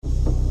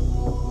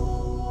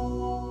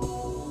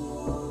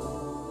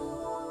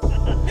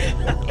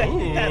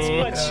That's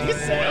what she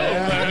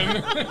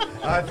said.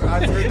 I've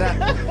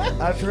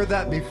heard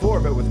that before,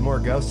 but with more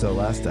gusto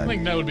last I time.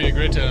 think that would be a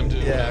great time to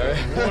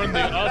Yeah, warn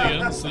the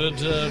audience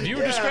that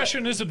viewer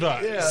discretion is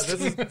advised. Yeah,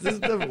 this is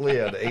definitely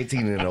an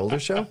 18 and older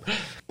show.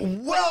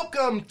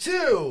 Welcome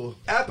to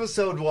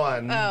episode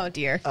 1. Oh,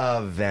 dear.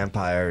 Of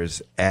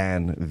Vampires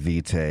and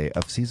Vitae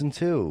of season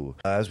 2.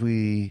 As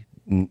I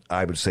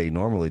would say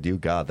normally do.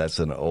 God, that's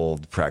an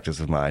old practice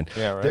of mine.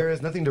 Yeah, right. There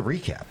is nothing to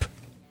recap.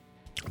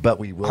 But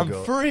we will go.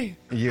 I'm free.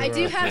 I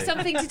do have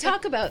something to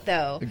talk about,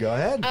 though. Go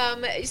ahead.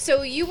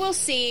 So you will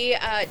see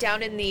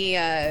down in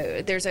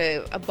the there's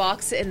a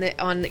box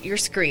on your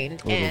screen,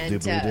 and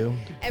doobly-doo.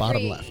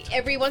 Bottom left.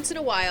 every once in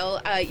a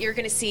while you're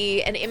going to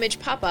see an image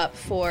pop up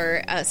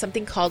for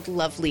something called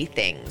Lovely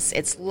Things.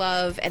 It's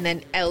love and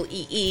then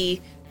LEE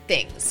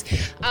things.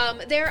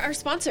 They're our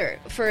sponsor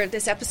for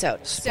this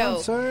episode.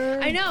 Sponsor. So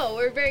I know,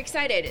 we're very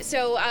excited.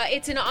 So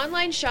it's an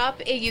online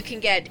shop. You can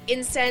get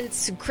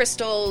incense,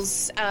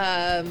 crystals,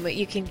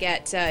 you can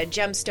get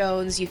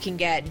gemstones, you can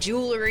get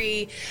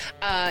jewelry.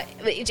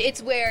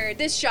 It's where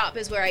this shop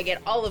is where I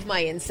get all of my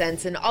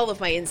incense and all of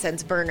my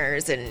incense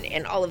burners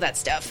and all of that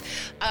stuff.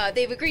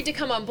 They've agreed to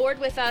come on board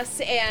with us,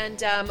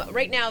 and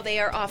right now they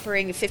are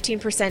offering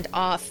 15%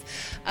 off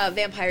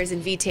Vampires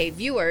and Vitae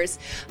viewers.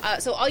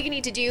 So all you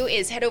need to do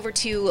is head over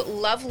to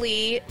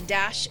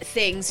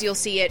lovely-things. You'll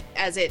see it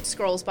as it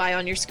scrolls by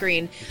on your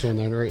screen. It's on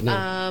there right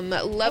now.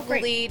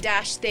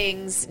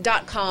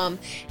 Lovely-things.com.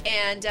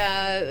 And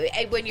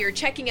when you're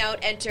checking out,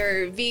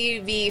 enter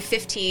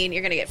VV15.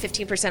 You're going to get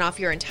 15% off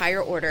your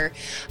entire order.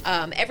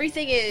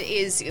 Everything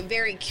is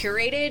very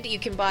curated. You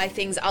can buy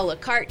things a la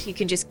carte. You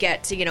can just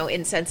get,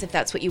 incense if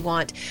that's what you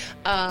want.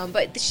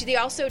 But she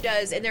also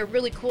does, and they're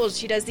really cool,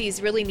 she does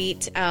these really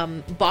neat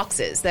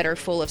boxes that are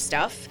full of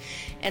stuff.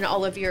 And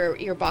all of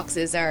your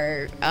boxes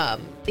are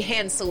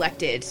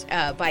hand-selected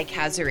by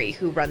Kazuri,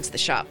 who runs the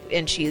shop.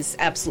 And she's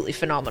absolutely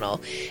phenomenal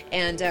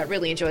and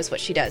really enjoys what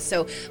she does.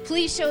 So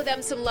please show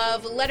them some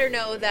love. Let her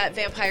know that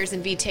Vampires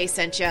and Vitae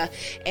sent you.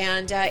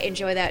 And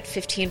enjoy that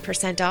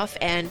 15% off.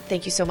 And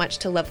thank you so much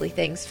to Lovely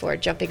Things for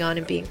jumping on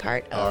and being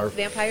part of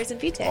Vampires and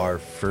Vitae. Our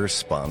first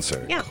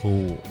sponsor. Yeah.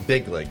 Cool.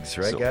 Big legs,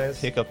 right, So guys?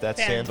 pick up that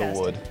Fantastic.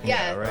 sandalwood.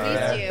 Yeah,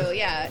 right. please do.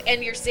 Yeah,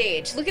 and your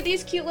sage. Look at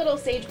these cute little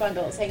sage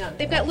bundles. Hang on.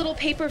 They've got little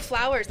paper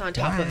flowers on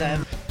top of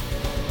them.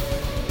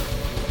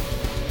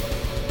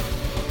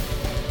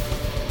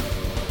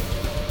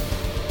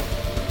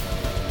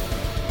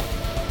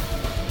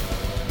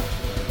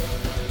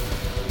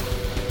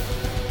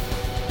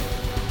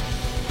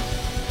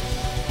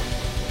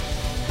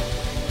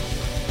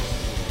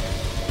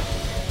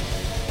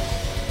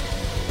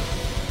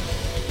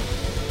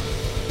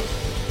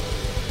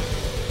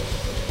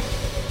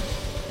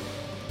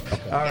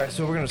 All right,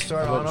 so we're going to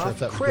start I on wasn't sure off. if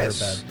that was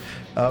Chris, good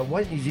or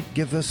why don't you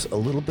give us a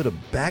little bit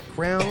of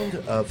background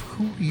of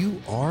who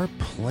you are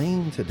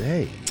playing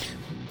today?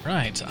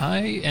 Right.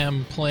 I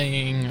am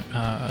playing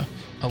a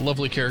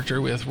lovely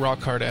character with rock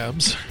hard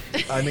abs.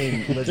 I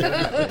mean,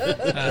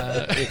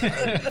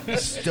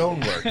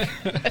 stonework.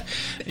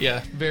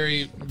 Yeah,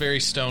 very, very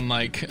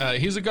stone-like.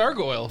 He's a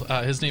gargoyle.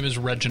 His name is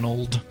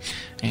Reginald.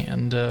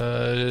 And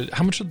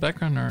how much of the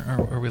background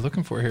are we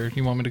looking for here?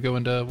 You want me to go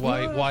into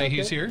why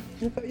he's here?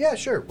 Yeah,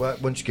 sure. Why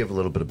don't you give a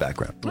little bit of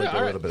background? Like Yeah, a all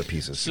little right. bit of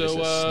pieces.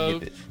 So,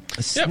 Just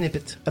a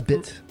snippet, a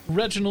bit.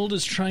 Reginald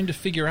is trying to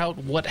figure out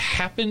what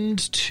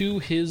happened to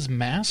his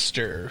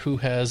master, who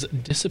has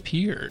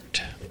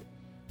disappeared.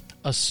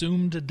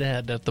 Assumed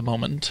dead at the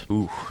moment.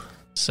 Ooh.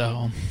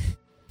 So,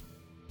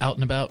 out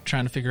and about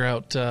trying to figure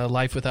out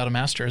life without a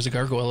master as a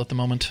gargoyle at the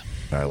moment.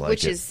 I like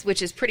Which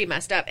it. is pretty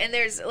messed up. And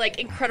there's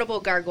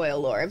incredible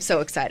gargoyle lore. I'm so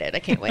excited. I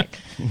can't wait.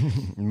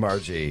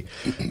 Margie,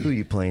 who are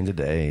you playing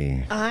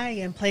today? I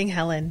am playing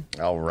Helen.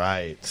 All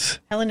right.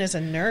 Helen is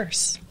a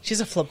nurse.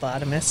 She's a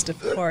phlebotomist, of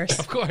course.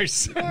 Of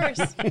course. Of course.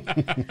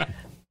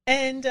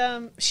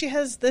 And she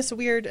has this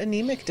weird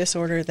anemic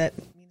disorder that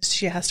means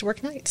she has to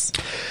work nights.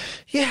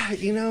 Yeah,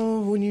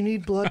 when you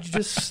need blood, you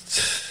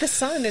just... The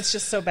sun is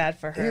just so bad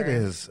for her. It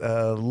is.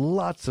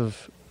 Lots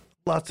of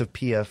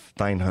PF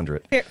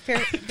 900.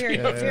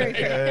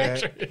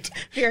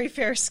 Very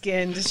fair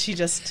skinned. She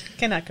just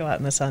cannot go out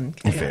in the sun.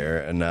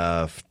 Fair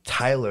enough.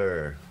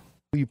 Tyler,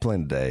 who are you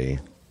playing today?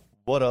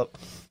 What up?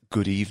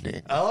 Good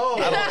evening. Oh,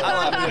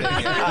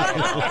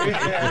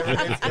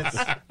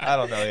 I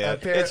don't know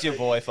yet. It's your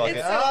boy, fuck it.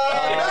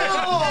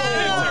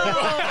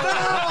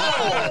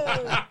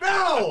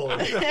 No!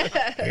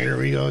 Here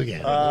we go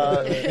again.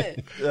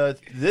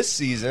 This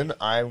season,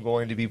 I'm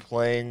going to be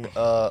playing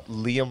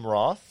Liam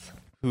Roth,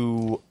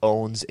 who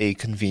owns a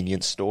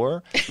convenience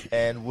store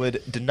and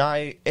would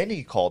deny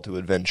any call to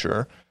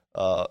adventure.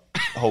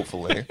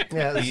 Hopefully,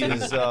 Yeah, he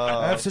is.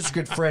 I have such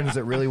good friends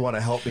that really want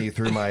to help me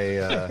through my.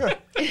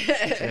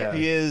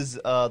 He is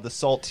the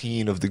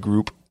saltine of the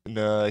group.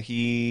 And,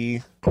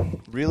 he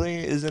really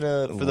is in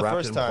a for the Wrapped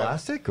first in time.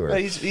 plastic, or? No,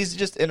 he's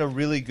just in a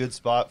really good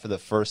spot for the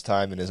first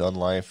time in his own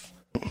life.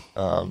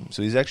 So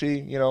he's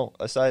actually,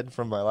 aside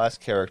from my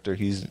last character,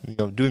 he's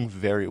doing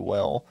very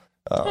well.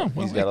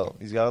 He's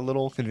got a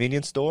little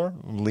convenience store,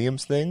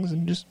 Liam's Things,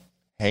 and just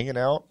hanging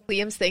out.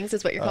 Liam's Things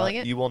is what you're calling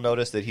it? You will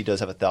notice that he does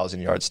have a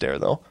 1,000-yard stare,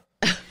 though.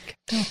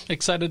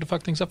 Excited to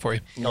fuck things up for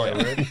you. Oh, yeah.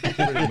 Pretty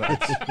much.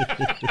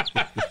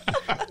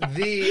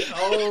 The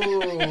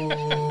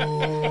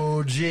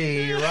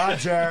OG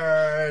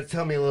Roger.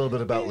 Tell me a little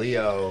bit about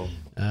Leo.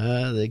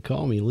 They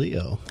call me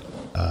Leo.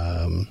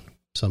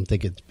 Some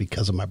think it's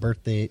because of my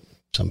birth date.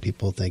 Some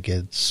people think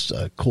it's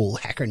a cool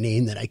hacker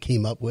name that I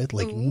came up with,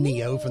 like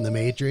Neo from the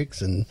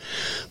Matrix, and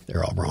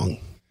they're all wrong.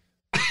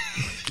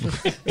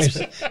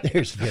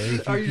 there's very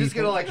few Are you just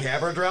people- gonna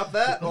hammer drop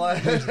that?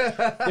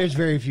 There's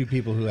very few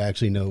people who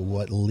actually know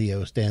what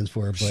Leo stands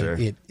for, but Sure.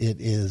 it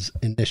is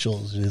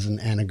initials. It is an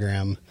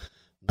anagram,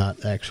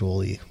 not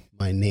actually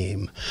my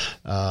name.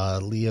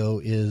 Leo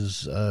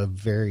is a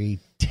very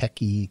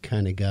techie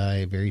kind of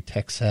guy, very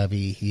tech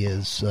savvy. He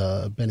has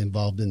been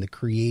involved in the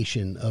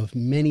creation of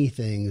many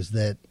things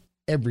that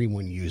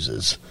everyone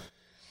uses.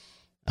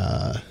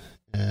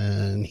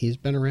 And he's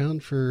been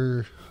around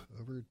for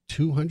over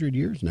 200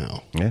 years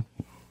now. Yeah,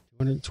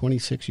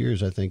 226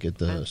 years, I think, at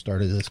the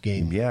start of this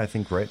game. yeah, I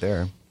think right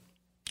there,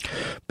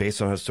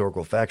 based on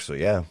historical facts. So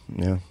yeah,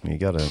 you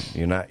got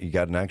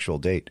an actual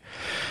date.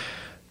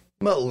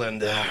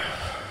 Melinda,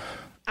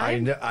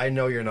 I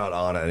know you're not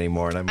on it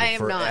anymore, and I am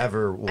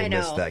forever not. will I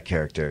miss know. that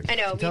character. I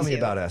know, me Tell me too.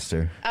 about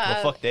Esther.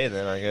 Well, fuck day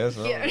then, I guess.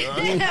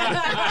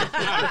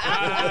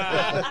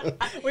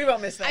 We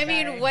won't miss that. I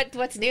mean, guy.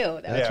 what's new?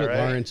 That's what right.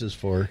 Lawrence is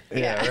for.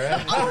 Yeah,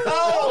 right.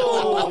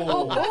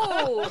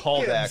 Oh,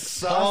 Callback.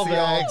 Saucy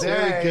all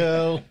day.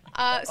 go.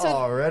 so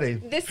Already.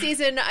 this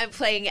season I'm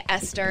playing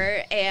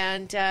Esther,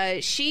 and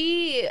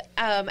she,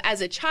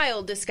 as a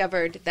child,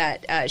 discovered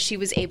that she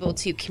was able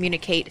to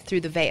communicate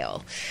through the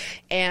veil.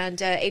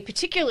 And a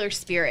particular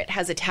spirit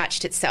has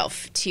attached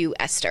itself to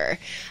Esther.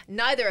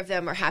 Neither of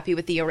them are happy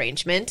with the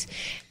arrangement.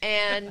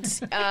 And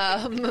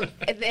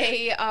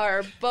they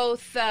are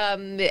both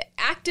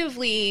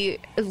actively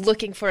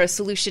looking for a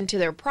solution to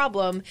their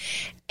problem.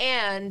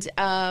 And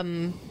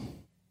I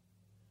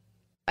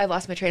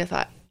lost my train of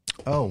thought.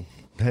 Oh,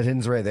 that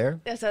ends right there.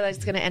 So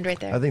that's going to end right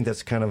there. I think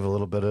that's kind of a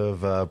little bit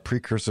of a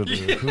precursor to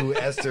who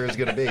Esther is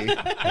going to be.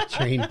 The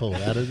train pulled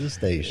out of the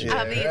station.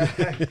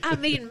 I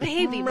mean,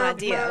 maybe, my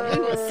dear. We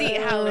will see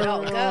how it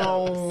all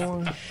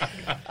goes.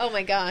 Oh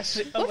my gosh!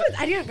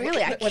 I didn't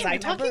really. Was I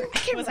talking? I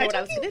can't remember what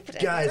I was going to.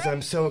 Guys,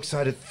 I'm so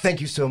excited.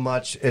 Thank you so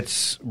much.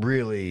 It's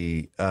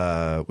really,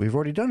 we've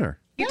already done her.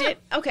 You did?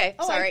 Okay,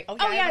 sorry. I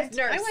yeah, went.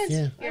 nurse. I went.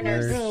 Yeah, You're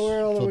nurse.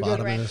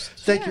 phlebotomist.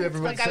 Thank you,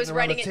 everyone. like I was sitting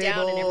around writing the it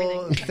down and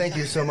table. everything. Thank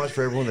you so much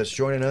for everyone that's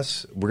joining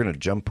us. We're going to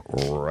jump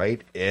right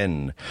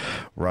in.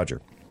 Roger.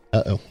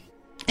 Uh-oh.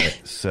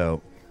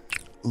 So,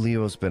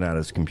 Leo's been at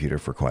his computer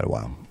for quite a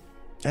while,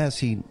 as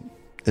he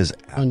is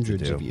apt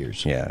Hundreds to do. of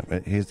years. Yeah,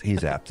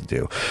 he's apt to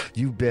do.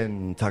 You've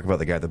been talking about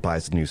the guy that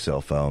buys the new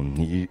cell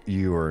phone.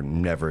 You are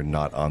never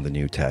not on the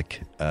new tech.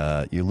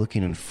 You're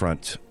looking in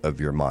front of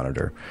your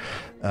monitor.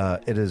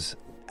 It is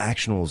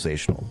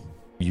actionalizational.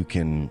 You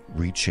can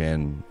reach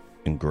in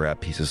and grab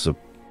pieces of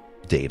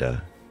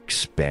data,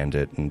 expand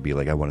it, and be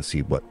like, I want to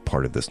see what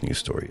part of this news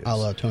story is. A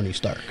la Tony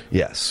Stark.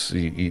 Yes,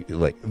 you,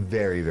 like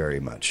very, very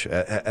much.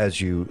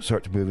 As you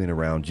start moving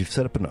around, you've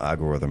set up an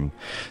algorithm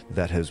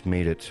that has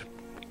made it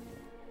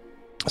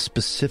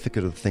specific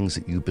to the things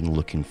that you've been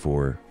looking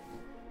for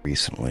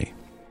recently.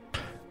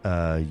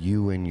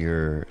 You and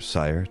your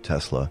sire,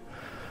 Tesla,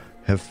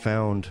 have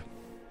found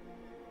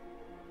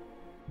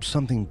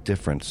something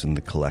different in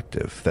the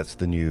collective. That's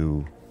the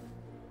new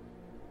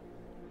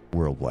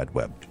World Wide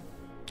Web.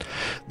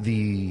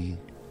 The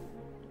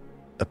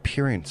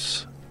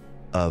appearance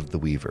of the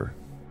Weaver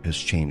has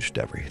changed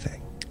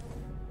everything.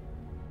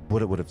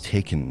 What it would have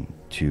taken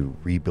to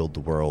rebuild the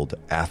world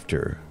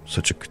after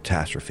such a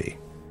catastrophe.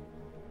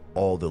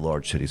 All the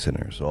large city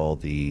centers, all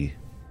the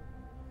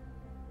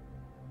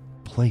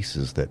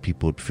places that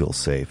people would feel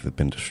safe have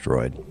been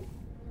destroyed.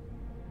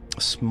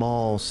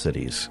 Small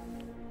cities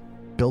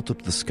built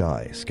up the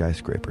sky,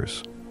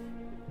 skyscrapers,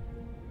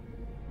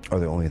 are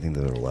the only thing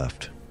that are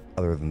left.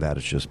 Other than that,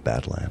 it's just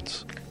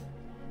badlands.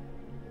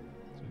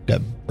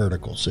 Got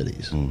vertical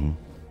cities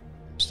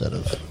instead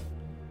of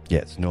Yeah,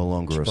 it's no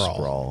longer Sprawl. a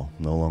sprawl.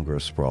 No longer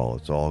a sprawl.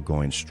 It's all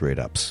going straight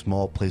up.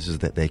 Small places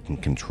that they can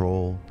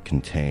control,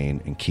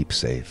 contain, and keep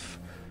safe.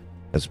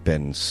 Has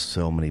been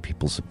so many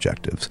people's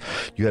objectives.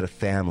 You had a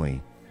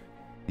family.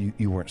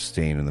 You weren't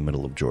staying in the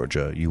middle of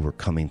Georgia. You were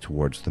coming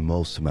towards the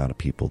most amount of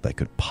people that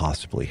could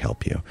possibly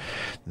help you.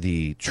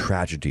 The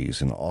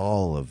tragedies and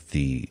all of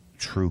the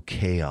true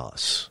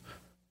chaos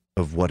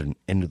of what an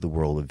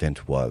end-of-the-world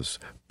event was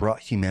brought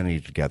humanity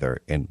together,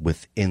 and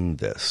within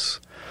this,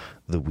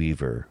 the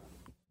Weaver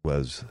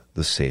was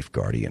the safe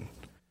guardian.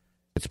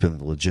 It's been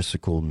the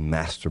logistical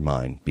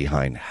mastermind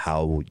behind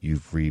how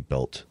you've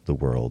rebuilt the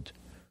world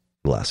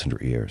the last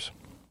 100 years.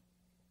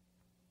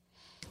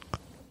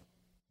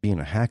 Being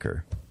a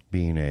hacker,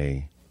 being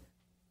a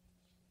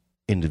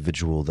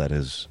individual that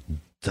has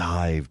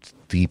dived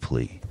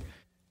deeply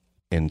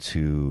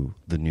into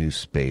the new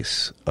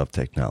space of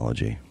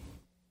technology,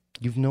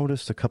 you've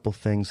noticed a couple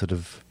things that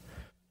have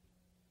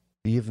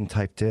you even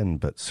typed in,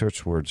 but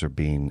search words are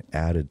being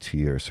added to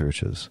your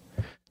searches.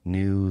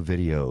 New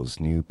videos,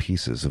 new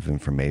pieces of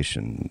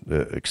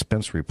information,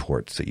 expense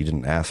reports that you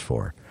didn't ask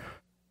for,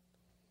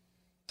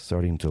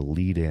 starting to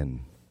lead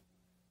in.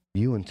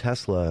 You and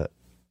Tesla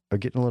are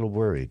getting a little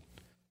worried.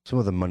 Some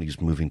of the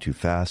money's moving too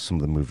fast. Some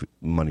of the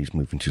money's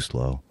moving too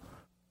slow.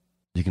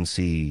 You can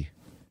see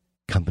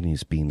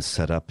companies being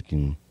set up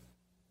in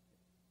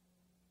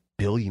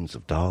billions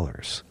of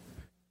dollars,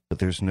 but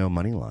there's no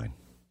money line.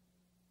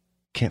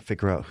 Can't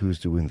figure out who's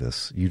doing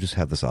this. You just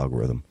have this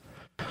algorithm.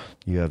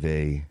 You have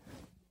a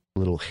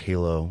little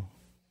halo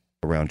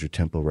around your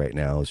temple right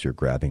now as you're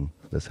grabbing.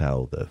 That's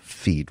how the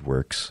feed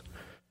works.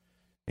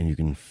 And you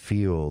can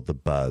feel the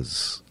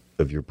buzz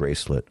of your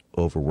bracelet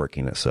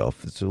overworking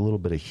itself. It's a little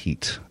bit of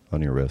heat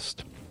on your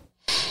wrist.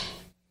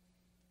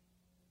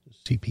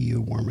 CPU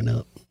warming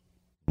up.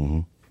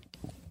 Mm-hmm.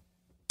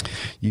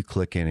 You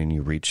click in and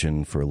you reach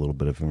in for a little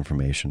bit of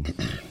information.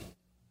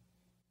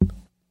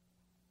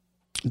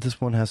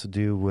 This one has to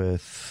do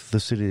with the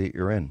city that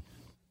you're in.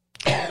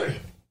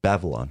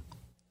 Babylon.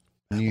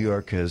 New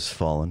York has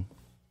fallen.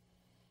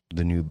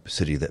 The new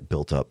city that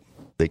built up,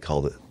 they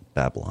called it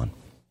Babylon.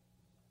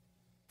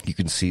 You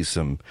can see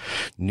some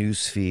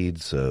news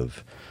feeds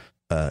of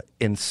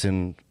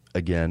Ensign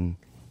again.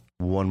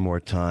 One more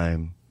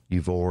time.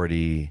 You've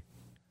already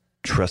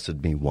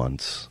trusted me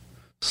once.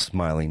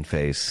 Smiling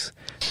face,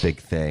 big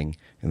thing,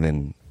 and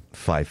then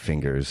 5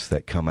 fingers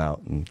that come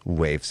out and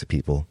waves to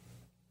people.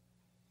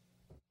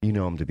 You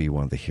know him to be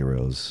one of the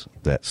heroes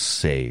that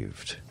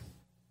saved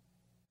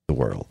the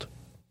world.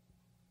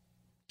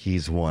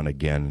 He's won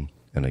again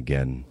and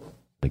again,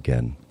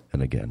 again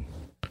and again.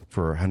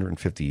 For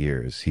 150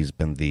 years, he's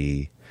been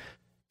the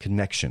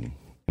connection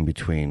in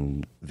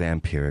between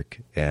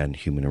vampiric and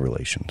human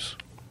relations.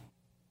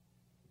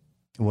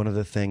 One of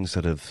the things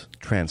that have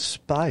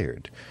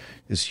transpired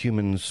is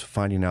humans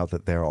finding out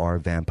that there are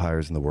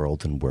vampires in the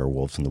world and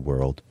werewolves in the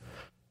world.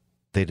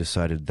 They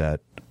decided that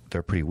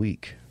they're pretty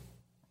weak.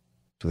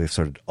 So they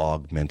started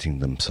augmenting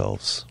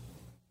themselves.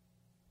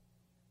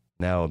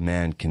 Now a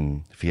man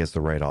can, if he has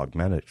the right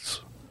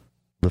augmentics,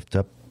 lift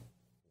up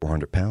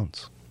 400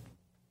 pounds.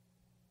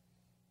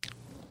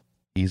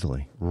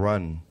 Easily.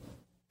 Run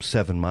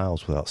 7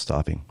 miles without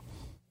stopping.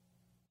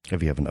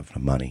 If you have enough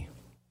money.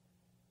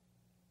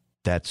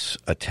 That's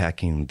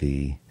attacking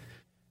the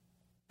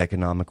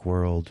economic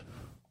world,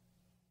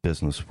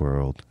 business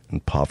world,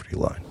 and poverty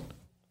line.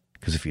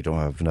 Because if you don't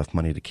have enough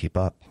money to keep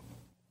up,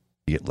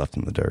 you get left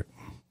in the dirt.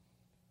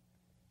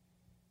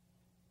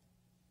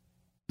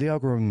 The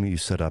algorithm you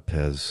set up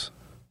has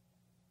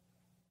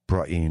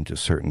brought you into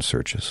certain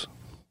searches.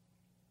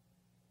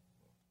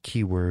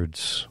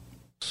 Keywords,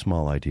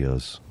 small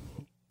ideas,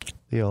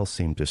 they all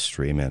seem to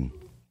stream in.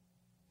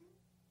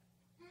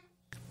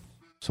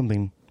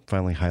 Something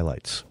finally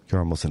highlights. You're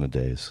almost in a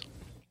daze.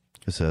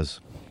 It says,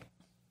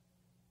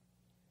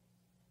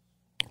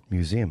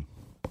 museum,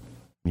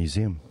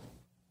 museum,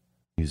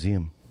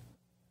 museum,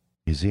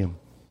 museum,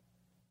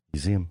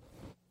 museum.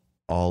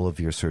 All of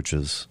your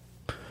searches,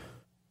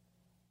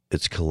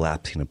 it's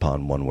collapsing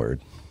upon one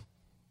word.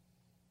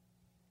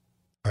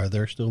 Are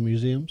there still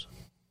museums?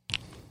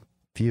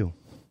 Few.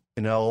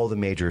 In all the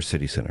major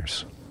city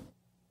centers.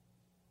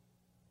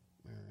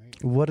 All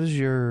right. What does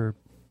your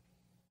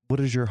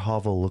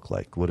hovel look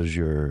like? What is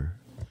your...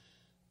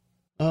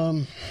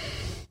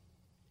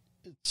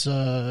 It's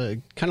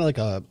kind of like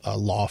a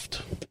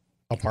loft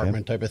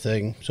apartment type of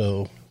thing.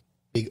 So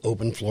big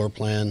open floor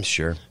plan.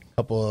 Sure.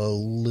 Couple of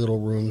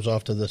little rooms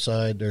off to the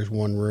side. There's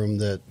one room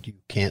that you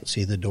can't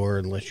see the door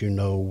unless you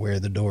know where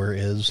the door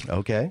is.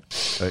 Okay.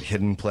 A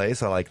hidden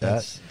place. I like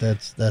that.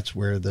 That's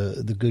where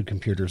the good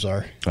computers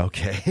are.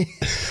 Okay.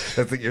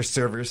 That's like your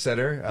server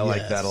center. I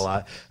like that a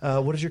lot.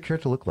 What does your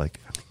character look like?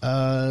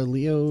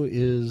 Leo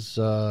is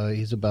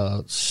he's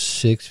about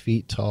 6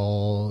 feet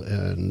tall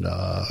and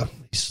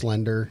he's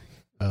slender.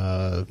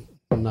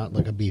 Not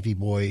like a beefy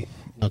boy,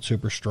 not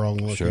super strong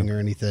looking or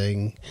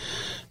anything.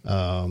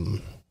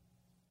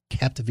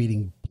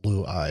 Captivating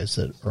blue eyes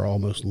that are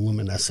almost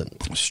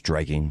luminescent.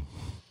 Striking.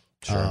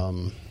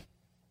 Sure.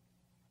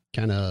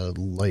 Kind of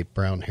light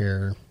brown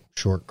hair,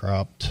 short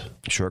cropped.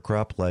 Short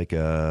crop, like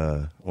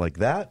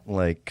that,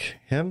 like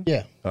him.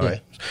 Yeah. All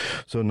right.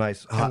 So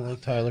nice. Kind of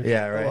like Tyler.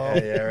 Yeah.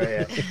 Right. Yeah.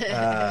 Right.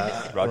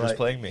 Yeah. Roger's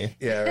playing me.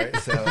 Yeah. Right.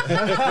 So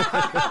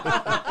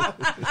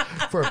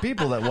for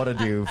people that want to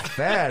do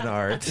fan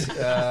art,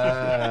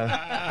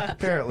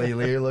 apparently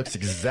Leo looks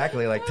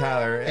exactly like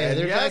Tyler. And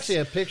there's actually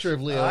a picture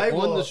of Leo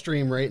on the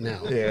stream right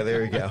now. Yeah.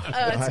 There you go. Oh,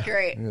 that's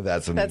great.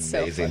 That's amazing. That's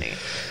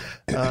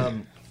so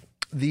funny.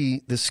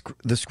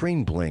 The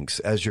screen blinks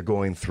as you're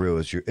going through,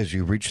 as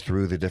you reach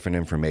through the different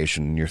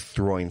information, and you're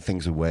throwing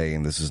things away,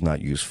 and this is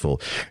not useful.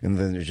 And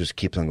then it just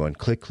keeps on going,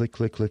 click, click,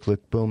 click, click,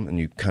 click, boom, and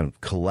you kind of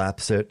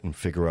collapse it and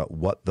figure out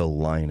what the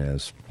line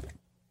is.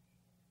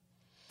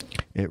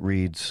 It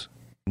reads,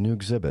 new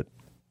exhibit,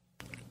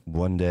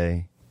 one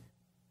day,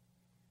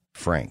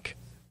 Frank,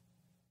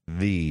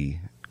 the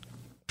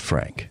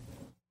Frank,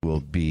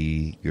 will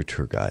be your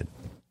tour guide.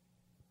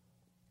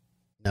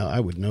 Now I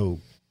would know.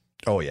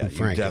 Oh yeah,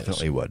 Frank you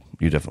definitely would.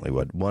 You definitely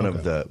would. One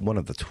of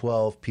the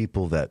 12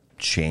 people that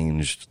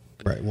changed.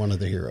 Right, one of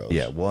the heroes.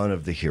 Yeah, one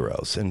of the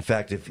heroes. In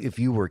fact, if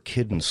you were a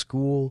kid in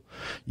school,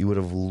 you would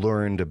have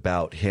learned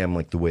about him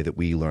like the way that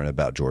we learn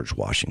about George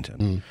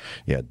Washington.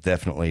 Yeah,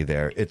 definitely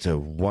there. It's a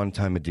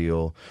one-time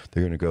deal.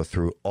 They're going to go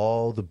through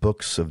all the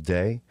books of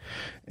day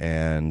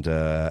and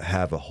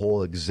have a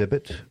whole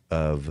exhibit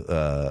of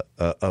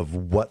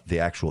what the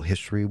actual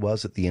history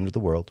was at the end of the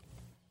world.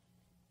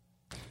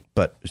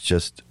 But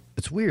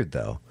it's weird,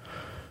 though,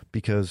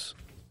 because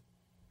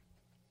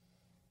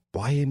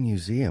why a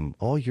museum?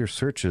 All your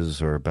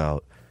searches are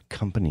about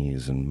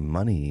companies and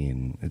money,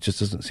 and it just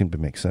doesn't seem to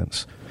make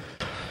sense.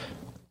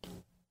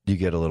 You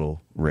get a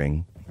little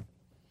ring.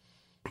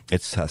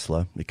 It's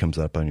Tesla. It comes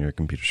up on your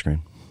computer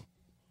screen.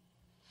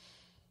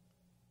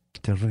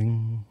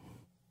 Ring.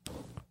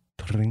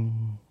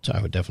 Ring. So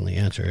I would definitely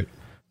answer it,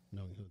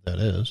 knowing who that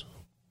is.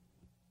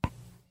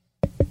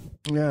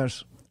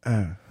 Yes.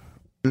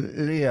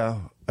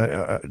 Leo,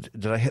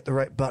 did I hit the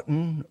right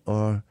button?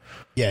 Or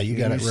Yeah, you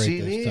got it right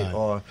see this me? time.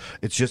 Or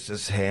it's just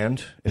his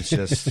hand. It's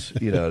just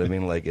you know what I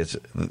mean. Like it's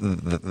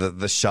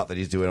the shot that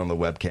he's doing on the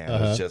webcam.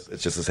 It's just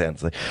his hand.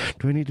 It's like,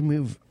 do we need to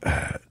move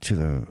to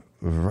the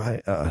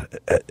right?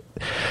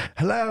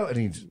 Hello, and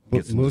he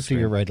gets Move to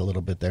your right a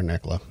little bit there,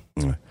 Nekla.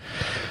 All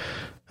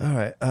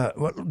right.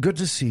 Well, good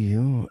to see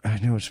you. I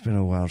know it's been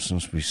a while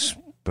since we've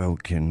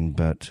spoken,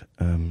 but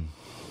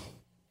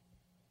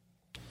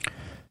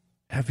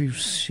have you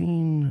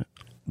seen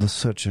the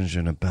search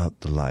engine about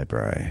the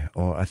library?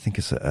 Or I think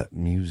it's a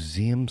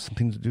museum,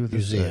 something to do with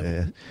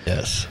Museum.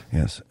 Yes.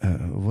 Yes.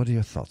 What are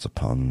your thoughts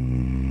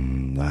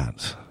upon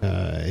that?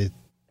 I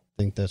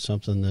think that's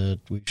something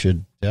that we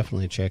should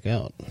definitely check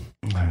out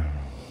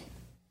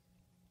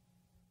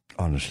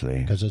Honestly,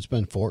 because it's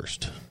been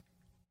forced.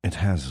 it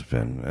has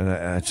been. And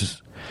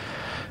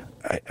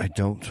I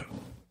don't.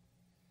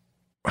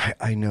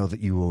 I know that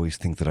you always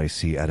think that I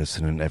see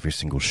Edison in every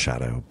single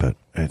shadow, but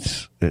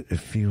it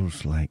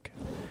feels like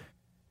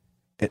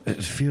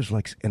it feels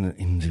like an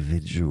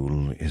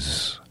individual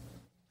is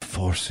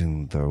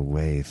forcing their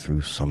way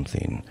through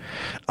something.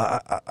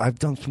 I've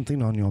done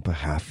something on your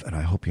behalf, and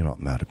I hope you're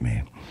not mad at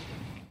me.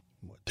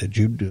 What did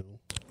you do?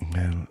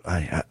 Well,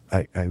 I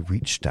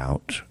reached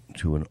out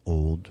to an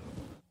old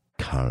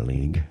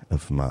colleague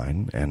of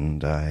mine,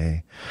 and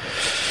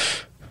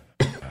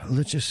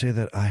let's just say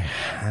that I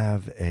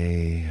have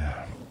a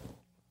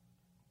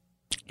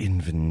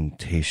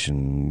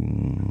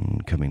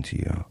invitation coming to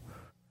you.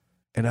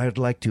 And I'd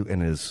like to, in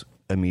his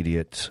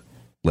immediate,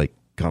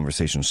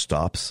 conversation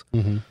stops,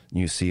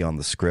 you see on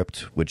the script,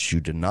 which you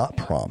did not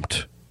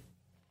prompt,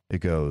 it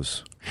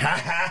goes,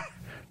 ha ha,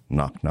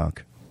 knock,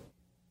 knock.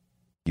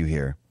 You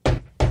hear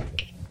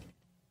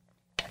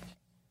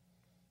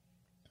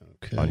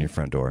Okay. on your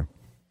front door.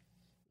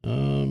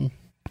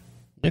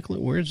 Nicola,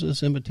 where's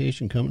this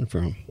invitation coming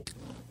from?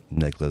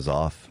 Nicholas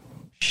off.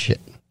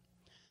 Shit.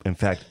 In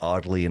fact,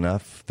 oddly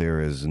enough, there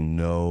is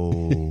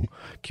no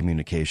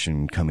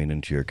communication coming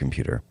into your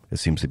computer. It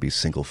seems to be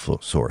single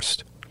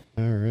sourced.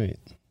 All right.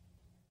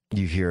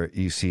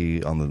 You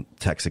see on the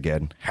text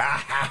again.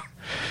 Ha ha.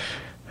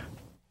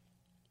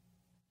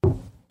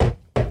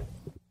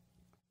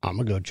 I'm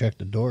going to go check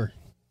the door.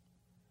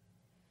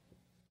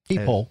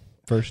 Peephole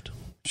first.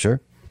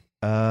 Sure.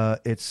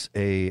 It's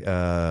a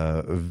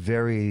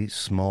very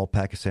small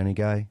Pakistani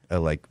guy,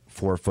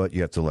 4 foot.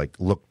 You have to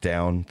look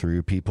down through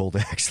your peephole to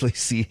actually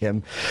see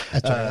him.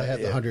 That's right. I have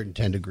the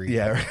 110 degree.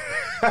 Yeah,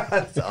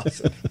 that's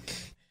awesome.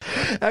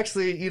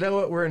 Actually, you know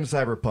what? We're in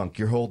Cyberpunk.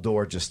 Your whole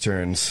door just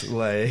turns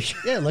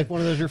Yeah, like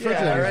one of those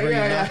refrigerators where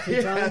you knock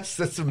two times.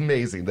 That's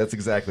amazing. That's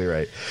exactly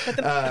right. You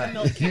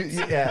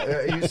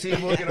see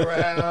him looking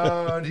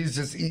around.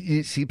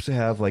 He seems to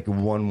have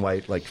one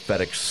white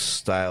FedEx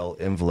style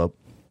envelope.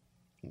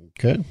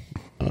 Okay.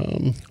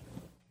 You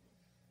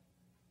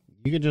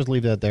can just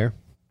leave that there.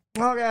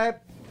 Okay.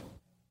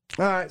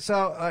 All right.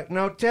 So,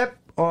 no tip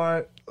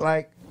or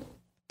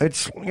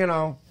it's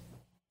kind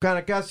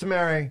of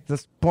customary,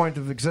 this point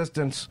of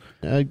existence.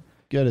 I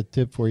got a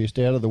tip for you.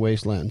 Stay out of the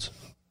wastelands.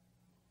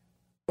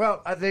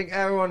 Well, I think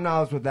everyone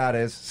knows what that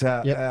is.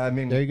 So, Yep.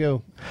 There you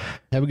go.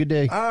 Have a good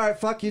day. All right,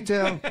 fuck you too.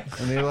 And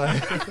he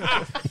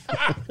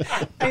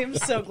I am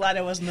so glad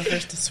I wasn't the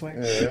first to swear.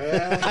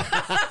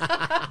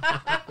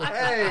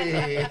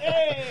 Hey.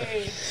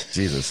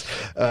 Jesus.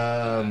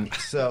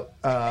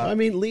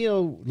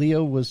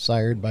 Leo was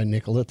sired by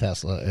Nikola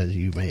Tesla, as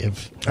you may have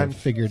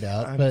figured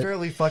out. I'm but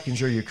fairly fucking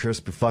sure you're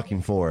crisp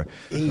fucking for.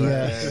 he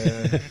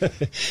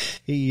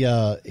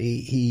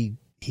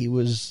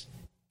was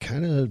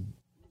kind of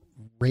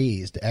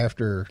raised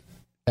after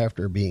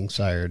after being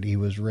sired. He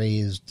was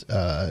raised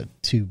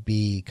to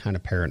be kind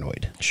of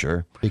paranoid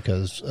Sure.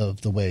 because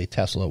of the way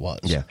Tesla was.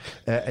 Yeah.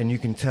 And you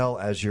can tell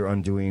as you're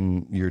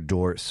undoing your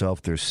door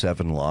itself, there's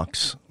 7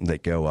 locks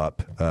that go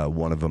up.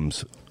 One of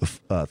them's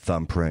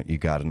thumbprint. You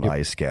got an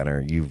eye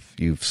scanner. You've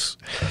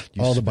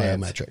All the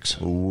spent biometrics.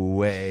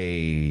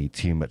 Way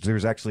too much.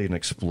 There's actually an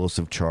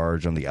explosive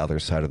charge on the other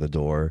side of the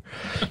door,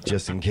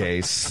 just in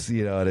case.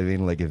 You know what I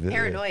mean? Like if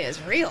Paranoia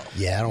is real.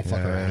 Yeah, I don't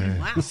fuck around.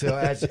 Wow. So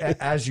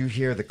as you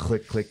hear the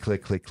click, click,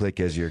 click, click, click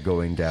as you're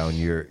going down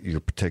your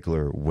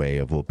particular way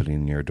of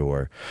opening your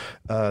door,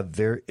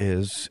 there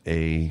is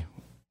a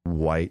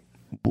white,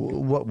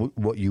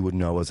 what you would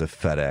know as a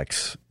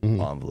FedEx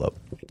envelope,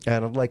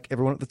 and I'd like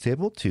everyone at the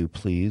table to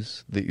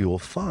please that you will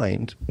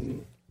find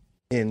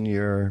in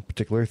your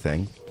particular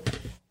thing.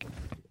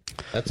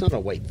 That's not a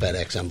white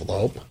FedEx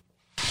envelope.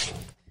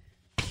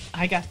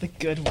 I got the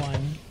good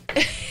one.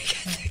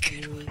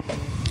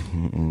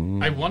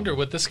 I wonder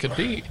what this could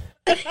be.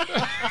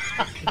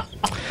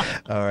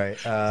 All right,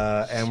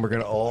 and we're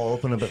gonna all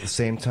open up at the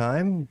same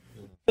time.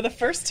 For the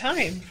first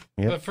time.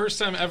 Yep. The first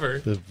time ever.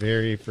 The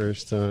very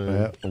first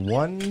time.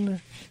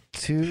 1,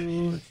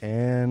 2,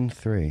 and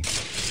 3.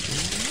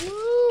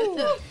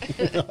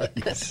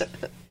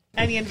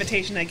 Any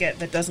invitation I get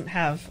that doesn't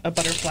have a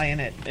butterfly in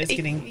it is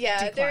getting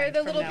Yeah, they're declined the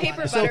from little now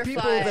paper on. So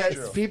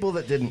butterflies. people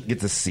that didn't get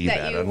to see That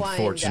that, you wind up,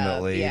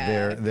 unfortunately,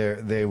 yeah.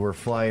 they were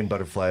flying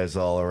butterflies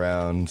all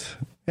around.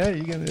 Yeah,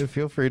 you can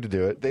feel free to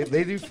do it.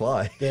 They do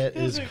fly. That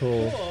is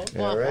cool. Yeah,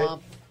 Womp right?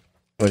 womp.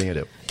 What are you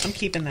gonna do? I'm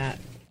keeping that.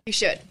 You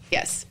should.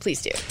 Yes,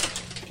 please do.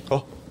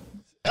 Oh,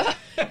 God,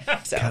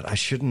 I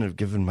shouldn't have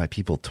given my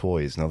people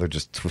toys. Now they're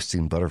just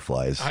twisting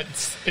butterflies.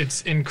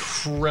 It's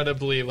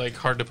incredibly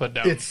hard to put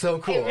down. It's so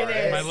cool, It right?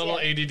 is. My little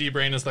ADD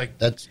brain is like,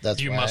 That's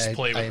You why must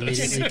play I with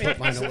this. immediately put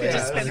mine away.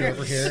 Yeah, Put it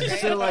over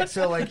here.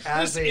 So like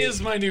as this they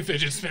is my new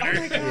fidget spinner.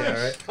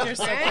 yeah, right. You're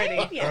so Right?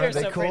 pretty. Yeah. You're Are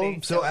they so cool?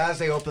 pretty. So as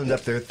they opened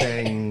up their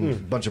thing, a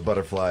bunch of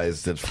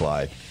butterflies did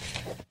fly.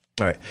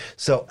 All right.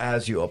 So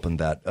as you open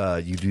that,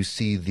 you do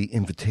see the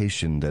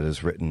invitation that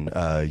is written.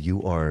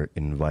 You are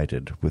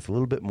invited with a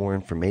little bit more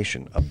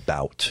information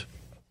about,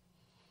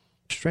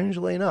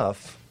 strangely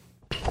enough,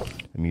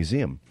 a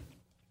museum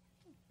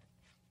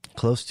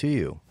close to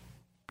you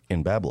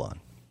in Babylon.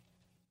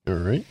 All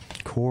right.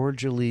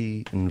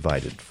 Cordially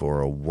invited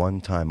for a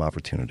one-time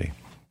opportunity.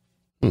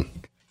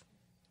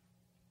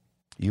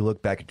 You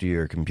look back at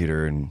your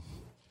computer and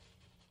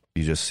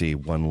you just see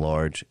one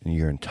large,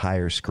 your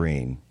entire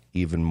screen,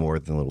 even more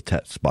than the little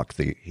text box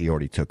that he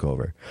already took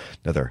over.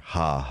 Another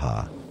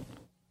ha.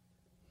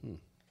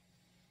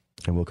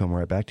 And we'll come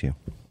right back to you.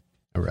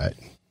 All right.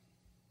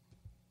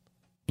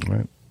 All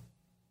right.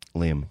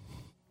 Liam.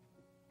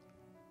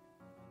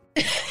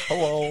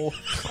 hello.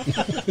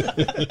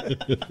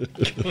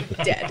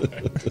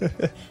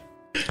 Dead.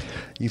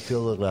 You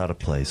feel a little out of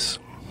place.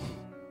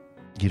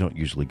 You don't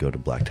usually go to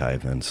black tie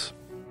events.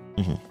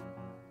 Mm-hmm.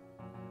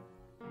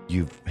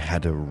 You've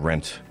had to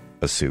rent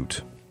a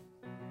suit.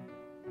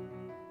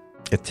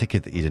 A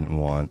ticket that you didn't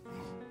want.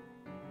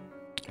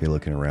 You're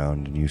looking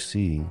around and you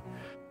see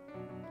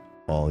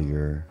all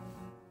your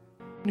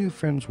new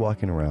friends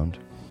walking around.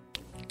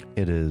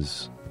 It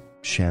is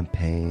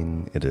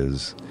champagne. It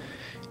is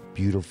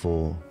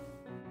beautiful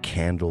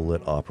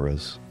candlelit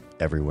operas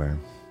everywhere.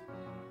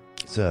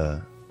 It's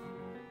a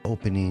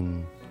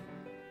opening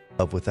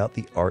of without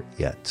the art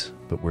yet,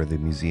 but where the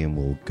museum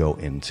will go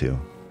into.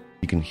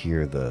 You can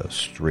hear the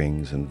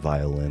strings and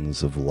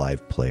violins of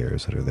live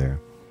players that are there.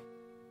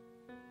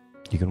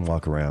 You can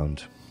walk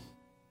around.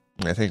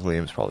 I think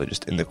Liam's probably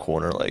just in the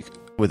corner, like,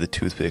 with a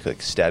toothpick,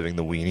 like, stabbing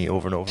the weenie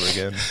over and over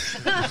again.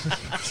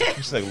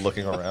 Just, like,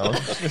 looking around.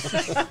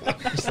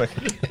 Just like,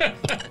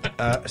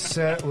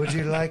 Sir, would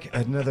you like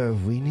another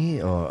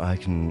weenie? Or I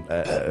can...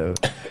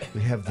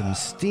 we have them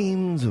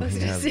steamed. We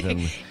have them...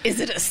 Is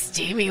it a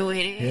steamy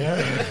weenie?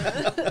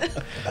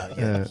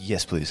 Yeah.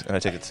 yes, please. And I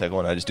take the second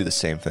one, I just do the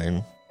same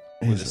thing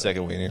with the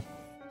second weenie.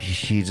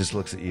 He just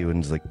looks at you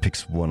and just, like,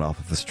 picks one off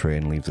of his tray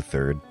and leaves a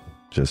third.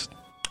 Just...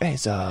 Hey,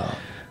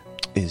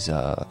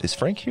 is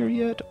Frank here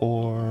yet,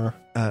 or...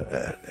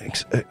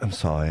 I'm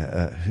sorry,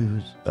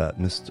 who's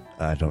Mr.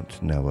 I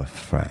don't know a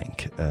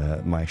Frank.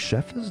 My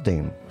chef is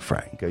named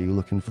Frank. Are you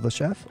looking for the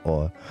chef,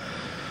 or...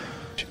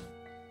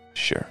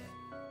 Sure.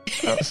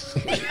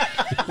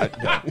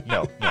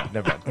 No,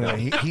 never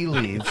mind. He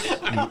leaves. He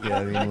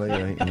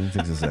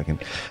takes a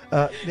second.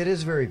 It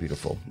is very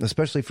beautiful,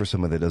 especially for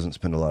someone that doesn't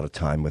spend a lot of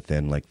time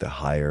within, like, the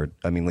higher...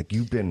 I mean, like,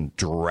 you've been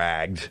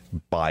dragged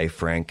by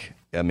Frank,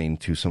 I mean,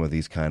 to some of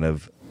these kind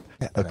of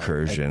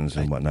incursions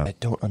and whatnot. I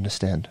don't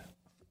understand.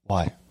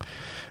 Why?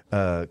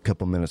 A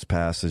couple minutes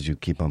pass as you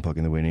keep on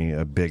poking the weenie.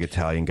 A big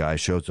Italian guy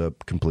shows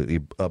up, completely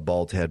a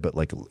bald head, but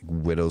like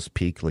widow's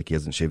peak, like he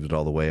hasn't shaved it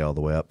all the way up.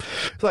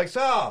 It's like,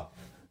 so,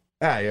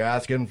 you're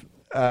asking,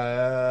 who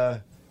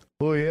are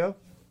you?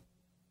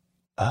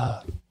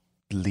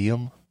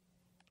 Liam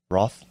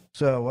Roth?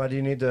 So, why do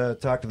you need to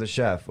talk to the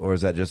chef, or is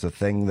that just a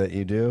thing that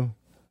you do?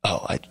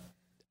 Oh, I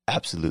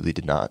absolutely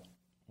did not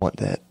want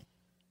that.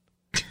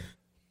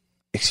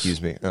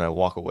 excuse me, and I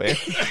walk away.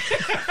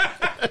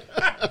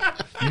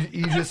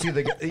 You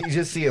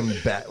just see him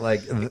back,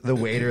 like the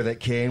waiter that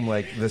came,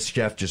 like this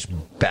chef just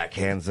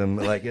backhands him,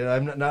 like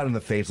I'm not in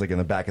the face, like in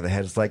the back of the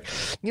head. It's like,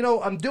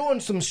 I'm doing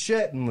some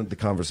shit, and the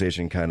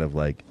conversation kind of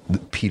like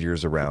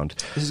peters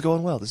around. This is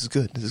going well. This is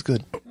good. This is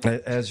good.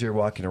 As you're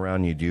walking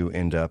around, you do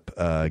end up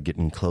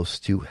getting close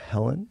to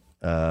Helen.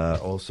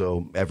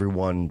 Also,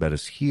 everyone that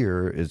is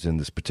here is in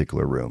this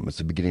particular room. It's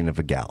the beginning of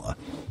a gala.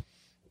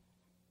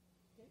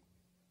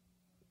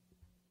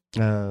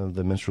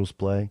 The minstrels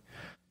play.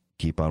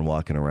 Keep on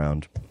walking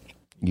around.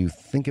 You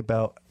think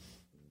about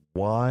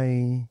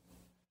why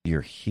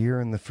you're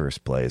here in the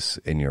first place,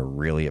 and you're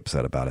really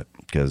upset about it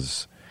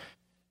because,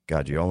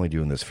 God, you're only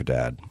doing this for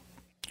Dad.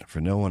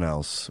 For no one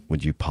else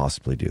would you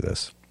possibly do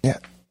this. Yeah,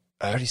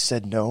 I already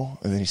said no,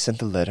 and then he sent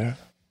the letter,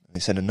 and he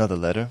sent another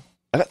letter.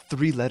 I got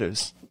 3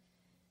 letters.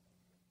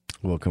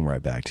 We'll come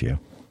right back to you.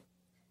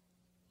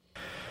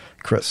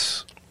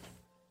 Chris,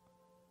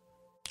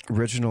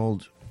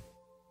 Reginald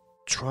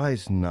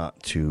tries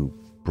not to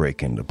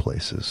break into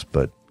places,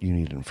 but you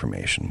need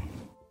information.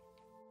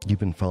 You've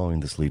been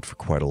following this lead for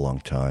quite a long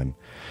time,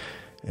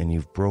 and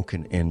you've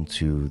broken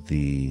into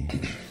the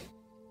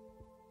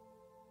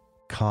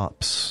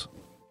cops'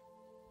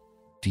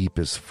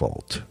 deepest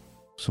vault.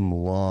 Some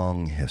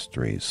long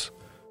histories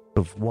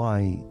of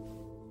why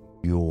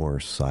your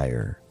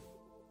sire,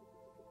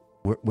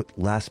 what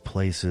last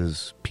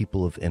places,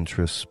 people of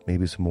interest,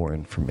 maybe some more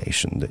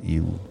information that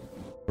you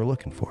were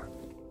looking for.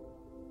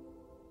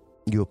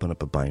 You open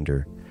up a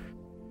binder,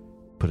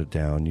 put it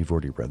down. You've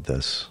already read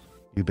this.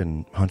 You've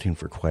been hunting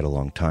for quite a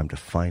long time to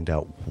find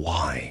out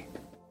why.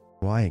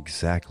 Why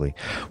exactly?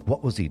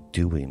 What was he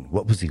doing?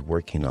 What was he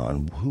working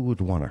on? Who would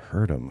want to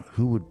hurt him?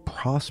 Who would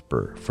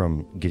prosper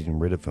from getting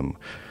rid of him?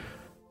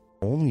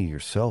 Only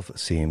yourself, it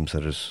seems,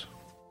 that is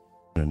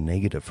a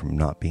negative from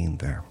not being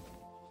there.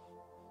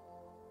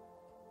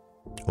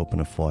 Open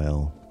a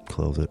file,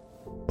 close it.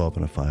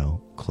 Open a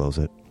file, close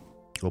it.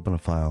 Open a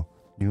file,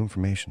 new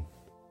information.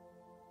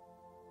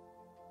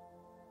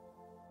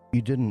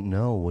 You didn't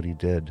know what he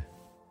did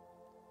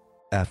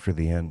after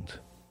the end.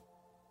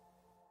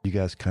 You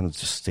guys kind of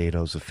just stayed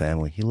as a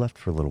family. He left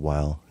for a little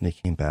while, and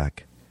he came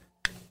back.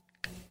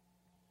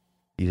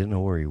 You didn't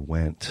know where he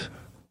went.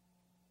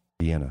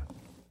 Vienna.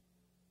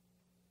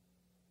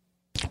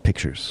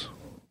 Pictures.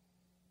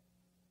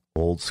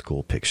 Old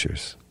school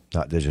pictures.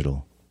 Not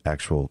digital.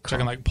 Actual.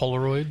 Checking like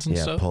Polaroids and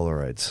stuff? Yeah,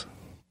 Polaroids.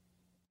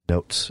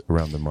 Notes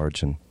around the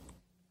margin.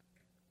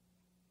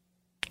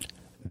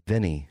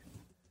 Vinny.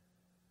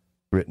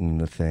 Written in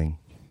the thing.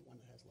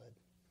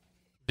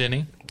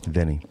 Vinny.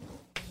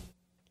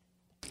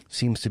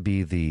 Seems to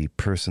be the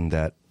person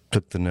that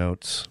took the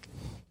notes.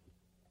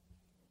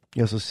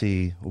 You also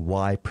see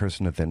Y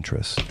person of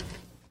interest.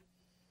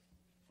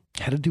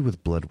 Had to do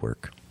with blood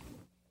work.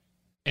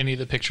 Any of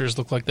the pictures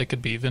look like they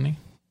could be Vinny?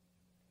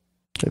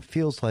 It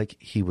feels like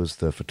he was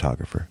the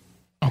photographer.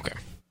 Okay.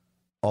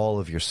 All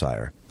of your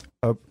sire.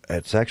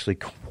 It's actually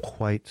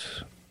quite...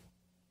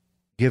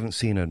 You haven't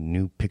seen a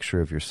new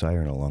picture of your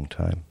sire in a long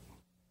time.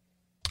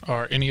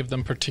 Are any of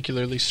them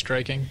particularly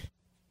striking?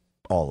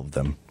 All of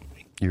them.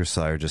 Your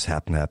sire just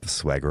happened to have the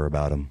swagger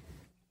about him.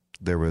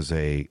 There was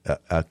a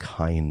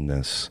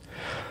kindness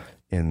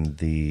in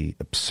the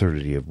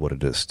absurdity of what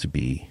it is to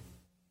be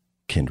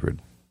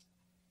kindred.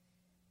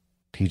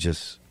 He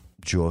just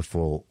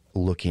joyful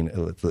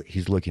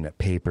he's looking at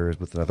papers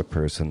with another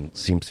person,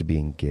 seems to be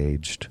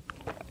engaged.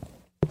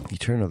 You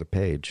turn another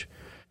page,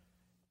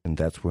 and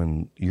that's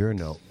when your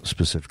note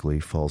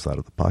specifically falls out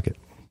of the pocket.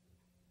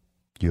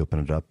 You open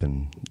it up,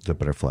 and the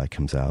butterfly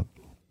comes out.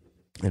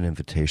 An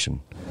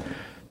invitation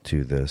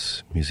to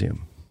this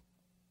museum.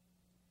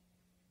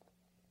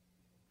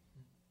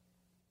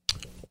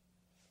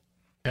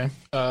 Okay.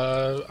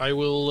 I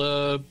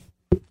will...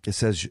 It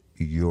says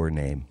your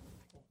name.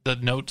 The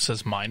note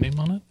says my name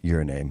on it?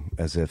 Your name,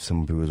 as if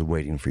somebody was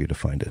waiting for you to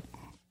find it.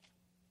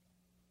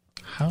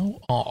 How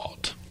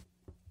odd.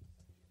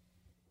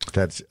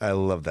 I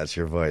love that's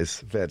your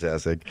voice.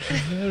 Fantastic.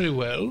 Very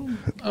well.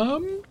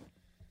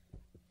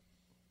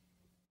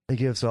 It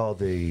gives all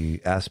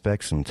the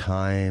aspects and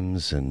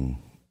times, and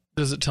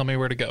Does it tell me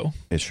where to go?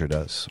 it sure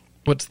does.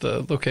 What's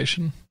the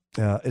location?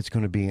 It's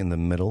going to be in the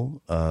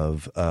middle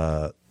of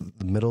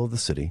the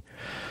city.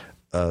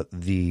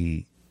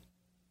 The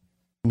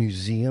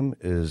museum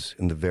is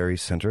in the very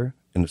center,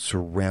 and it's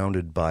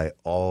surrounded by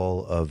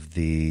all of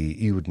the...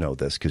 You would know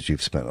this because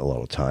you've spent a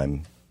lot of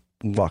time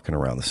walking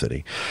around the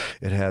city.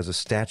 It has a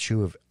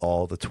statue of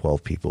all the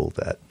 12 people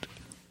that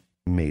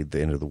made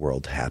the end of the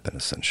world happen,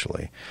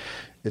 essentially.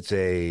 It's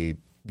a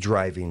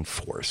driving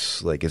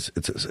force. Like it's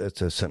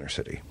a center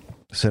city,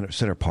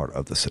 center part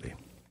of the city.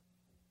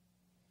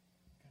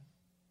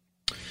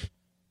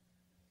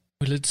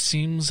 Well, it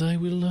seems I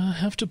will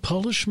have to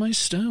polish my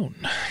stone.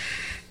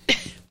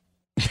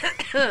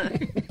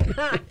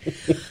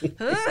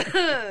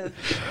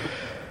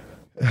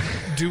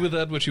 Do with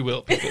that what you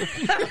will, people.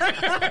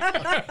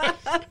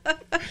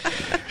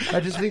 I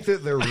just think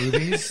that they're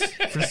rubies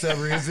for some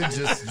reason,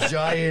 just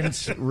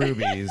giant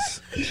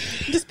rubies.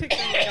 Just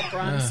picturing like a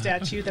bronze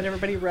statue that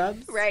everybody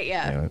rubs. Right,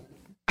 yeah.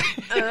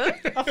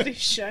 Awfully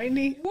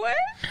shiny. What?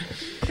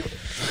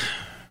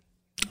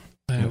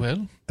 Very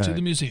well. To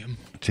the museum.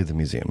 To the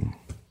museum.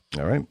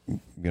 All right, you're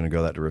going to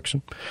go that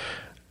direction.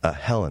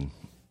 Helen,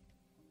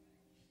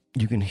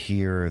 you can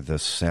hear the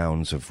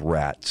sounds of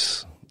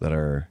rats that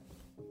are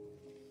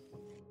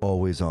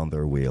always on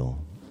their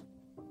wheel.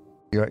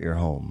 You're at your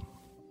home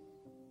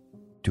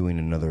doing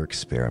another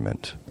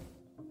experiment.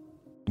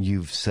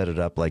 You've set it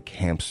up like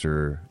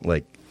hamster,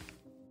 like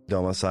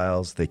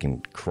domiciles. They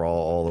can crawl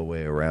all the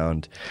way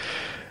around.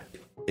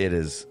 It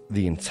is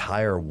the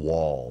entire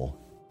wall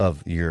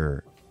of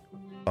your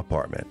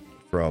apartment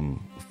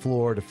from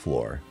floor to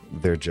floor.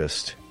 They're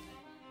just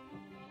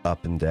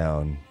up and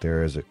down.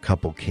 There is a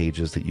couple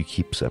cages that you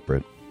keep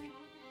separate.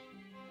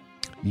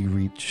 You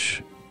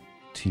reach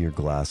to your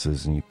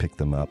glasses and you pick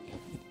them up.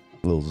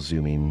 A little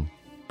zooming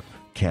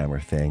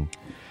camera thing.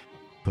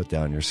 Put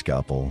down your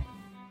scalpel.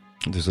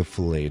 There's a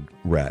filleted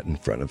rat in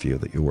front of you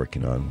that you're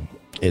working on.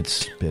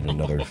 It's been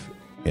another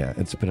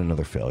it's been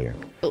another failure.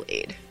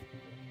 Blade.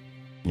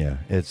 Yeah,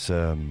 it's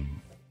you're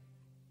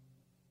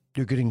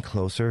getting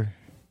closer.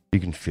 You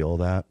can feel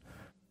that,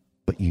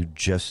 but you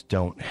just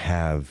don't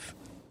have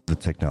the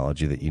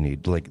technology that you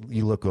need. Like,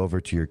 you look over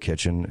to your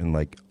kitchen and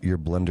like your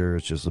blender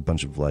is just a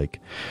bunch of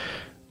like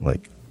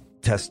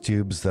test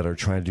tubes that are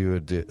trying to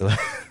do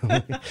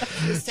Centrifuge,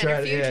 is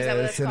that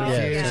what it's called?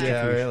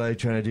 yeah, right, like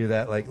trying to do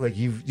that. Like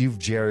you've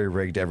jerry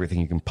rigged everything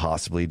you can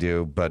possibly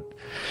do, but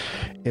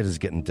it is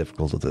getting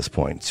difficult at this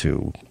point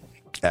to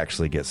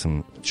actually get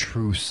some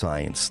true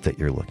science that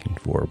you're looking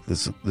for.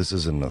 This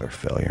is another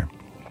failure.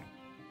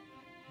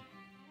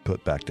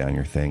 Put back down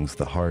your things.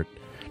 The heart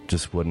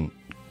just wouldn't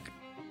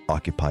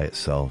occupy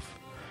itself.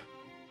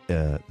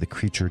 The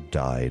creature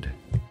died.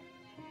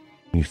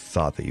 You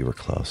thought that you were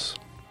close.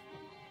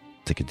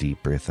 Take a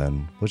deep breath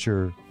in. What's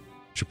your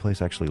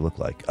place actually look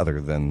like,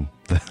 other than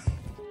the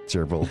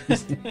gerbil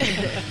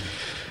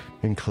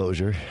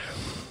enclosure?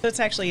 So it's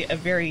actually a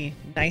very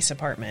nice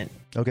apartment.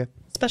 Okay.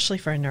 Especially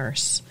for a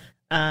nurse.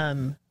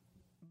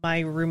 My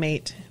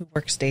roommate, who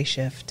works day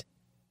shift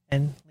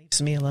and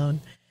leaves me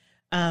alone,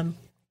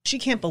 she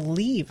can't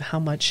believe how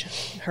much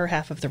her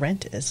half of the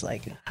rent is.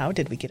 Like, how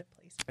did we get a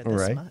place for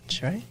this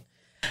much,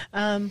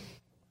 right?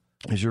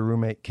 Is your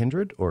roommate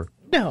kindred or?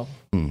 No.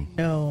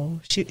 No.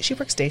 She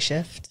works day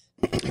shift.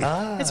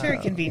 It's very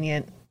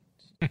convenient.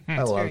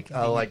 I like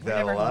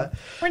that a lot.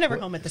 We're never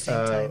home at the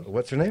same time.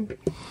 What's her name?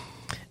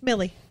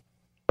 Millie.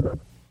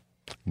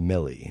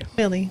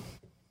 Millie.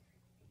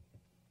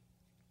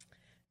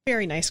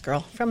 Very nice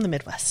girl from the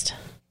Midwest.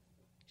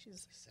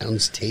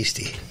 Sounds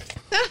tasty.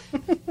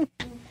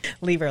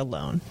 Leave her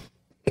alone.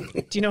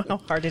 Do you know how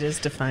hard it is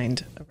to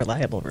find a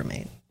reliable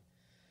roommate?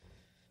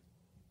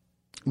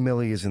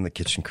 Millie is in the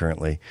kitchen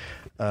currently.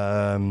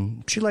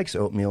 She likes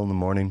oatmeal in the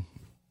morning.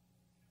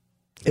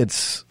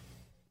 It's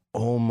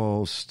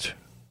almost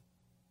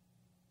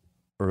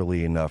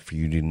early enough for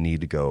you to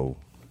need to go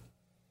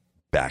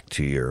back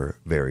to your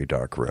very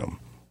dark room.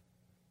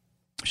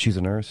 She's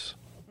a nurse,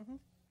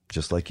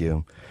 just like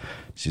you.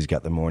 She's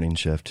got the morning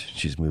shift.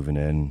 She's moving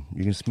in.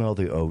 You can smell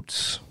the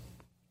oats.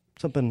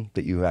 Something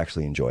that you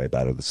actually enjoy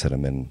about her, the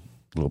cinnamon,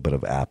 a little bit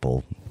of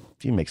apple.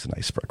 She makes a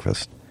nice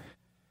breakfast.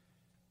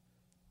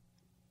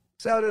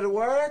 So did it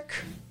work?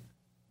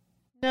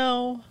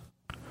 No.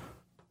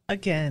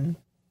 Again.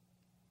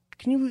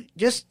 Can you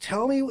just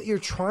tell me what you're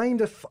trying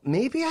to...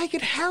 Maybe I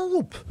could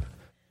help.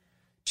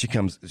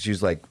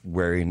 She's like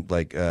wearing,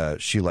 like,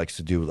 she likes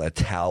to do a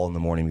towel in the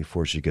morning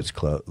before she gets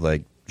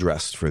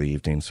dressed for the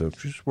evening. So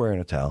she's wearing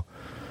a towel.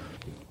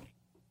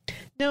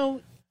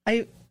 No,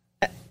 I've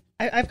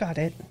got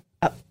it.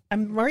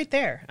 I'm right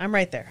there.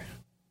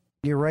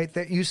 You're right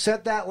there. You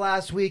said that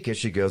last week. As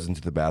she goes into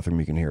the bathroom,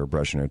 you can hear her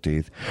brushing her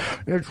teeth.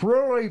 It's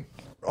really,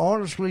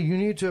 honestly, you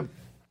need to...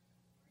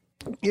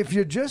 If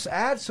you just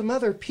add some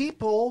other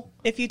people...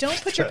 If you don't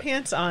put your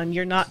pants on,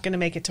 you're not going to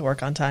make it to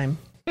work on time.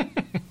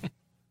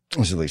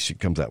 At least she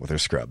comes out with her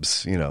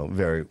scrubs.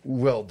 Very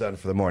well done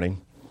for the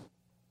morning.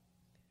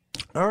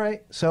 All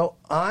right, so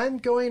I'm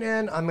going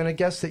in. I'm going to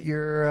guess that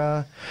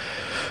you're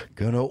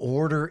going to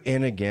order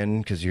in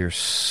again because you're...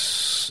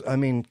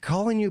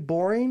 calling you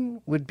boring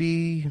would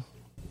be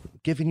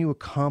giving you a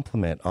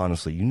compliment,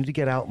 honestly. You need to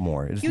get out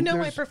more.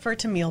 I prefer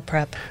to meal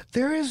prep.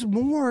 There is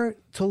more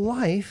to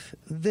life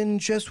than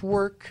just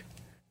work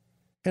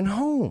and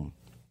home.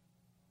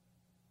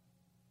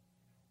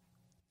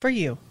 For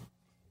you.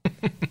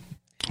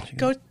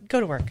 Go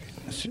to work.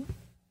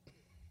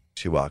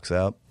 She walks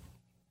out.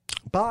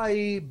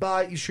 Bye.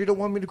 You sure you don't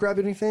want me to grab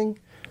anything?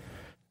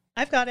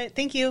 I've got it.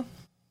 Thank you.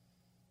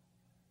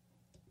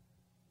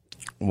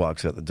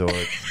 Walks out the door.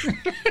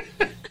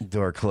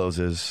 Door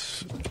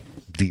closes.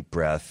 Deep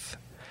breath.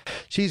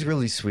 She's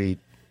really sweet.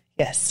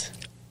 Yes.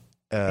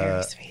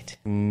 Very sweet.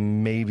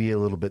 Maybe a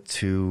little bit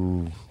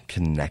too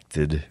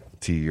connected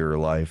to your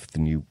life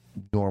than you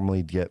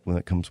normally get when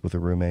it comes with a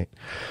roommate.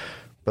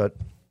 But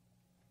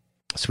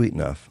sweet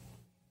enough.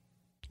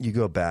 You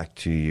go back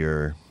to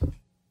your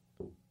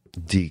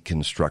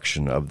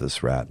deconstruction of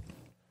this rat,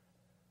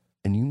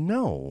 and you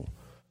know,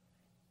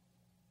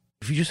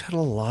 if you just had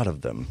a lot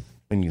of them,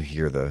 and you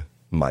hear the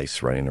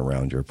mice running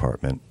around your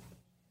apartment,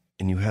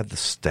 and you had the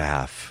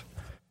staff,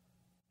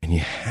 and you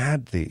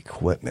had the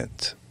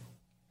equipment,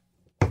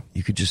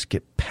 you could just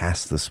get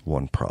past this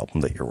one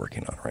problem that you're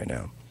working on right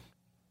now.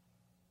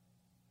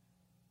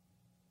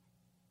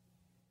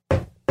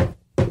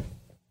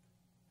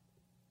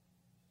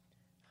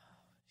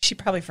 She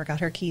probably forgot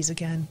her keys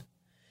again.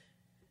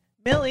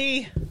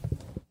 Millie! I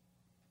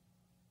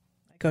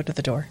go to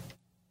the door.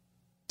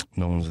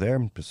 No one's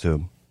there. It's a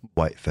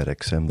white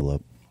FedEx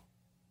envelope.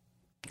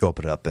 You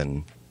open it up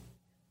and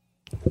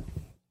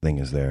thing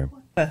is there.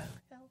 What the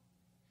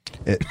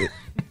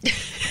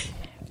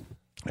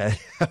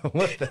hell?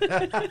 What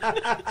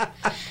the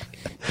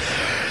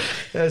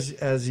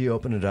as you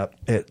open it up,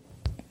 it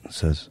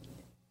says,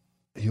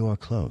 "You are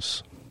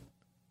close.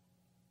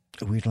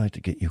 We'd like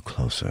to get you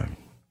closer.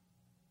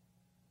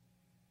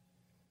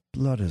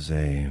 Blood is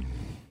a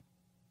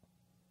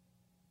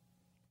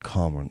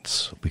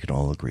conference we can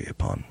all agree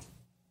upon.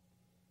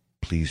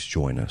 Please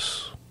join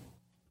us."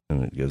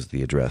 And it gives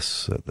the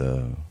address at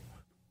the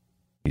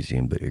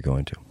museum that you're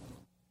going to.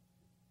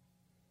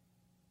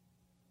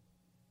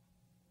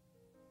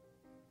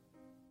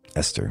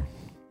 Esther,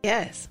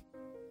 Yes.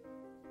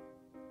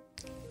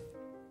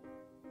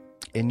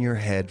 in your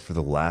head for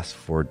the last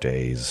 4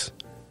 days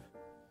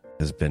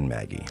has been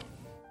Maggie.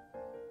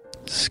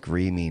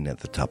 Screaming at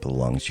the top of the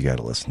lungs, "You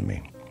gotta listen to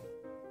me."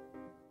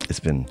 It's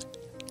been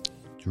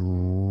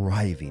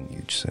driving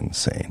you just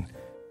insane.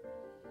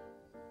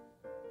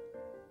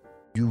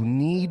 You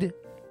need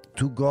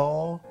to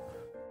go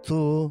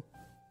to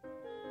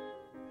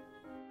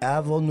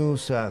Avenue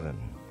 7.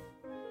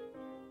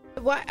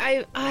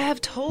 Why? I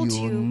have told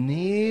You you.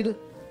 need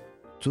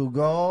to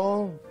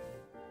go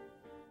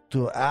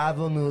to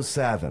Avenue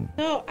 7.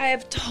 No, I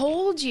have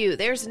told you.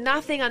 There's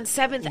nothing on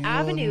 7th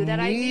Avenue that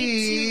I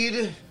need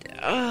to.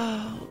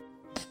 Oh.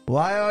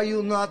 Why are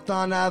you not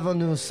on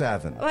Avenue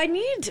 7?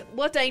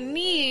 What I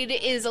need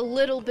is a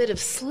little bit of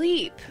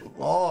sleep.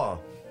 Oh,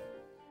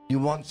 you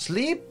want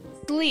sleep?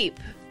 Sleep.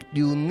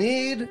 You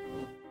need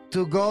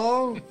to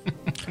go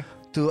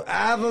to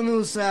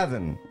Avenue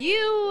 7.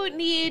 You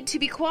need to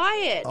be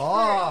quiet.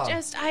 Oh.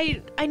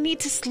 I need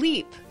to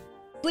sleep.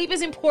 Sleep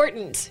is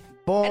important.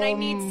 Boom, And I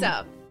need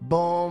some.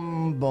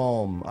 Boom,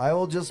 boom. I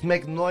will just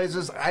make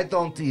noises I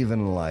don't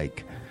even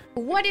like.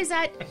 What is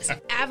at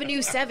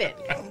Avenue 7?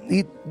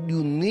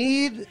 You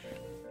need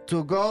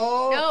to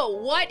go. No,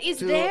 what is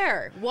To-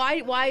 there?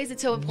 Why is it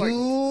so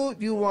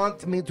important? You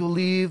want me to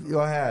leave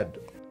your head?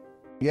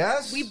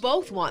 Yes? We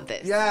both want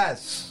this.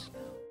 Yes.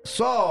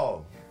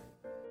 So,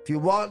 if you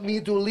want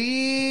me to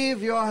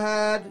leave your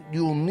head,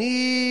 you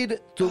need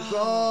to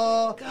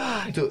go.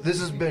 God. To, this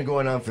has been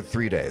going on for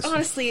 3 days.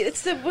 Honestly,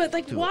 it's the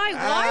like why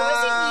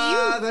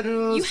was it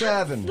Avenue you? You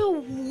 7. have the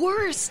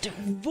worst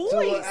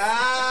voice. It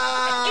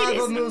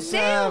Avenue is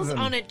nails 7.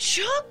 on a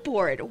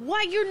chalkboard.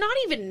 Why you're not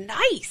even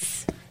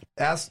nice.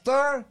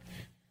 Esther,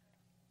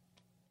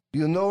 do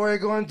you know where you're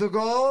going to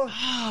go?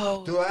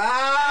 Oh. To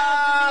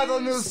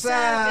Avenue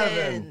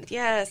 7.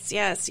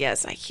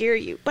 Yes. I hear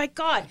you. My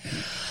God.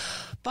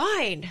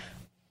 Fine.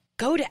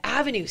 Go to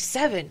Avenue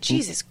 7.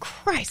 Jesus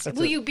Christ.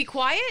 Will you be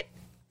quiet?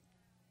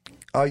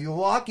 Are you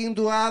walking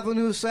to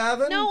Avenue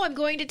 7? No, I'm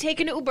going to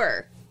take an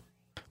Uber.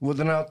 Well,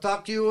 then I'll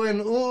talk to you in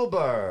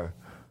Uber.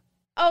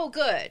 Oh,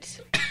 good.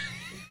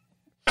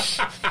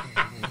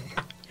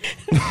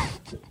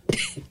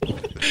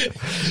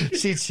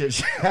 She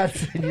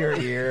chats in your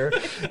ear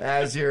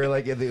as you're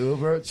like in the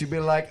Uber. She'd be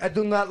like, "I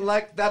do not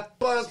like that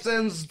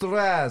person's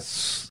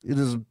dress. It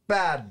is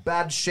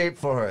bad shape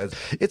for her."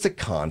 It's a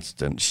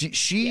constant.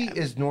 She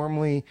is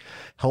normally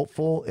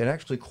helpful and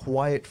actually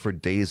quiet for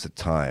days at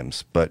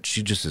times, but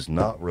she just is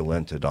not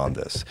relented on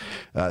this.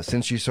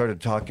 Since she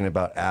started talking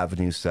about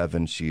Avenue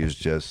 7,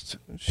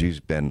 she's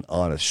been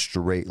on a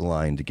straight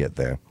line to get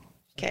there.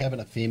 Okay. Having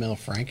a female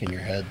Frank in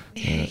your head.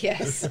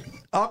 Yes.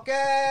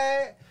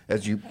 Okay.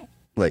 As you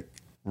like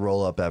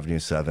roll up Avenue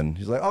 7,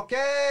 he's like,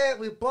 "Okay,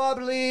 we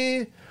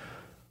probably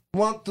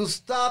want to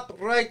stop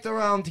right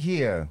around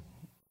here."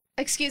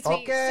 Excuse me,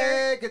 Okay,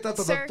 sir. get out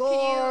of Sir, the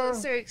door.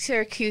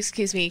 sir,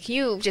 excuse me. Can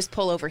you just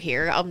pull over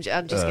here? I'm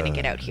just going to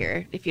get out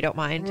here, if you don't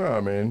mind.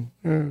 I mean,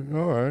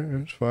 all right,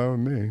 it's fine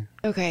with me.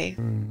 Okay.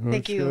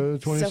 Thank you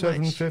so much.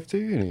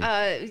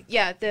 $27.50.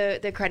 Yeah,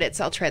 the credits,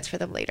 I'll transfer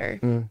them later.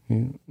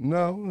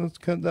 No,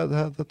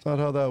 that's not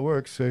how that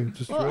works.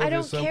 Just Well, drove I you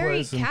don't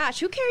carry someplace and- cash.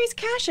 Who carries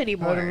cash I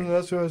don't know, anymore?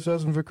 that's what I was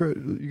asking for.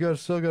 You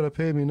still got to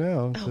pay me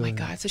now. Oh my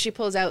God. So she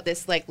pulls out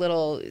this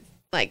little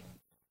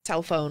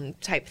cell phone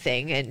type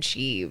thing and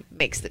she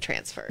makes the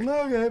transfer.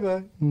 Okay,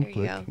 bye. There you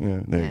go. Yeah,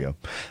 there you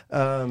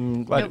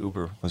go. Glad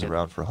Uber was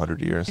around for 100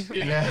 years. It's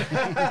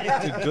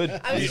a good.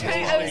 I was It's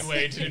trying a I long was,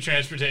 way to do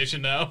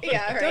transportation now.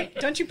 yeah, right.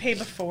 Don't you pay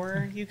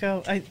before you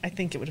go? I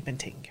think it would have been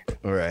taken care of.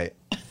 All right.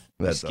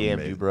 That's Scammed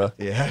amazing. you, bro.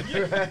 Yeah.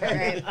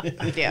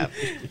 Right. Yeah.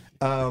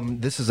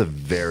 This is a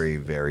very,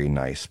 very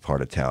nice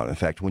part of town. In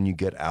fact, when you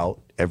get out,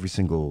 every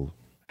single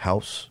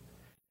house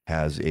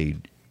has a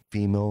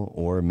female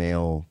or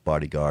male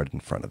bodyguard in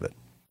front of it.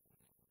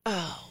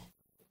 Oh,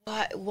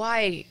 what?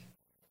 Why?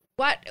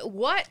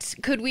 What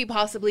could we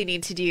possibly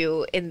need to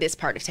do in this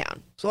part of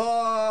town? So,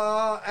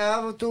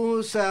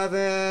 Avenue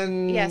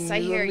 7. Yes, I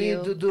hear you.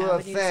 need to do Avenue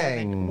a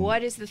thing. 7.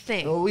 What is the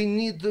thing? So we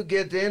need to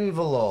get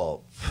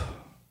envelope.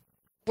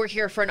 We're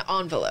here for an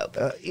envelope.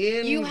 Envelope.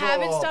 You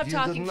haven't stopped You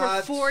talking did for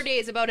not- 4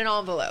 days about an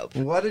envelope.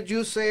 What did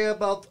you say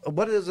about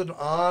what is an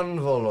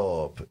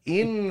envelope?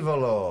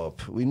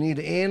 Envelope. We need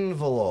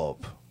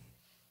envelope.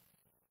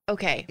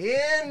 Okay.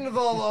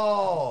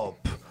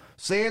 Envelope.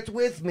 Say it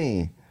with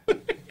me.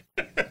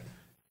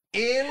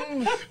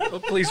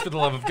 Oh, please, for the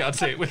love of God,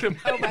 say it with him.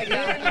 Oh my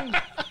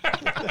god.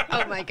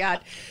 Oh my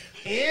god.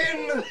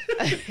 Envelope.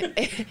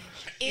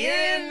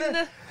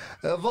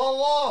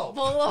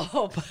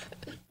 Envelope.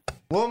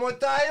 One more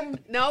time.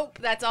 Nope,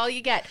 that's all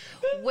you get.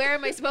 Where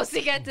am I supposed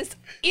to get this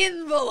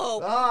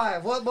envelope? Ah,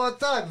 one more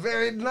time.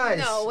 Very nice.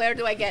 No, where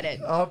do I get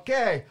it?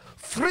 Okay.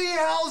 3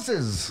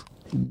 houses.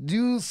 Do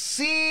you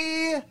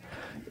see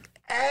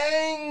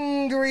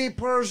angry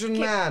Persian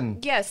man?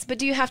 Yes, but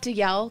do you have to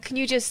yell? Can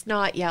you just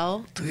not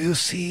yell? Do you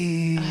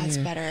see That's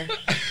better.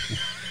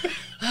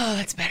 Oh,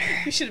 that's better.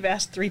 You should have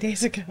asked 3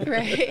 days ago.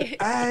 Right?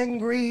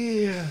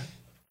 angry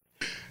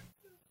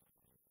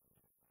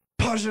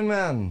Persian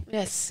man?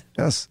 Yes.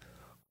 Yes.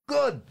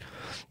 Good.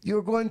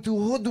 You're going to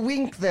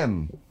hoodwink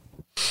them.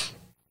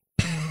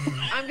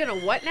 I'm gonna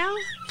what now?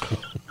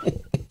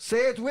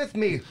 Say it with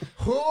me.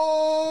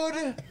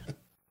 Hood.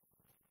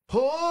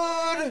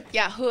 Hood.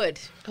 Yeah, hood.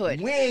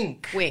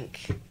 Wink.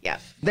 Wink. Yeah.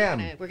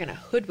 Them. We're gonna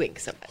hoodwink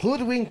somebody.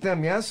 Hoodwink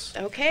them, yes?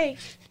 Okay.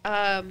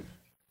 All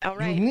You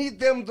right. need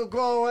them to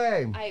go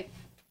away. I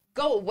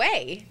go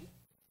away.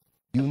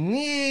 You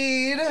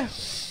need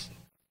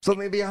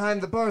something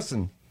behind the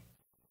person.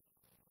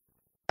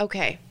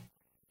 Okay.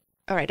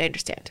 All right, I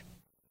understand.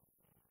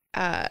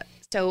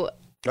 So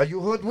Are you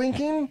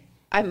hoodwinking?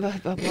 I'm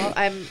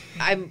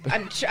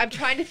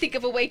trying to think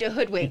of a way to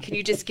hoodwink. Can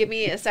you just give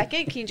me a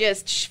second? Can you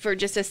just for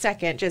just a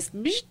second just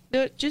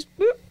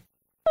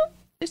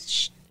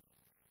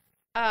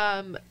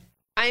I'm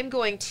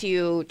going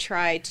to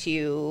try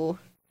to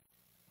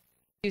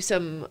do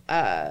some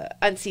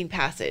unseen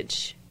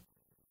passage.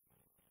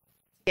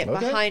 Get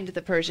Okay. behind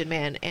the Persian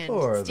man and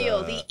Or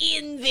steal the- the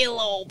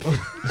envelope.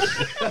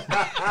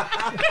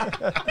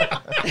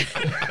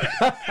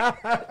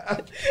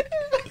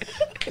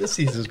 This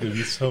season's going to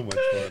be so much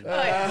fun.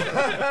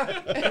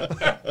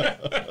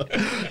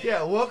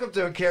 Yeah, welcome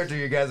to a character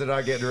you guys are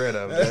not getting rid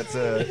of.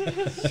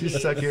 That's she's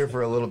stuck here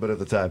for a little bit of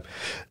the time.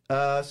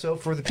 So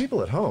for the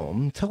people at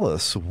home, tell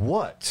us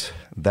what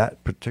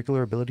that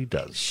particular ability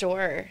does.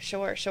 Sure.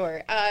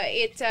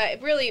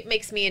 It really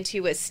makes me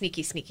into a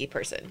sneaky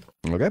person.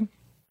 Okay.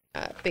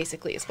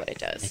 Basically, is what it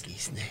does.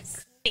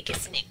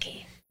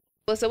 Sneaky.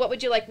 Well, so what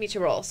would you like me to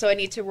roll? So I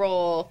need to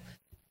roll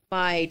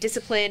my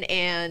discipline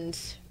and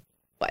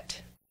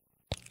what?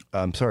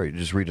 I'm sorry,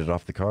 just read it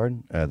off the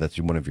card. That's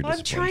one of your I'm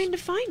disciplines. trying to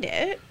find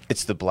it.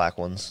 It's the black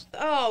ones.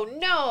 Oh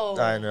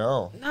no! I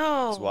know.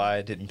 No. That's why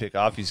I didn't pick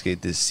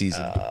Obfuscate this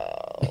season.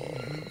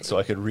 So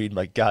I could read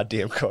my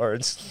goddamn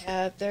cards.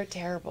 Yeah, they're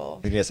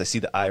terrible. And yes, I see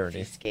the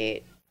irony.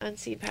 Skate,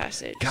 unseen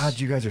passage. God,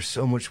 you guys are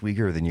so much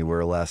weaker than you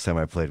were last time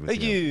I played with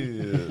Thank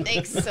you.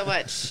 Thanks so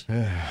much.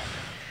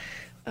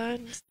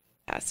 Unseen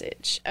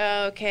passage.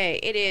 Okay,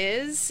 it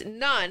is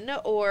none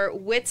or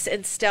wits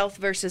and stealth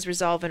versus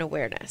resolve and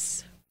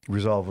awareness.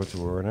 Resolve with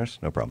awareness,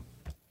 no problem.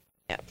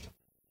 Yep.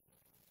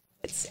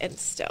 Wits and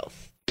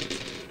stealth.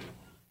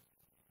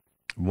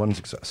 1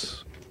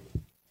 success.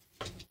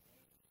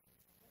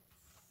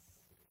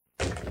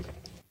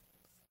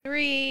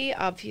 3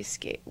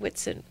 obfuscate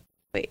wits and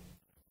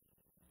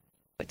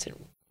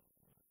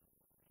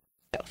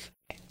stealth.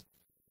 Okay.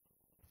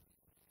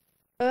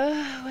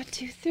 1,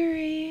 2,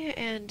 3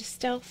 and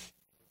stealth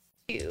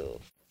 2,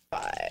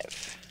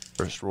 5.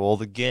 First roll of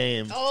the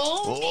game.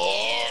 Oh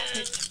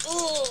man!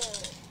 Ooh.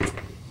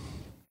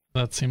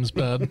 That seems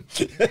bad.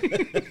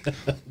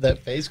 That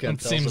face gun It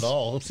tells seems it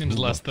all. Seems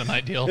less than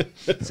ideal.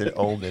 It's an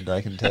omen, I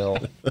can tell.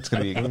 It's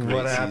going to be a great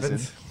What season.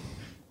 happens?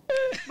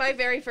 My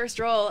very first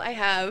roll, I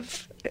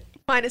have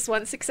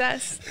 -1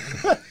 success.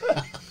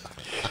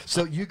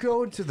 So you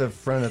go into the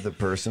front of the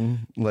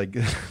person, like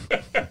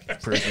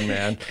person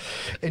man,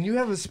 and you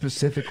have a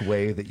specific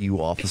way that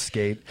you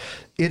obfuscate.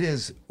 It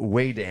is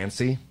way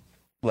dancey.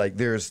 Like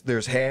there's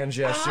hand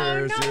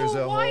gestures. Oh There's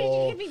no! a Why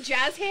whole did you give me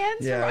jazz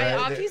hands? yeah, for my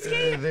right.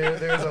 obfuscate?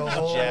 There's a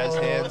whole Jazz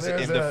hands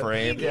there's in the a-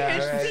 frame. Yeah,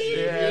 You right. see-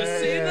 Yeah,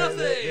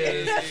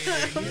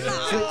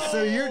 yeah.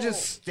 So you're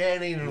just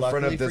standing in front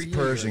Luckily of this for you,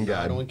 Persian you're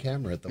guy. not on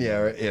camera at the Yeah,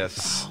 moment. right,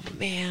 yes. Oh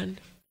man!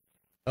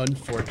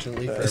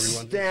 Unfortunately for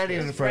everyone. Standing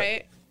in front.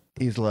 Right?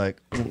 He's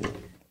like,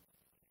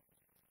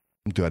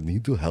 do I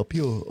need to help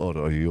you, or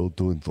are you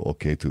doing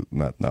okay to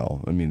not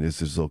now? I mean, is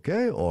this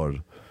okay, or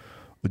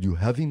are you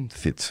having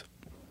fits?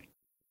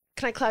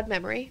 Can I cloud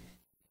memory?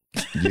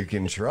 You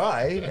can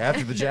try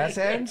after the jazz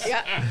hands.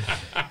 Yeah.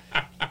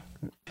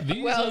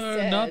 These Well are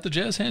said. not the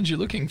jazz hands you're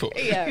looking for.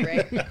 Yeah,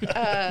 right.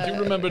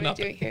 You remember what are we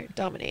nothing. doing here?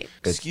 Dominate.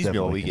 It's Excuse me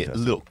while we definitely get a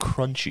contested. little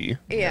crunchy.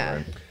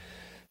 Yeah.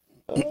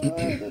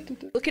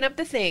 Looking up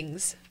the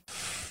things.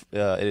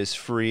 It is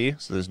free,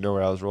 so there's no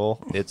rouse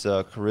roll. It's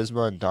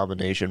charisma and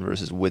domination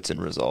versus wits and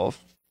resolve.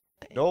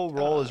 No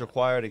roll is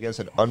required against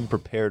an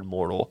unprepared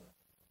mortal.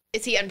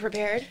 Is he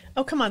unprepared?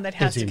 Oh, come on. That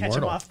has Is to he catch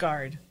him mortal? off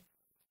guard.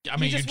 I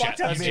mean, You you just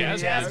walked up to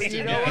jazz him. hands.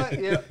 You know what?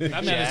 Yeah.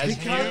 That man is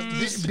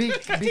Jazz confused.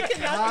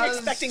 Not been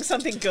expecting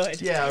something good.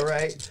 Yeah,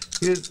 right.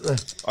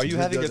 Are you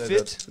having a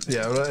fit?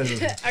 Yeah,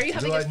 right. Are you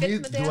having a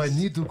fit, Do I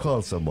need to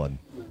call someone?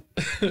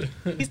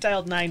 He's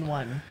dialed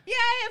 9-1. Yeah,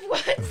 I have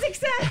one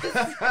success.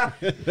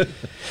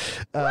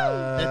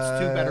 That's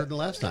two better than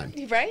last time.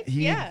 Right?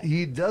 Yeah.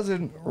 He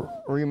doesn't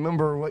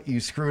remember what you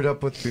screwed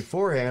up with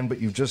beforehand, but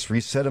you've just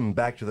reset him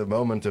back to the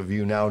moment of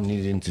you now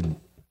needing to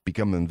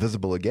become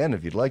invisible again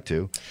if you'd like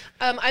to.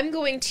 I'm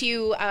going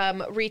to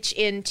reach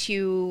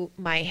into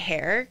my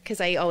hair because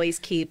I always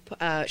keep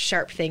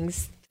sharp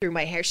things through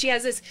my hair. She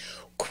has this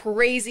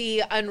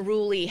crazy,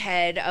 unruly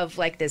head of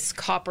like this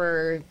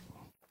copper,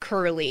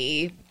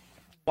 curly,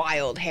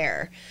 wild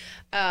hair.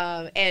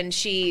 And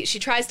she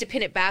tries to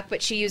pin it back,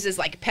 but she uses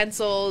like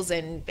pencils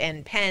and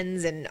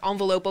pens and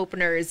envelope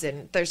openers,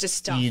 and there's just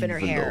stuff in her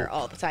hair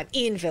all the time.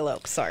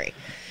 Envelope, sorry.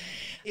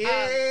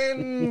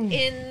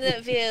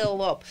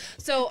 Envelope.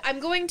 So I'm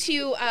going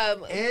to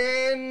pull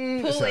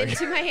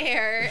into my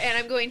hair, and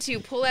I'm going to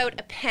pull out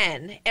a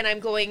pen, and I'm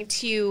going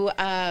to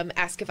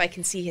ask if I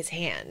can see his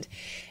hand,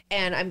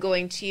 and I'm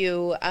going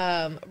to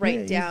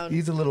write down.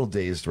 He's a little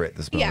dazed right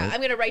this moment. Yeah, I'm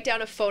going to write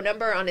down a phone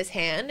number on his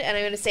hand, and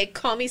I'm going to say,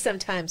 "Call me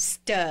sometime,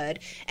 stud."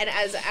 And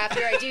after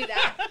I do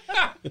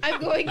that,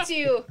 I'm going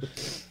to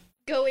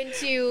go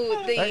into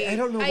the. I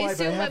don't know why,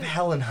 but I have I'm-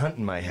 Helen Hunt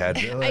in my head.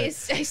 I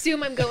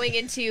assume I'm going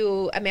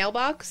into a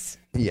mailbox.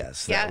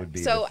 Yes, that Yeah, would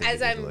be. so the thing as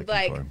that I'm, you're looking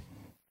like, for.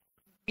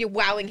 You're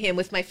wowing him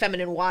with my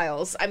feminine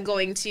wiles. I'm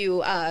going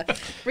to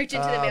reach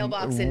into the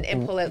mailbox and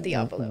pull out the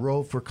envelope.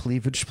 Roll for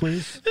cleavage,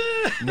 please.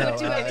 No,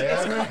 do I do?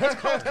 It's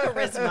called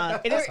charisma.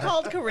 It is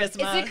called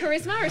charisma. Is it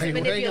charisma or is Are it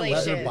you wearing a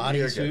leather manipulation?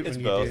 bodysuit when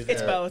you both. do that?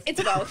 It's both.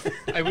 It's both.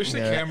 I wish the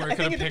camera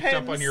could have it picked up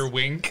on depends. your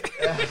wink.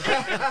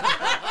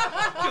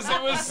 Because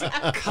it was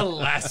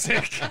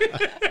classic.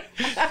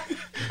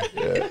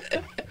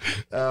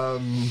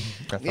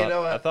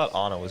 I thought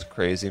Anna was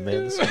crazy,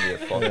 man. This is gonna be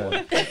a fun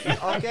one.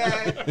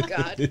 Okay,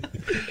 God.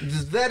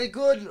 very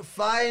good.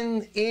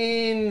 Fine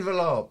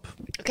envelope.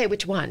 Okay,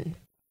 which one?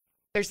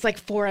 There's like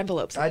 4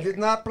 envelopes. I did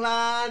not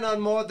plan on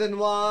more than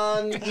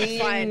one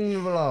Fine.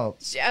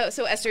 envelope.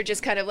 So Esther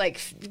just kind of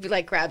like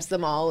grabs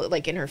them all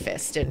like in her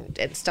fist and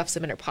stuffs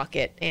them in her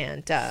pocket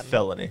and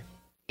Felony.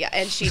 yeah,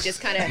 and she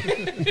just kind of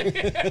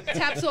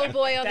taps old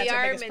boy on That's the our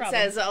arm biggest and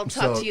problem. says, "I'll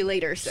talk to you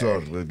later,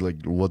 sir." So,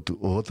 like,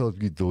 what are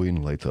we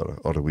doing later?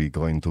 Are we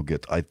going to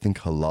get? I think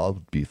halal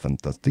would be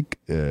fantastic.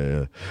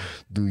 Do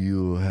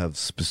you have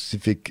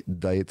specific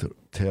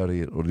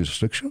dietary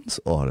restrictions,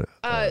 or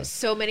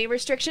So many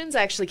restrictions.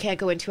 I actually can't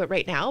go into it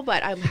right now,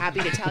 but I'm happy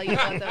to tell you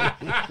about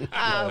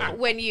them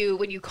when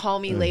you call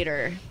me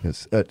later.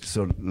 yes?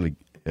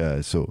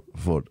 So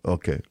for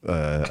okay,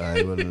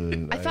 I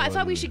will. I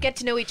thought we should get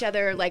to know each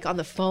other like on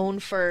the phone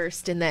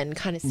first, and then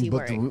kind of see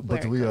where.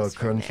 But it we are goes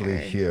from currently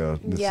there. here.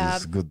 This Yeah.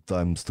 is good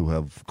times to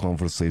have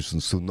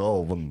conversations to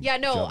know when. Yeah,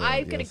 no,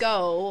 I've got to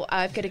go.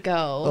 I've got to go.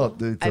 Oh,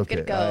 it's I've okay.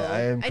 got to go.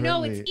 I am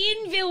know it's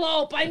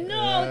envelope. I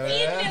know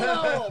it's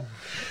envelope.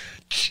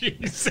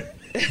 Jeez.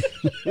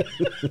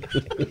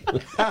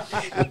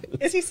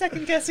 Is he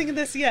second guessing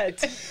this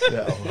yet?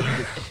 No.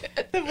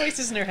 The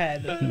voices in her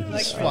head.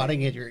 Like,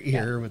 Swatting at your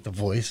ear with the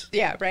voice.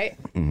 Yeah, right.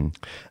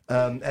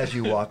 As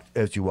you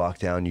walk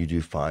down, you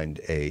do find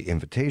a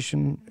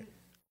invitation.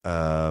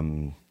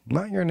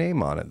 Not your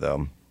name on it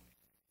though.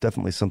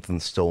 Definitely something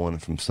stolen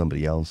from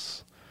somebody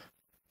else.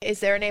 Is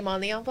there a name on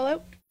the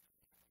envelope?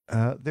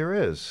 There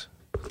is.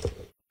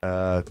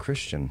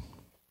 Christian.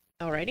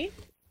 Alrighty.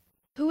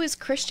 Who is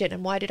Christian,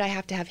 and why did I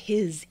have to have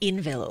his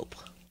envelope?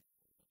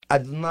 I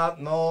do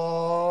not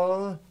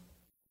know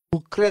who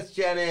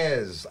Christian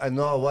is. I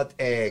know what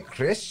a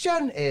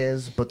Christian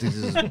is, but it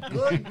is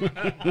good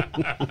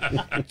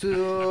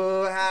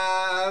to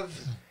have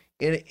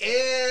an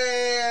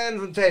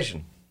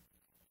invitation.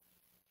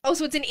 Oh,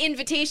 so it's an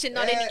invitation,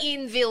 not an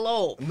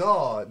envelope.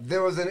 No,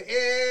 there was an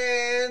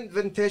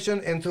invitation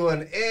into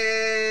an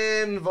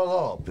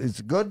envelope.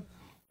 It's good,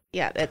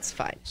 Yeah, that's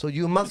fine. so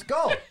you must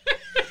go.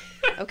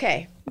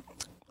 Okay.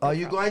 Are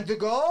you going to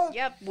go?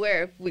 Yep,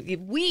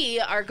 we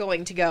are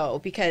going to go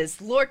because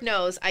Lord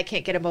knows I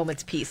can't get a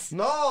moment's peace.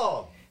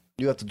 No.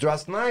 You have to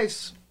dress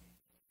nice.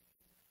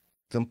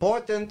 It's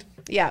important.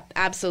 Yeah,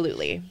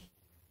 absolutely.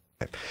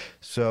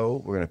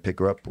 So we're going to pick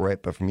her up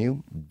right up from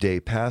you. Day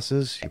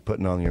passes. You're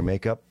putting on your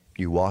makeup.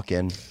 You walk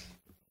in.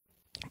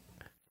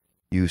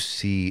 You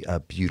see a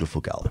beautiful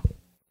gala.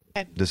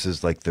 Okay. This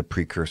is like the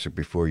precursor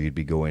before you'd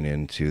be going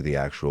into the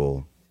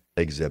actual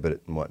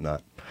exhibit and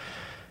whatnot.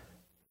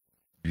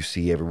 You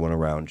see everyone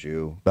around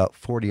you, about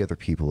 40 other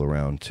people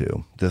around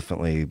too.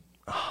 Definitely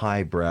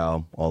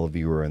highbrow. All of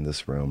you are in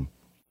this room.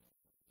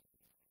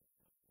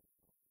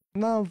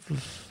 No,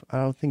 I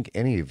don't think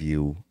any of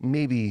you,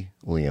 maybe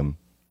Liam,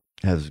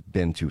 has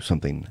been to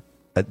something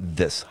at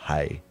this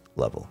high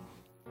level.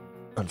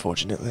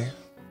 Unfortunately.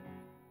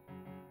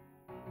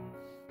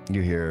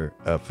 You hear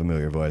a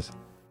familiar voice.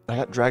 I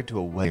got dragged to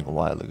a wedding a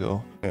while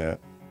ago. Yeah.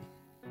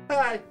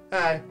 Hi.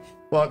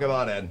 Welcome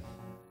on in.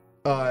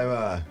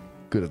 I'm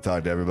good to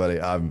talk to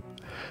everybody. I'm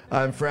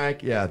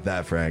Frank. Yeah,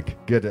 that Frank.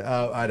 Good to.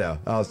 Oh, I know.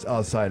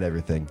 I'll sign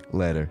everything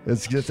later.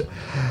 It's just.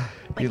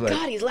 My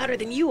God, he's louder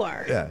than you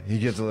are. Yeah, he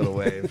gives a little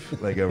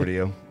wave like over to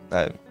you,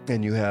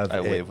 and you have. I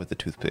wave with the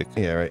toothpick.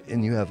 Yeah, right.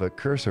 And you have a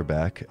cursor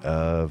back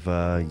of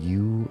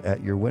you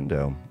at your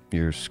window.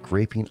 You're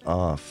scraping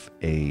off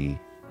a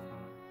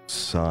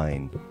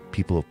sign.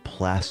 People have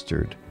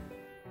plastered.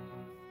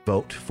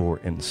 Vote for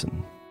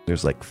Ensign.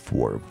 There's like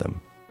 4 of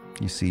them.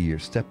 You see your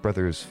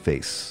stepbrother's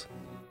face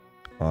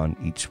on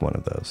each one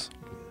of those.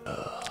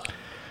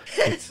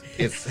 It's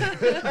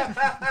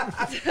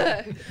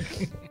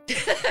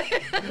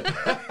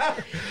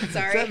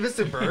Sorry.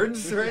 Mr.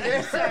 Burns right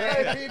there?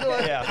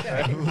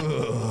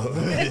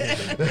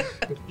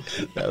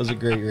 That was a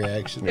great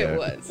reaction. It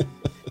was.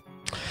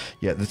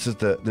 Yeah, this is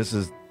the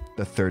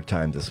 3rd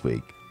time this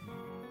week.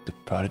 The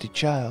prodigy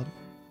child.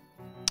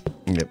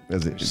 Yep,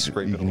 Just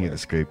scrape you it can hear away. the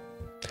scrape.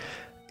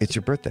 It's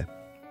your birthday.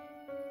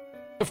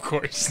 Of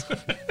course.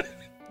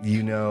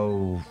 You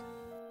know,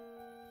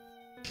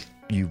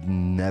 your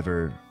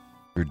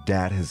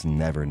dad has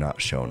never not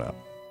shown up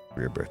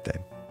for your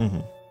birthday.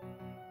 Mm-hmm.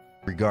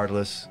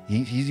 Regardless,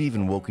 he's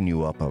even woken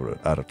you up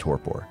out of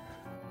torpor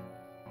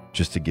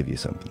just to give you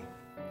something.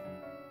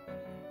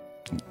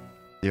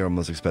 You're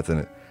almost expecting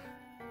it.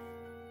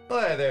 Oh,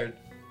 hey there.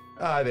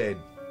 I mean,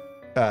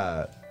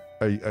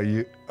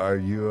 are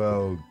you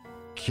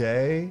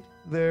okay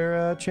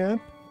there,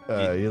 champ?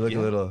 You look yeah.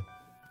 a little.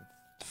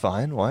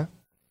 Fine, why?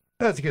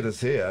 That's good to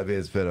see you. I mean,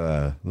 it's been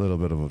a little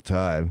bit of a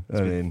time.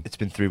 It's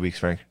been 3 weeks,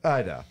 Frank.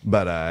 I know,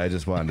 but I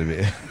just wanted to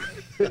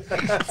be.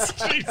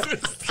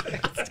 Jesus.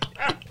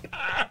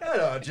 I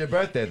know, it's your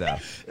birthday, though.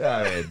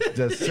 I mean,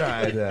 just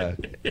trying to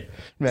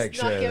make Not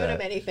sure giving that.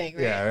 him anything,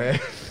 right? Yeah,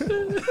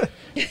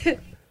 right.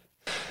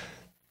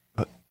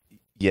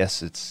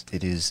 Yes,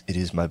 it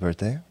is my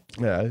birthday.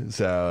 Yeah.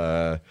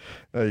 So,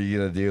 are you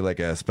gonna do like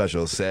a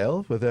special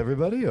sale with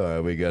everybody, or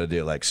are we gonna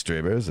do like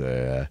streamers,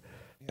 or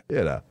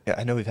you know? Yeah,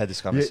 I know we've had this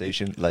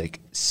conversation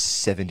like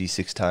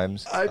 76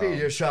 times. I mean,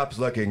 your shop's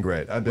looking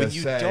great. I'm When just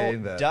you saying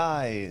don't that.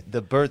 die,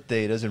 the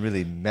birthday doesn't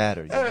really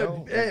matter. You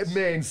know? It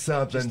means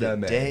something just to a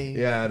me. day.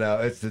 Yeah, no,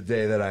 it's the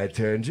day that I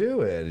turned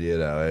you, and you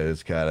know,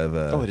 it's kind of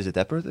a. Oh, is it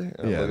that birthday? Look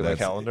at my that's-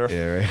 calendar.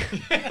 Yeah, right.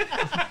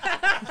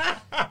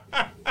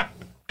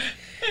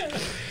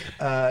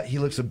 He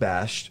looks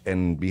abashed,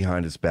 and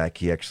behind his back,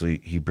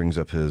 he brings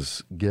up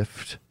his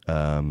gift.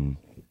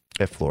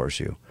 It floors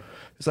you.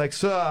 It's like,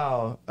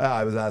 so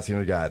I was asking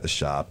a guy at the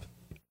shop,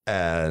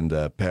 and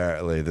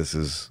apparently this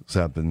is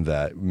something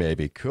that may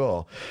be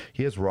cool.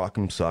 He has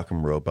Rock'em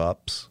Sock'em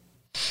Robots,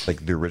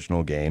 like the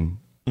original game,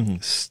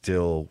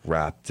 still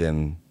wrapped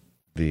in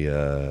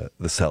the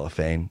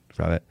cellophane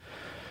from it.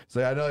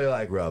 So I know you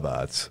like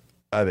robots.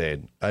 I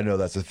mean, I know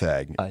that's a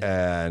thing.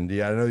 And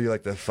yeah, I know you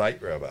like to fight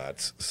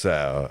robots.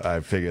 So I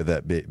figured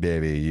that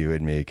maybe you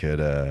and me could,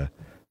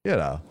 you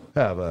know,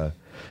 have a.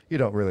 You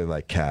don't really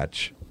like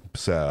catch.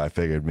 So I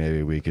figured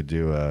maybe we could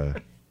do a,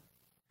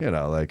 you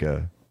know, like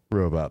a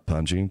robot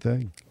punching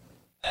thing.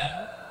 All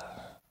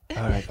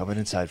right, coming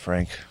inside,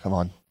 Frank. Come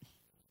on.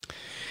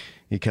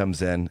 He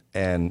comes in,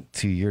 and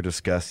to your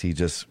disgust, he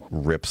just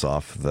rips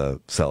off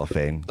the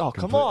cellophane. Oh,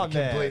 come on,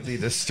 man. Completely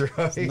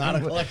destroyed. Not a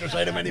collector's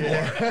item anymore.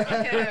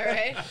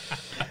 Yeah,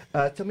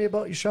 right? Tell me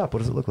about your shop. What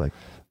does it look like?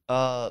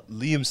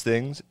 Liam's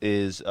Things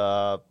is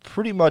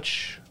pretty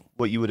much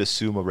what you would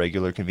assume a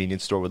regular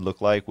convenience store would look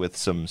like, with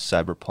some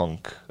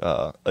cyberpunk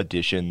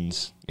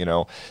additions. You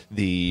know,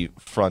 the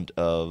front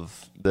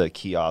of the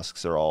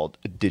kiosks are all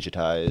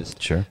digitized.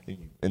 Sure.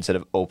 Instead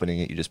of opening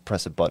it, you just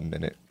press a button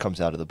and it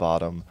comes out of the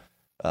bottom.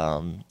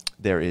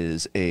 There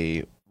is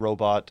a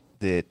robot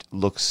that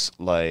looks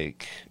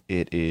like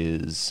it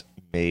is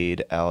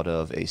made out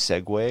of a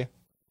Segway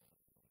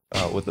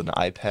with an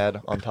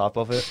iPad on top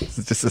of it.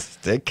 It's just a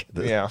stick.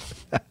 Yeah.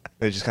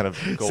 They're just kind of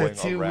going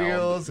two around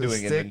wheels, a doing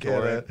stick,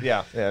 inventory. and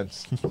Yeah.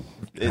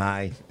 It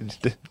Hi.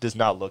 does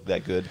not look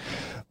that good.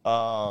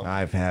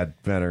 I've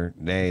had better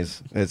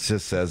days. It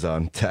just says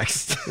on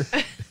text.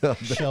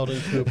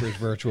 Sheldon Cooper's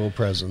virtual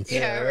presence.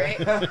 Yeah, right?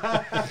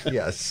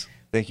 Yes.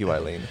 Thank you,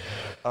 Eileen.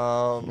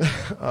 Oh,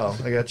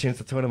 I got a chance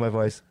to tone in my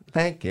voice.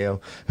 Thank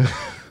you.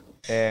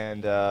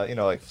 And, you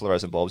know, like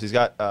fluorescent bulbs. He's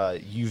got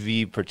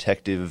UV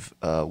protective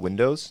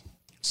windows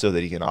so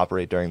that he can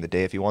operate during the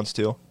day if he wants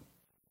to.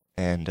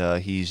 And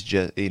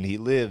he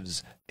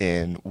lives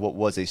in what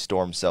was a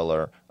storm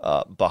cellar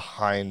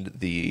behind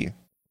the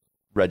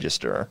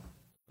register,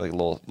 like a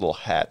little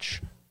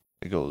hatch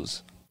that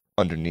goes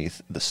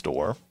underneath the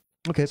store.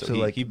 Okay, So, so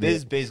he, like he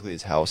is basically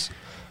his house.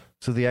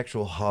 So the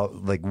actual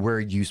like where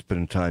you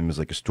spend time is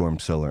like a storm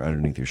cellar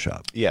underneath your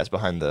shop. Yeah, it's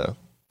behind the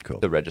Cool.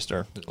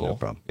 register. No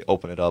problem. You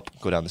open it up,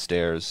 go down the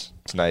stairs.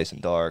 It's nice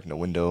and dark, no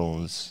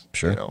windows.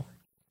 Sure. You know.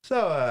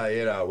 So,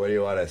 where do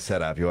you want to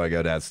set up? You want to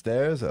go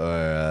downstairs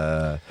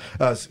or,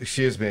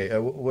 excuse me,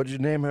 what did you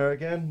name her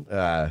again?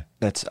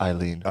 That's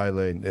Eileen.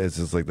 Eileen. Is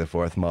this like the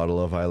fourth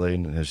model of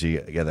Eileen? Has she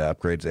got the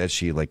upgrades as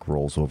she like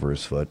rolls over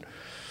his foot?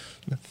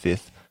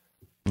 Fifth.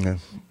 Yeah.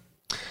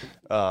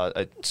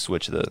 I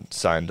switch the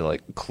sign to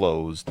like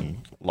closed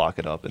and lock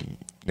it up and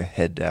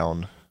head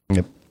down.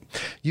 Yep.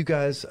 You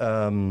guys,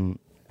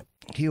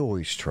 he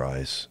always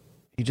tries.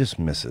 He just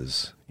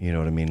misses. You know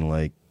what I mean?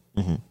 Like,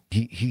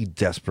 he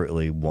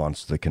desperately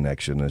wants the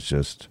connection. It's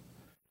just,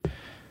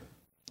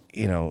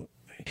 he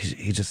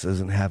just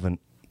doesn't have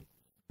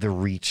the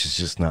reach is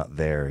just not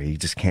there. He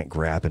just can't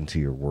grab into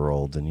your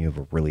world, and you have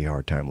a really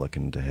hard time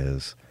looking into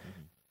his.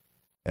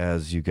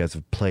 As you guys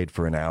have played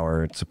for an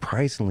hour, it's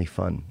surprisingly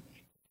fun.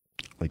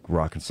 Like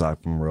Rock and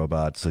Sock from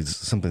Robots, it's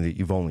something that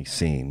you've only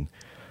seen.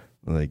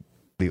 Like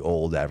the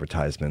old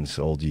advertisements,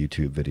 old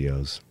YouTube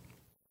videos.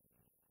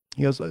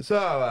 He goes,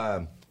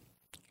 so,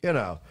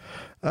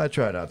 I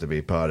try not to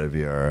be part of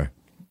your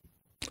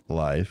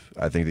life.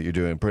 I think that you're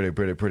doing pretty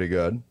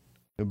good.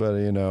 But,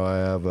 I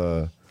have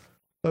a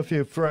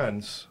few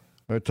friends.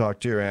 I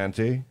talked to your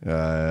auntie.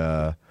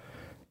 I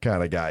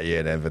kind of got you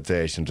an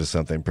invitation to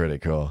something pretty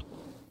cool.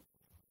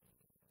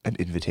 An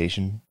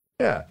invitation?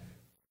 Yeah.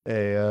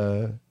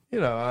 I'm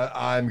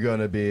going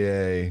to be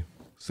a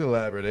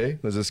celebrity.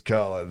 Let's just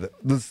call it.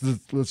 Let's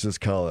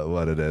just call it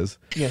what it is.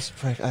 Yes,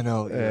 Frank. I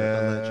know. You're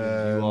a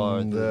legend. You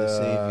are the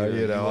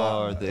savior. You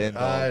are the end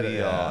all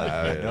be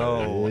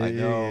all. I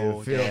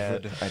know.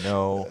 Dad. I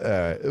know. All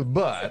right,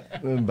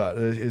 but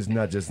it's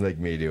not just like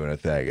me doing a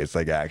thing. It's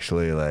like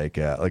actually like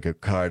a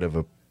part of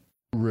a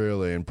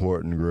really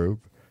important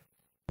group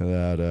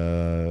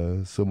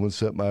that someone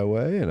sent my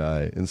way, and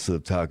instead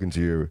of talking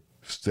to your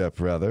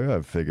stepbrother,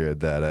 I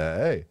figured that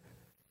hey,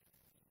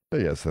 I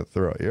guess I'll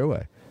throw it your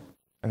way.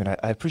 I mean,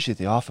 I appreciate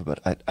the offer, but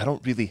I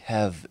don't really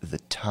have the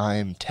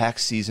time.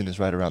 Tax season is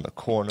right around the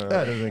corner.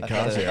 That doesn't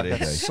cost you I've got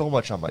anything. so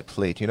much on my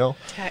plate,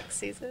 Tax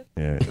season.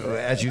 Yeah.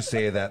 As you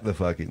say that, the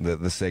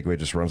segue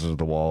just runs into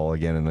the wall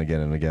again and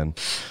again and again.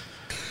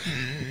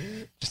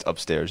 Just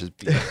upstairs,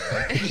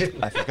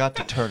 I forgot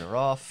to turn her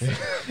off.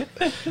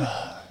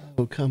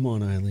 Oh, come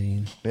on,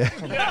 Eileen. There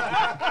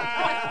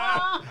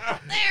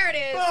it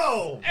is.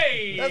 Oh!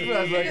 Hey! That's what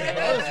I was like.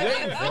 I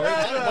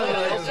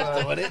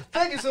was waiting for.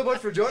 Thank you so much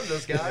for joining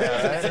us, guys.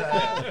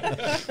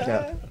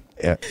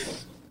 Yeah.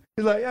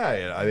 He's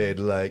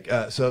like,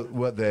 so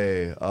what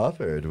they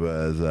offered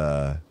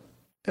was,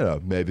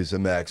 maybe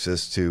some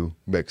access to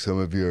make some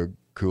of your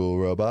cool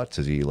robots.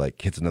 As he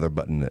like hits another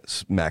button that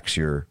smacks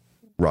your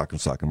Rock and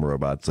Sock 'em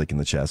robots like in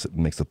the chest. It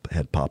makes the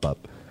head pop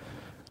up.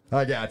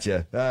 I got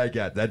you. I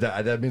got that.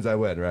 That means I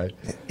win, right?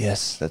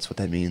 Yes, that's what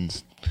that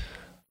means.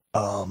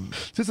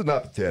 Just an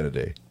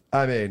opportunity.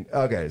 I mean,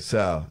 okay,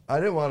 so I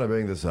didn't want to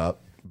bring this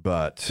up,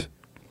 but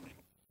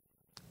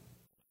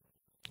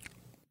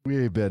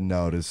we've been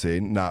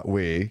noticing, not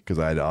we, because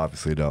I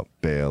obviously don't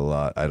pay a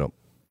lot. I don't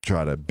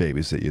try to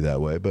babysit you that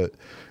way, but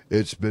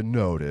it's been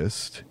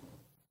noticed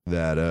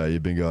that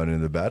you've been going into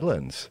the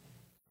Badlands,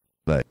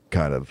 like,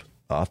 kind of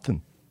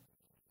often.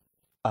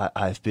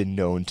 I've been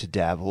known to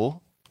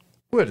dabble.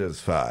 Which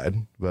is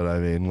fine, but I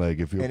mean, like,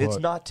 if you're... And it's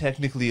not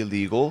technically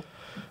illegal.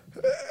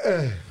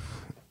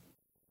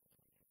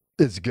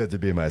 It's good to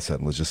be my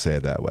son, let's just say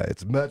it that way.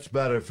 It's much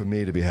better for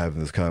me to be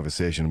having this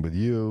conversation with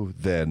you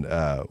than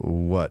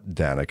what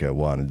Danica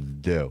wanted to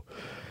do.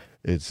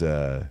 It's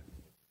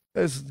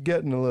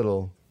getting a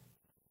little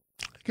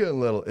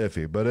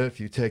iffy, but if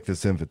you take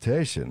this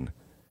invitation,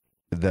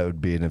 that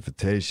would be an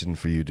invitation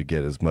for you to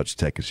get as much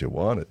tech as you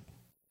wanted.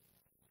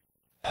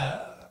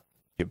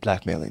 You're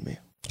blackmailing me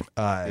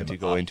into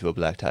going to a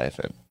black tie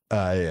event.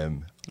 I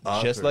am.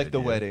 Just like the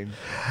you. wedding.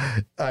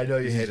 I know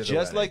you hated the wedding.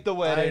 Just like the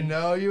wedding. I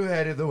know you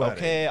hated the wedding.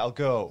 Okay, I'll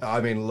go. I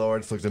mean,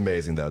 Lawrence looked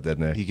amazing, though,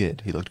 didn't he? He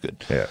did. He looked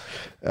good. Yeah.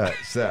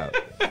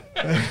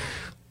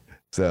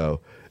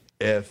 So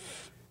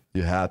if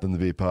you happen to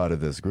be part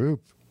of this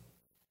group,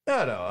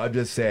 I don't know. I'm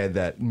just saying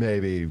that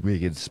maybe we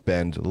could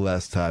spend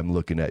less time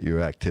looking at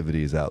your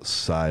activities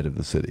outside of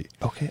the city.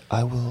 Okay,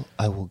 I will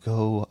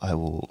go. I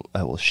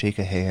will shake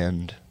a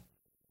hand.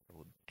 I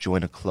will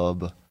join a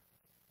club.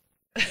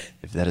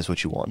 If that is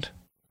what you want.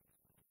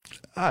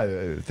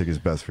 I think it's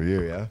best for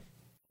you, yeah?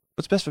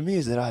 What's best for me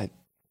is that I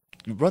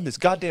run this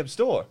goddamn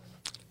store.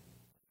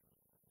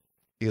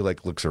 He,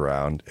 like, looks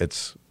around.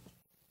 It's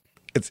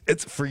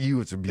for you,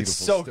 it's a beautiful It's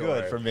so store.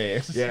 good for me.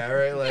 Yeah,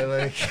 right?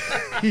 Like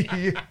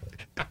You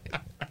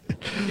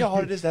know how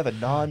hard it is to have a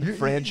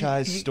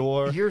non-franchise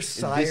store Your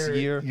sire, this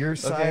year? Your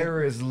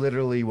sire is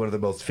literally one of the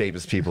most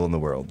famous people in the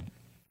world.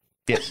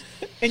 Yes.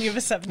 And you have a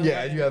 7-Eleven.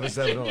 Yeah, you have a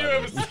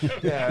 7-Eleven.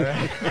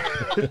 Yeah,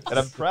 right. And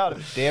I'm proud of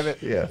it. Damn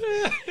it. Yeah.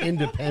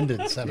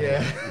 Independent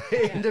 7-Eleven. Yeah.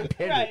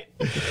 Independent.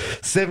 Right.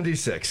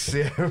 76.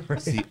 Yeah, right.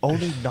 It's the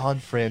only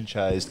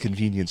non-franchised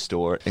convenience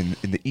store in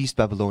the East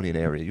Babylonian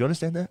area. You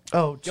understand that?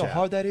 Oh, You know how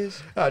hard that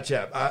is? Oh,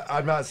 chap,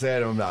 I'm not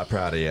saying I'm not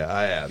proud of you.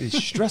 I am.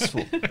 It's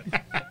stressful.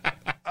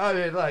 I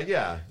mean, like,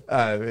 yeah.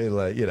 I mean,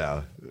 like, you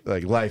know,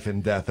 like life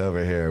and death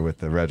over here with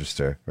the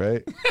register,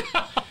 right?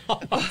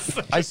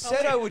 I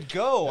said I would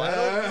go. I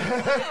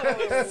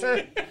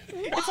don't...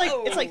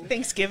 It's like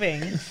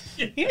Thanksgiving.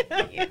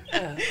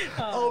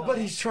 Oh, but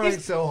he's trying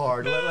so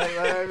hard.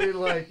 I mean,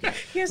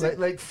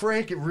 like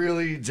Frank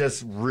really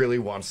just really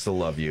wants to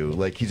love you.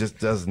 Like he just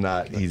does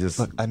not. He just.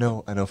 Look, I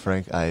know,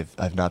 Frank.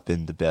 I've not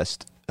been the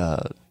best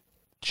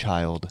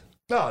child.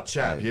 Oh,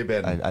 chap, you've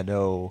been. I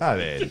know. I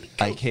mean,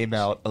 I came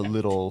out a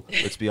little,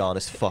 let's be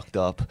honest, fucked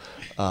up.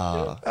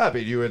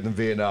 you were in the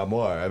Vietnam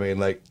War. I mean,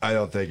 like, I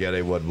don't think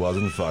anyone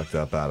wasn't fucked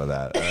up out of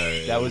that.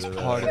 That was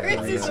part of the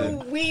Chris is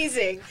reason.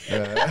 wheezing.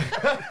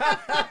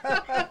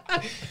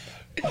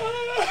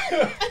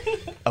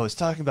 I was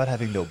talking about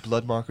having no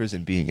blood markers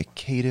and being a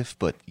caitiff,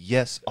 but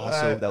yes,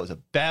 also that was a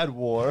bad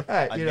war.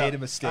 Hey, I you made know,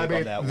 a mistake I mean,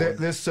 on that one.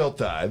 There's still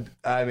time.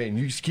 I mean,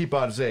 you just keep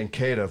on saying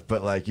caitiff,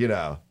 but like, you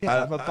know.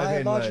 Yeah, I'm a I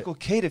mean, biological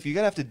caitiff. You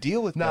gotta have to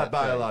deal with not that.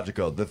 Frank.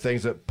 biological. The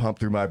things that pump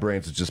through my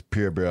brains is just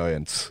pure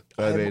brilliance.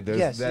 I mean,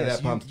 there's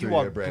that pumps you through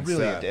are your brains.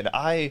 brilliant, and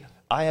I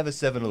have a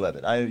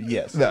 7-Eleven.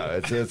 Yes. No,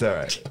 it's all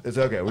right. It's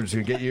okay. We're just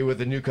gonna get you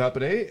with a new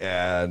company,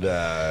 and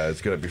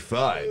it's gonna be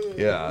fine.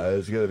 Yeah,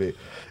 it's gonna be.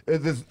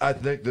 I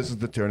think this is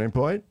the turning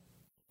point.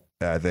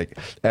 I think,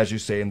 as you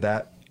say in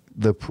that,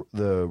 the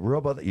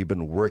robot that you've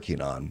been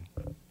working on,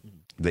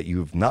 that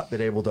you've not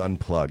been able to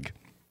unplug,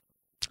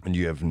 and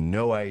you have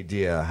no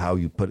idea how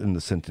you put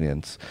into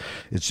sentience,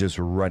 it's just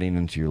running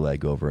into your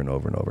leg over and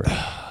over and over.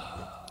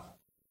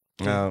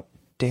 Now,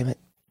 Damn it,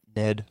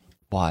 Ned.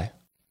 Why?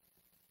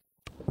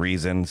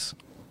 reasons.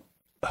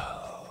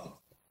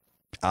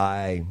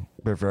 I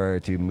prefer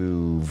to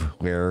move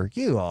where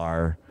you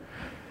are.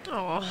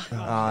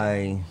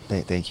 Aw.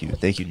 Thank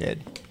you,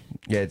 Ned.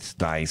 It's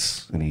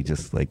nice, and he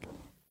just like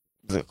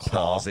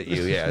claws at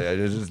you. Yeah,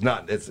 it's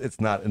not. It's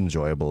not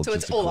enjoyable. So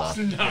just it's a claw. Olaf.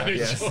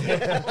 Nice.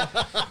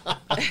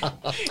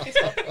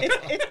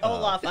 It's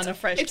Olaf on a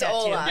fresh It's tattoo.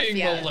 Olaf. Being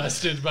Yeah.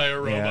 molested by a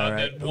robot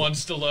right. that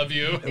wants to love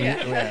you.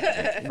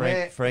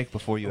 Frank,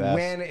 before you ask,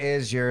 When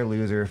is your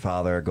loser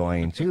father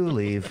going to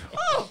leave?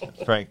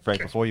 Frank,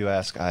 before you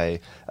ask, I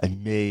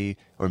may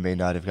or may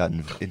not have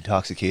gotten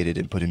intoxicated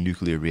and put a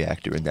nuclear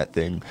reactor in that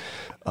thing,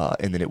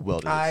 and then it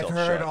welded I've itself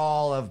heard shut.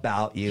 all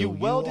about you. You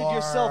welded are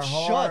yourself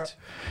shut.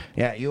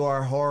 Yeah, you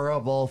are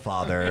horrible,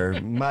 father.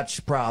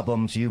 Much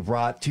problems you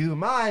brought to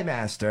my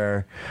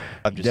master.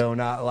 I'm just- Do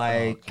not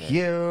like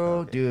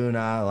you. Do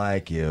not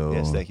like you.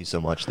 Yes, thank you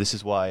so much. This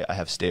is why I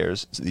have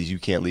stairs. So you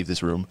can't leave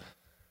this room.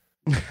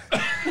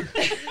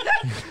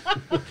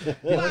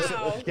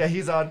 Yeah,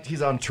 he's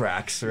on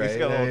tracks, right?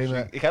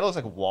 It kind of looks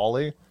like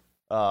Wall-E.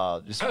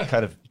 Just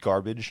kind of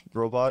garbage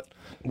robot.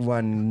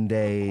 One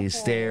day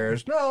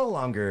stairs, no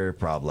longer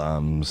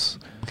problems.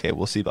 Okay,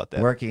 we'll see about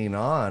that. Working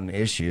on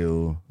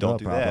issue. Don't no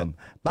do problem.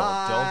 that. Don't do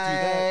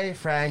that. Bye,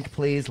 Frank.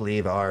 Please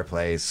leave our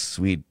place.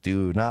 We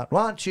do not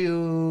want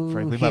you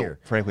Frank, here.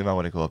 we might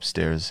want to go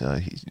upstairs.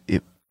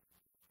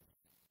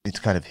 It's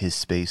kind of his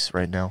space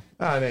right now.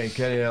 I mean,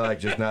 can you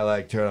just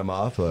not turn him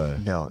off? Or?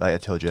 No, I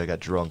told you I got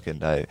drunk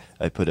and I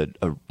put a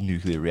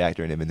nuclear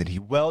reactor in him, and then he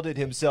welded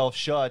himself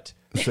shut.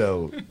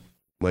 So,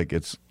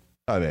 it's,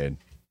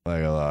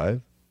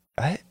 alive.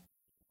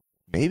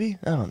 Maybe?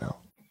 I don't know.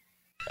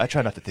 I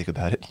try not to think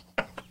about it.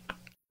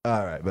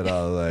 All right, but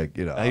I'll I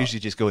usually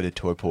just go into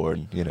torpor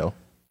and, I know,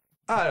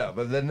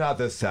 but then not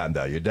this time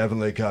though. You're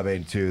definitely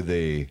coming to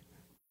the.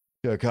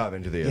 You're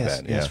coming to the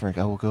event. Yes, yeah. Frank.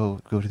 I will go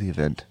to the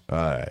event. All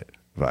right,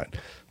 fine.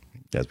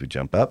 As we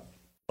jump up,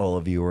 all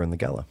of you are in the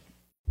gala.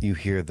 You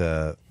hear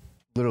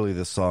literally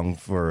the song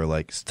for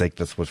steak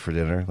that's what's for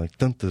dinner,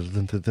 dun dun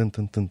dun dun dun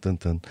dun dun dun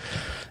dun.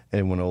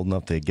 Anyone old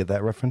enough to get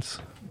that reference?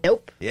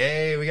 Nope.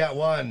 Yay, we got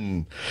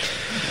one.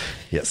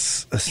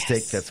 Yes, a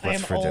steak that's I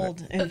what's am for dinner.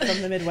 old and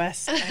from the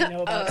Midwest. I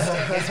know about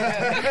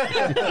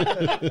steak.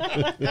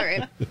 All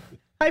right.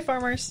 Hi,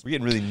 farmers. We're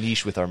getting really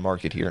niche with our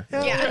market here.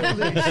 Yeah.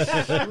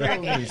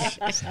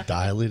 Just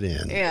dial it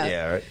in. Yeah.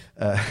 Yeah,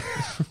 right.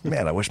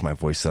 Man, I wish my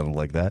voice sounded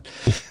like that.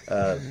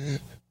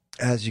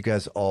 As you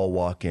guys all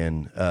walk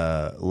in,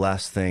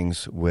 last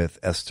things with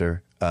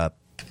Esther,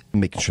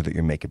 making sure that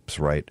your makeup's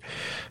right.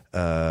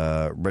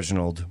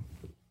 Reginald,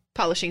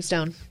 Polishing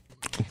stone.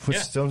 which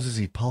Yeah. stones is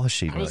he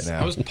polishing I was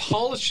right now?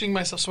 polishing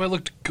myself so I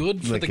looked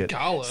good for the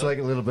gala. It's like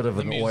a little bit of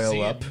The an oil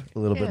museum. up. A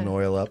little bit of an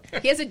oil up.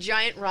 He has a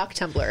giant rock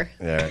tumbler.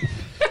 Yeah.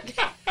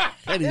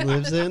 That he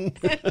lives in.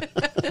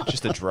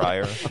 Just a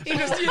dryer.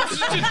 It's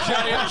just a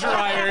giant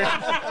dryer.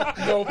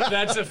 Nope,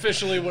 that's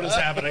officially what is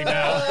happening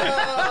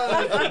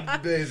now.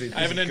 Amazing.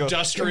 I have an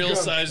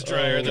industrial-sized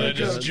dryer that I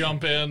just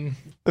jump in.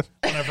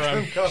 whenever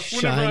I'm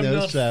Shine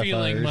those not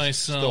feeling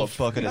sapphires. Throw a myself.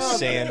 bucket of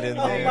sand in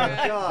Oh there.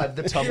 my God!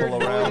 The pure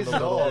Tumble around noise a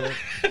little dog. bit.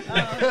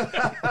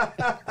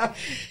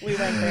 We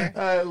went there.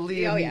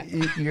 Liam, Oh, yeah.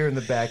 you're in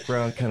the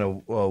background, kind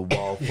of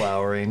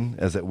wallflowering,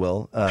 as it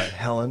will.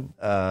 Helen,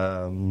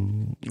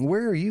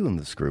 where are you in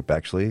this group?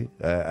 Actually,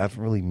 I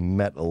haven't really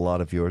met a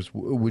lot of yours.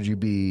 Would you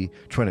be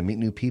trying to meet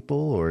new people,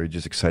 or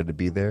just excited to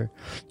be there?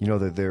 You know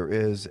that there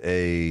is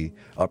a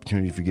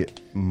opportunity to get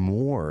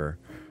more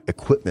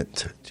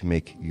equipment to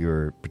make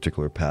your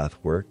particular path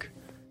work.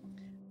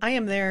 I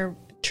am there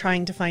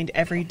trying to find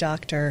every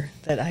doctor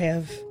that I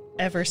have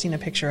ever seen a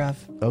picture of.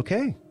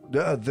 Okay,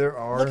 there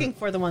are. Looking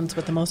for the ones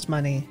with the most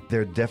money.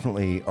 There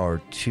definitely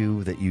are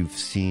two that you've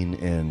seen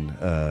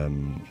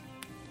in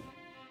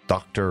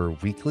Dr.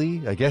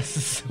 Weekly, I guess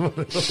is what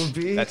it would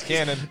be. That's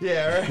canon.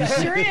 Yeah, right.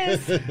 Sure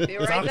is. You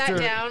write that Doctor-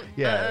 down.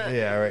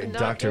 yeah, right.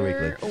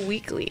 Dr.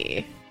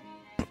 Weekly.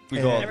 We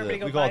call Everybody it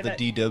go the, we call buy it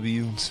the that.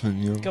 DW. So,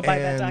 you know. Go buy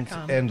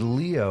that.com. And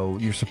Leo,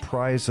 you're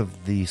surprised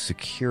of the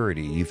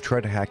security. You've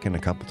tried to hack in a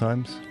couple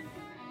times.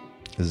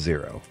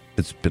 0.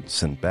 It's been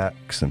sent back.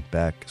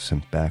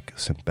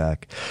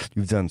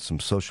 You've done some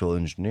social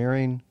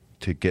engineering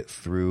to get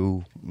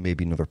through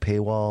maybe another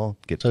paywall,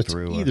 get So it's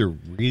through either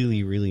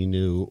really, really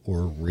new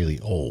or really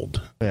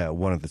old. yeah,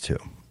 one of the two.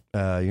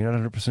 You're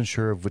not 100%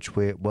 sure of which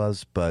way it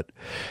was, but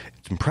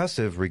it's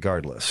impressive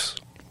regardless.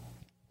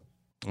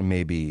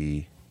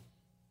 Maybe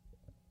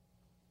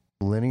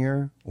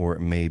linear, or it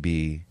may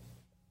be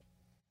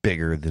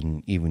bigger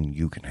than even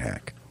you can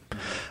hack.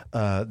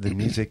 The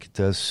music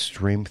does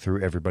stream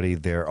through everybody.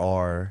 There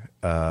are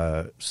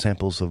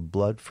samples of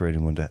blood for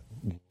anyone that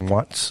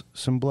wants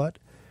some blood.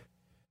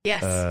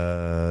 Yes.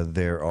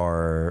 There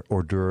are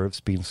hors d'oeuvres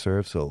being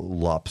served, so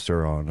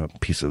lobster on a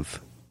piece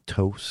of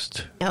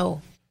toast.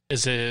 no.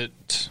 Is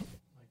it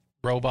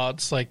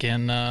robots like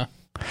in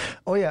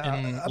Oh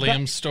yeah,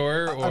 Liam's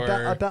store,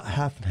 or about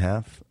half and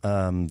half.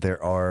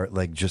 There are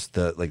like just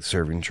the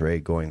serving tray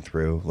going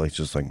through, like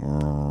just like a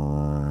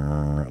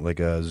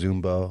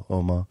Zumba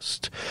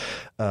almost.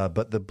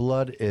 But the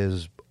blood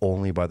is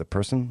only by the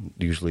person.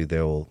 Usually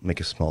they'll make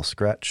a small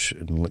scratch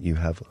and let you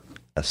have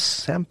a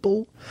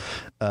sample.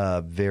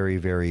 Very,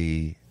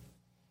 very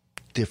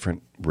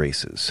different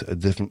races, a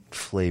different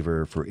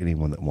flavor for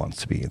anyone that wants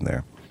to be in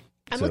there.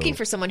 I'm So- looking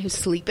for someone who's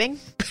sleeping.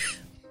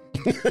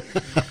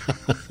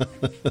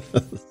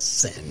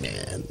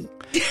 Sandman.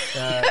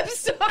 I'm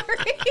sorry.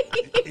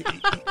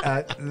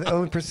 The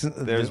only person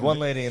There's one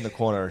lady in the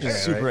corner,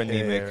 super right,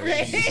 anemic.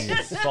 yeah,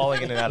 She's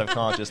falling in and out of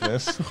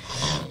consciousness.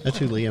 That's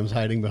who Liam's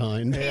hiding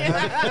behind.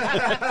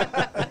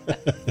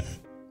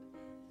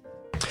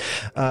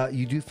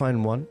 You do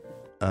find one.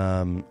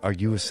 Are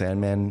you a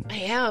Sandman? I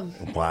am.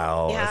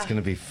 Wow, Yeah. that's going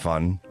to be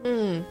fun.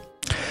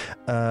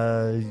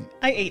 I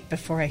ate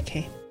before I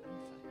came.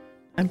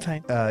 I'm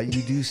fine.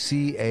 You do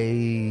see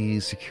a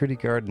security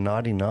guard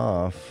nodding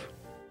off.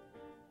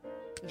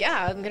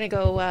 Yeah, I'm gonna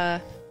go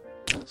have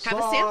a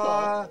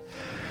sample.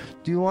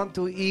 Do you want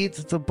to eat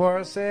the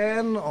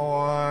person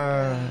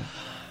or?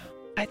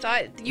 I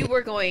thought you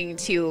were going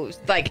to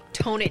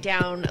tone it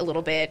down a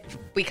little bit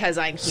because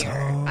I'm here.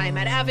 I'm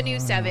at Avenue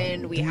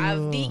 7. We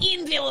have the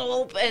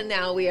envelope, and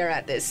now we are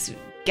at this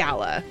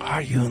gala.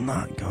 Are you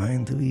not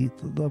going to eat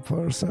the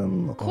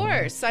person? Of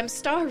course, I'm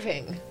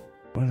starving.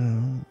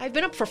 I've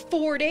been up for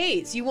 4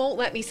 days. You won't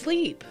let me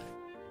sleep.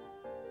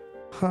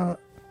 Huh.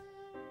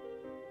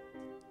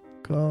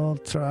 Go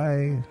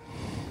try.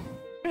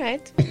 All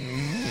right.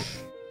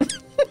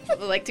 I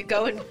would like to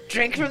go and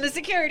drink from the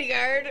security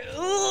guard.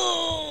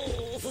 Ooh,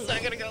 this is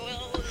not gonna go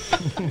well.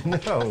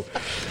 No.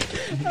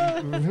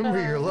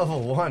 Remember, you're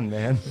level 1,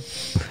 man.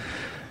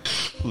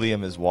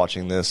 Liam is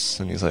watching this,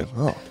 and he's like,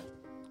 "Oh,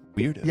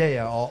 weird."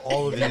 Yeah.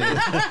 All of you. all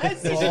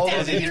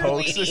As he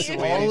pokes this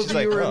away, all and of she's you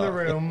like, are in "Oh, the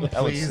room.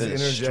 that was Please a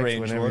interject strange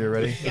whenever one." you're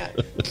ready. Yeah.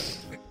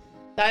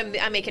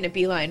 I'm making a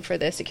beeline for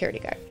the security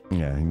guard.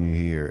 Yeah, and you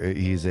hear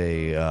he's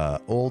a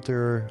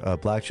older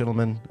black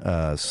gentleman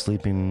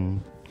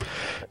sleeping,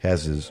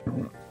 has his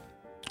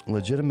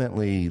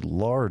legitimately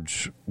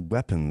large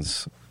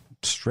weapons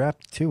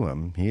strapped to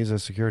him. He is a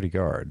security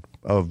guard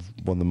of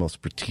one of the most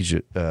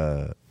strategic,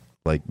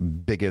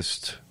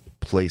 biggest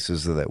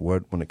places that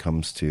when it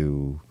comes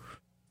to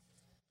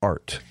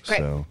art. Great.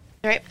 So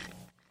All right.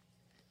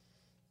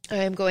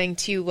 I'm going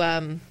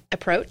to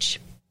approach.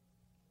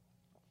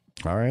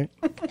 all right.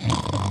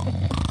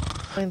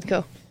 Let's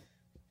go.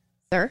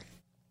 Sir?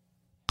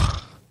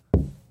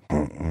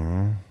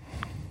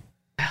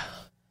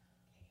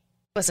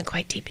 Wasn't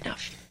quite deep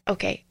enough.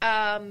 Okay.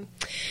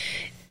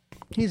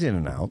 He's in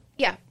and out.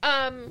 Yeah.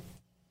 I'm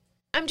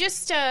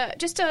just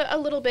a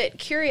little bit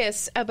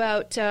curious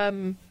about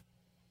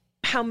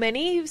how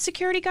many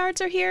security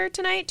guards are here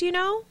tonight. Do you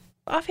know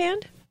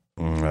offhand?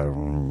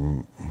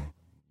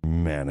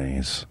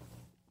 Mayonnaise.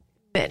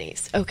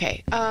 Benny's.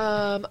 Okay.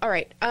 All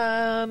right.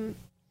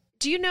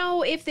 Do you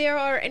know if there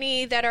are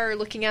any that are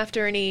looking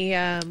after any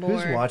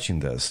more? Who's watching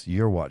this?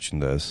 You're watching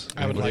this.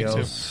 I would Anybody like to.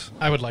 else?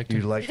 I would like to.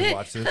 You'd like to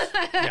watch this?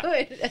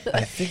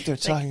 I think they're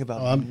talking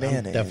about I'm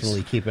mayonnaise.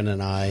 definitely keeping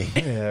an eye.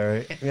 Yeah, all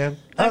right. Yeah.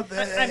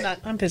 I'm not.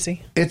 I'm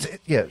busy.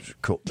 Yeah,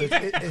 cool. It's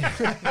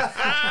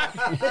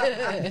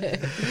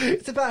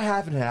about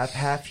half and half,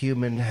 half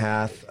human,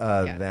 half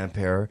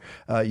vampire.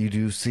 You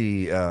do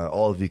see,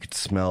 all of you could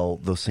smell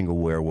the single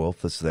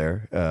werewolf that's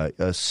there.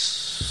 A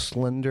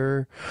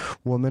slender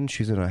woman.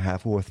 She's in a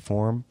half-orc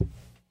form.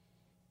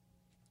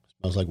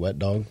 Smells like wet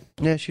dog.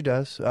 Yeah, she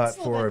does.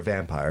 For a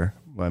vampire.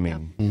 I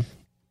mean,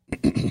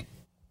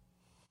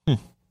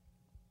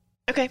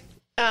 Okay.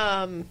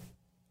 I'm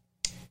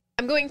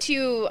going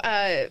to.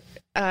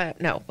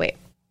 No, wait.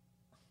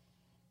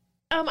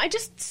 I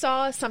just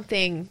saw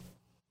something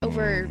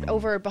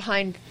over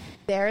behind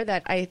there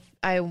that I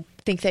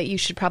think that you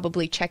should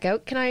probably check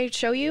out. Can I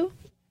show you?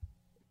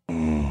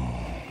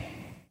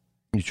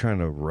 you trying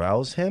to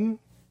rouse him?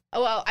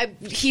 Oh, well,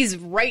 he's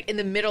right in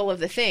the middle of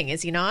the thing,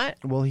 is he not?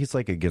 Well, he's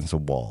like against a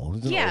wall.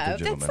 He's an Yeah, older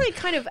that's gentleman. like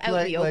kind of out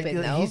in the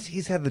open, though.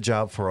 He's had the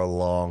job for a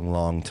long,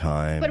 long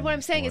time. But what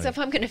I'm saying is, if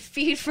I'm going to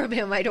feed from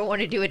him, I don't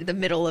want to do it in the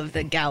middle of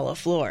the gala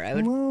floor. I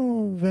would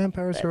No,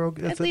 vampires are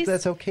okay.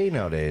 That's okay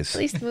nowadays. at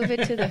least move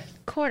it to the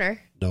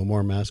corner. No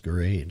more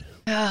masquerade.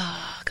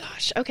 Oh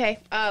gosh. Okay.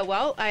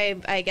 Well,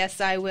 I guess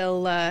I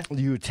will.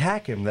 You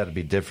attack him, that'd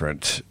be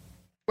different.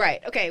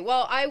 Right. Okay.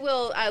 Well, I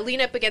will lean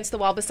up against the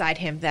wall beside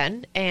him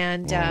then,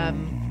 and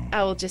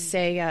I will just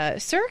say,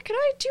 "Sir, do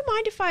you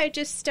mind if I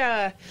just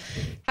have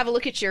a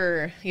look at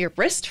your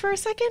wrist for a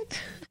second?"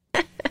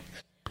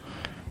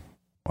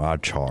 I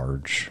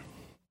charge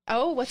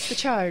Oh, what's the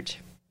charge?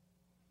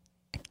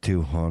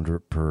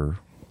 200 per.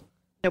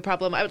 No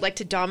problem. I would like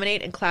to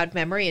dominate and cloud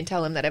memory and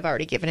tell him that I've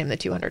already given him the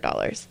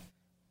 $200.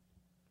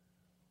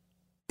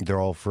 They're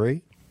all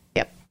free.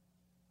 Yep.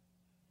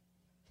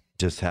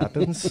 Just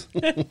happens.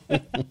 For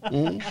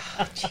an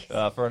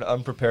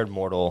unprepared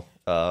mortal,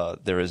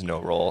 there is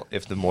no roll.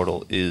 If the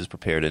mortal is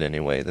prepared in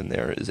any way, then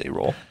there is a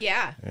roll.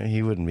 Yeah.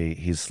 He wouldn't be.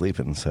 He's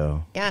sleeping,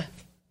 so. Yeah.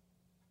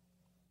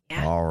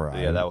 Yeah. All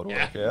right. Yeah, that would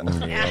work.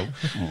 Yeah.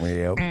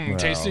 Yep.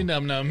 Tasty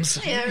num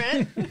nums. Yeah,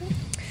 right.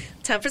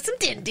 Time for some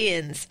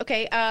din-dins.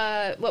 Okay,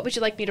 what would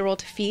you like me to roll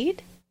to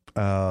feed?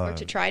 Or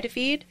to try to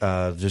feed?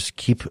 Just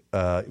keep.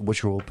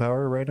 What's your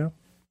willpower right now?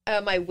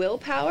 My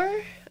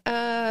willpower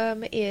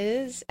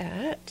is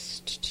at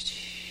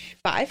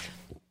 5.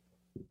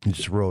 You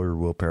just roll your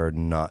willpower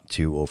not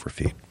to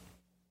overfeed.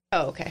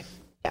 Oh, okay.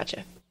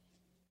 Gotcha.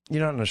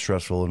 You're not in a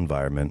stressful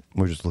environment.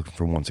 We're just looking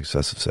for one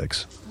success of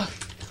 6.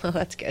 Oh,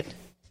 that's good.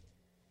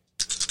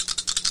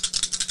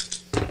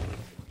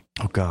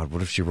 Oh God,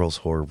 what if she rolls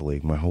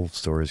horribly? My whole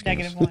story is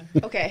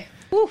 -1. Okay.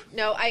 Whew.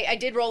 No, I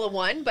did roll a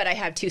 1, but I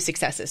have 2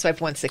 successes, so I have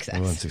 1 success.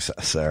 One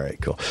success. All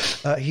right, cool.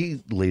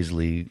 He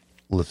lazily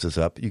lifts us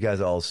up. You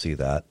guys all see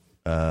that.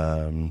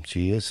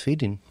 She is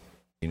feeding.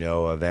 You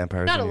know,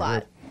 vampires. Not a in your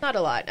lot. group. Not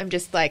a lot. I'm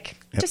just like,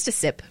 just a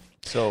sip.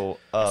 So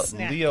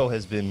Snack. Leo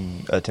has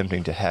been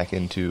attempting to hack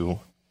into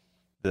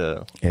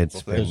the.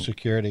 It's Good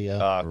security,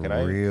 yeah. Can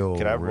I real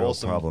roll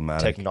some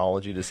problematic.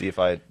 technology to see if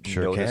I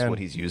Sure notice can. what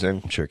he's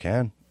using? Sure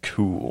can.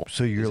 Cool.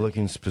 So you're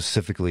looking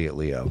specifically at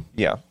Leo.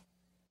 Yeah.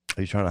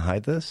 Are you trying to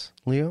hide this,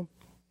 Leo?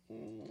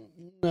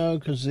 No,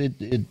 because it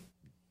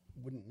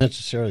wouldn't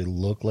necessarily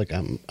look like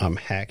I'm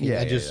hacking. Yeah,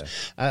 I yeah, just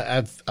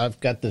I've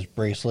got this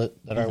bracelet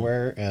that I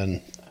wear,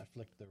 and I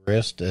flick the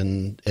wrist,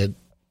 and it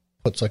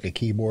puts like a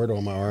keyboard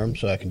on my arm,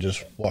 so I can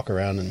just walk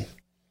around and.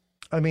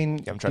 I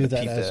mean, I'm trying Do to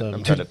that peep as that. a-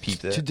 I'm trying to peep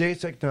that.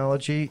 today's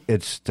technology,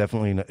 it's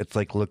definitely it's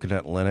like looking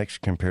at Linux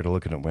compared to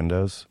looking at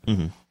Windows.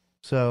 Mm-hmm.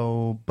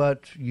 So,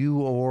 but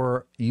you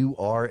are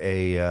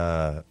a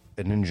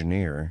an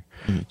engineer,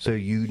 so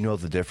you know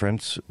the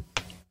difference.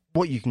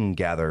 What you can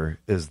gather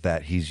is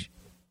that he's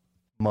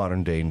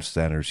modern day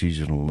standards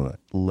using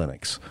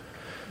Linux.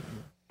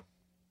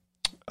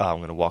 I'm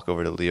going to walk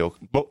over to Leo,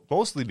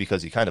 mostly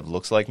because he kind of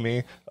looks like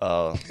me.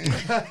 Liam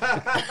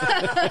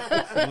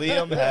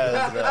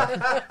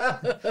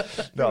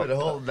has... No,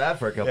 hold that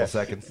for a couple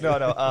seconds. No.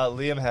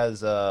 Liam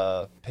has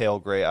pale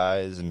gray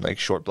eyes and like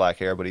short black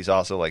hair, but he's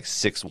also like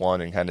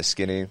 6'1" and kind of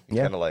skinny.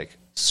 Yeah. Kind of like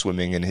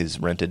swimming in his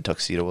rented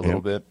tuxedo a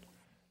little bit.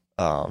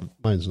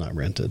 Mine's not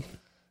rented.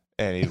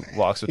 And he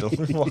walks up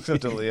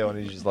to Leo and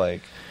he's just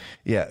like...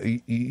 Yeah,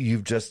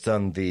 you've just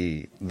done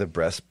the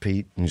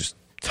breastplate and just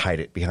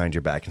tied it behind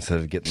your back instead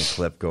of getting the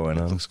clip going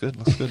on. Looks good.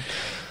 He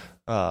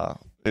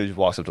just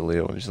walks up to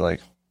Leo and he's like,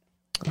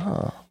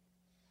 "Oh,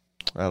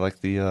 I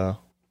like the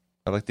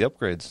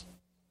upgrades.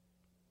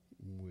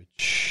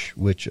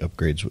 Which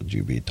upgrades would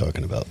you be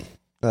talking about?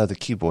 The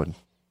keyboard.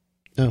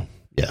 Oh,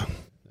 yeah,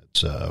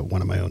 it's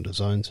one of my own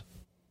designs.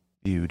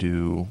 You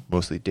do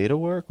mostly data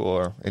work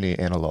or any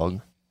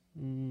analog?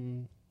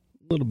 A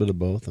little bit of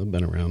both. I've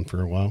been around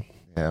for a while.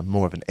 Yeah, I'm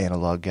more of an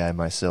analog guy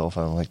myself.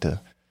 I don't like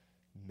to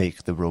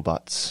make the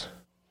robots.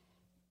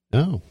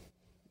 Oh,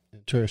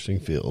 interesting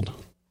field.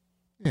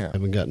 Yeah. I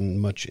haven't gotten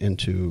much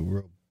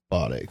into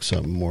robotics.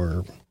 I'm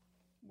more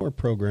more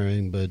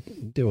programming,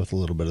 but deal with a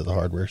little bit of the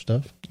hardware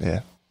stuff.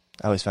 Yeah.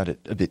 I always found it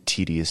a bit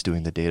tedious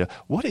doing the data.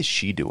 What is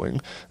she doing?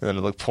 And then I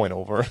look point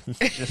over.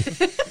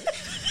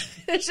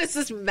 It's just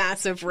this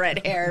massive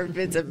red hair.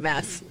 It's a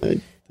mess.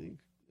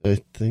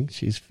 I think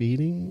she's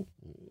feeding.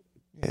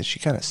 Yeah, she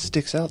kind of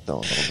sticks out though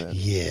a little bit.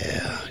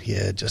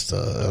 Yeah, just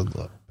a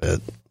little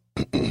bit.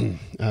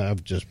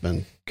 I've just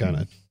been kind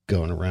of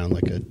going around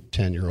like a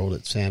 10-year-old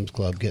at Sam's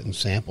Club getting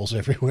samples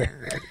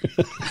everywhere.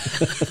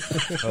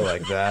 I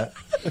like that.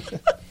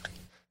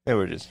 Yeah,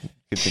 we're just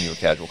continue a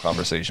casual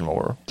conversation while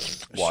we're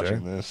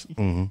watching this.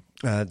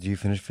 Mm-hmm. Do you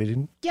finish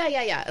feeding?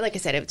 Yeah. Like I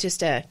said, it was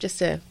just a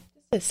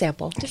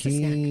sample. Just a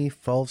snack. He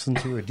falls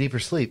into a deeper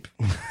sleep.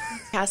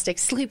 Fantastic.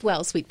 Sleep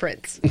well, sweet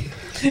prince.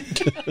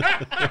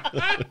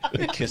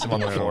 Kiss him on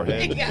the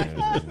forehead.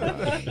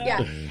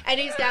 Yeah. And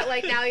he's got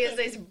now he has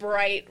these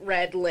bright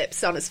red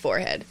lips on his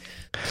forehead.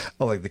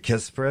 Oh, like the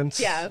Kiss Prince?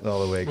 Yeah.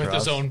 All the way across. With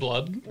his own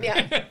blood.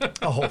 Yeah.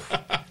 Oh,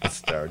 that's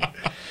started.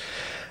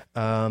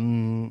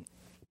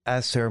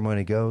 As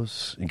ceremony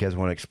goes, you guys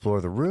want to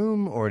explore the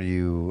room, or are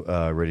you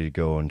ready to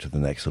go into the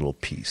next little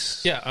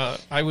piece? Yeah,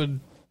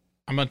 I'm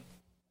going to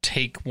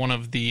take one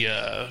of the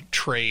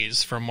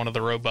trays from one of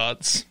the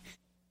robots.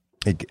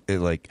 It,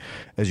 like,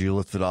 as you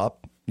lift it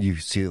up, you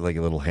see like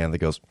a little hand that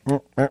goes,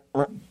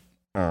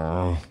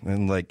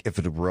 and like if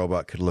a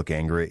robot could look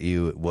angry at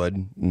you, it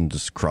would, and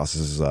just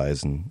crosses his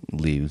eyes and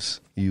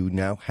leaves. You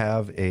now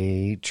have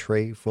a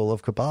tray full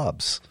of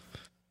kebabs.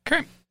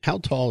 Okay. How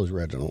tall is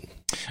Reginald?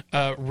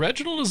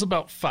 Reginald is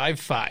about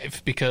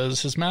 5'5",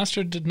 because his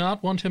master did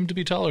not want him to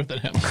be taller than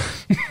him.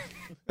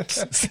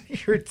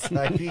 You're a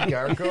tiny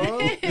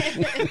gargoyle?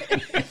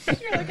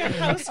 You're like a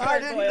house I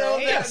didn't know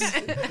that.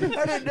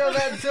 I didn't know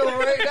that until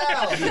right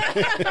now.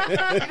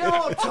 You know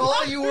how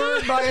tall you were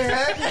in my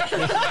head? You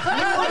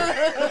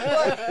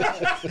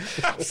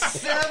were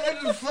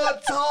 7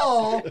 foot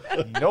tall,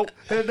 Nope.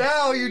 and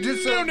now you're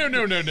just No. Now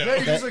you're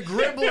just a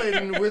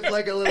gremlin with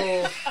like a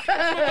little.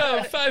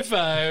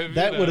 5'5".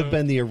 That would have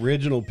been the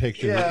original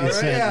picture that you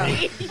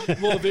sent me.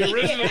 Well, the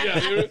original,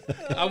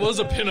 I was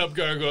a pinup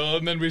gargoyle,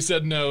 and then we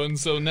said no, and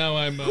so now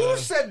I'm. Who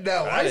said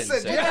no? I didn't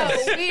said say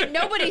yes.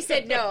 Nobody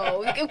said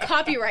no.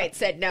 Copyright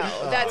said no.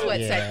 That's what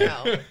said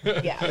no.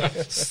 Yeah.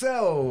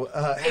 So,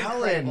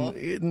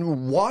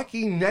 Helen,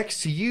 walking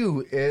next to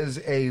you is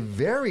a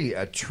very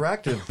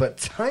attractive but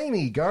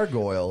tiny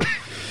gargoyle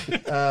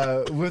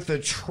with a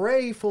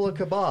tray full of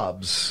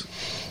kebabs.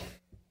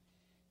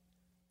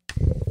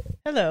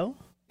 Hello.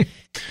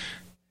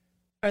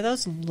 Are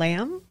those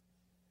lamb?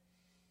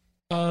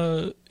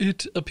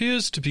 It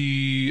appears to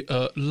be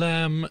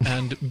lamb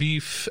and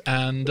beef,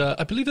 and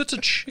I believe that's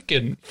a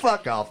chicken.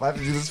 Fuck off. I have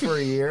to do this for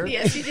a year.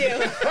 Yes, you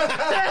do.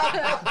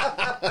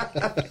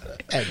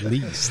 At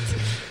least.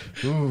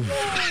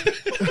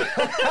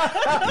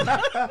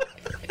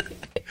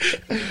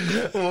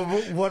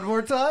 One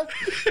more time?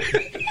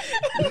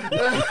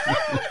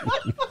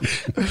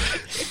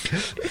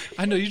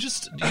 I know, you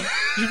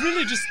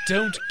really just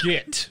don't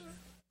get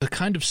the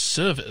kind of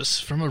service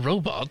from a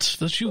robot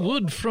that you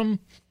would from,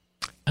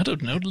 I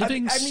don't know,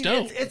 living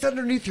stone. It's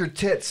underneath your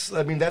tits.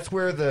 I mean, that's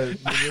where the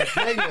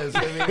thing is.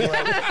 I mean,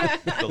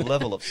 like, The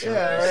level of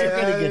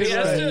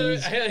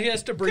service. He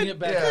has to bring it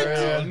back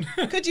Yeah, down.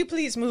 Could you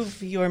please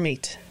move your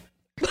meat?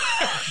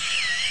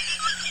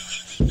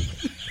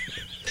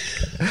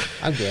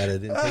 I'm glad I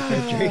didn't take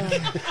that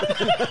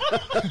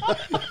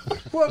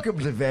drink. Welcome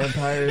to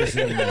Vampires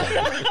in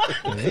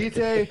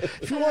Vitae.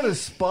 If you want to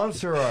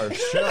sponsor our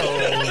show,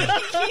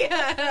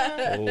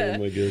 Oh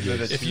my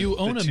goodness. If you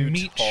own a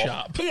meat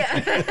shop,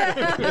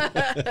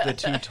 The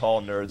two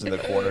tall nerds in the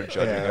corner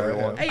judging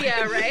everyone.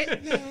 Yeah, right?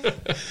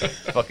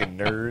 Fucking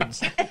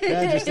nerds.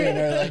 I'm just sitting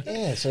there like,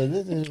 yeah, so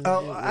this is...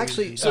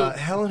 actually,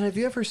 Helen, have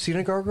you ever seen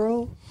a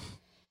gargoyle?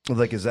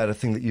 Like, is that a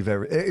thing that you've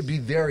ever? It'd be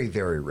very,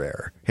 very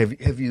rare.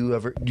 Have you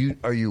ever?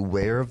 Are you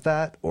aware of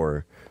that,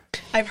 or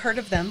I've heard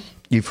of them.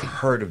 you've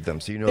heard of them?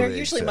 So you know They're they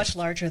usually much exist.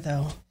 larger,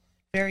 though.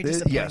 Very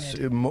disappointed. Yes,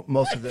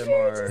 most of them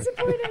are.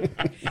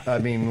 I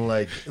mean,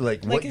 like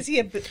what? Like, is he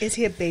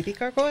a baby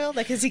gargoyle?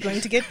 Like, is he going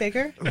to get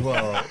bigger?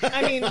 Well,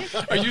 I mean,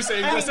 are you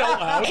saying this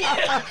out loud?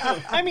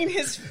 I mean,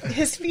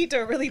 his feet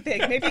are really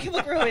big. Maybe he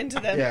will grow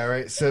into them. yeah,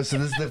 right. So this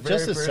is the very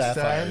Just the first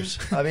sapphires.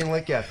 time. I mean,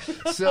 like, yeah.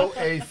 So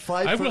a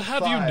 5'5". I will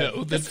have you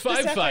know that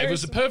 5'5"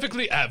 was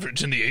perfectly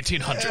average in the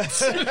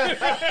 1800s.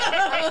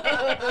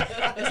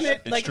 Isn't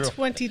it like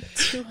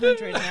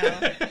 2,200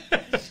 now?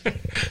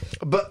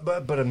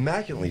 But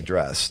immaculately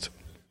dressed.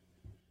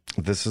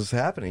 This is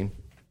happening.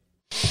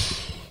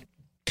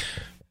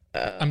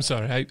 I'm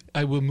sorry,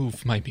 I will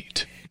move my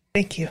meat.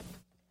 Thank you.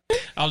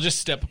 I'll just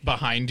step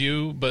behind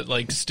you, but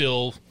like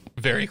still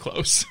very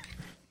close.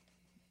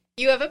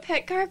 You have a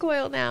pet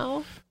gargoyle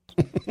now.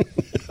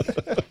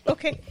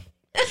 Okay.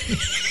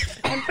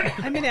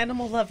 I'm an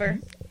animal lover.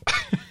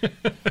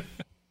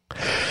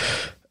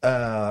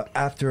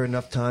 After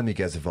enough time, you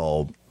guys have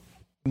all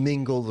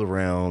mingled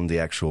around the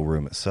actual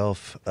room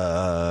itself.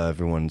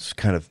 Everyone's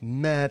kind of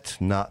met,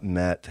 not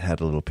met, had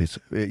a little piece.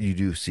 You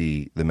do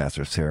see the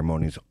Master of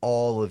Ceremonies.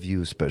 All of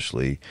you,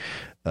 especially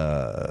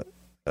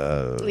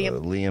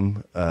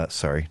Liam.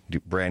 Sorry,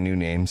 brand new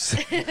names.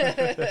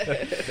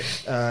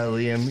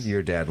 Liam,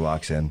 your dad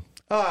walks in.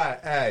 Oh,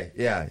 hey,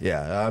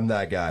 yeah, I'm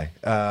that guy.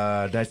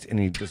 And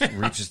he just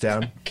reaches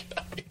down.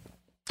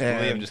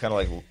 And Liam just kind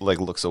of like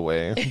looks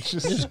away.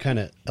 Just kind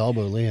of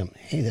elbow Liam.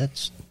 Hey,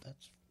 that's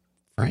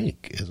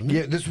Frank, isn't it?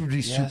 yeah, this would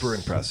be super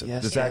impressive.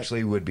 yes. This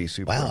actually would be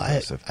super Wow,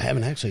 impressive. I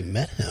haven't actually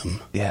met him.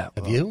 Yeah.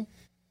 Have you?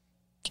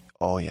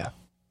 Oh yeah.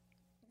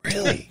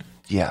 Really?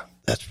 Yeah.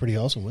 That's pretty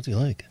awesome. What's he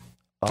like?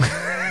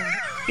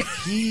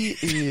 He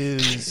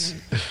is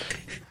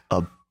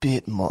a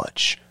bit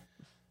much.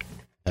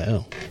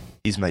 Oh.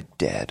 He's my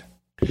dad.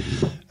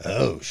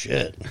 Oh,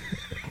 shit.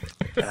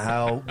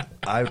 How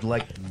I would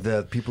like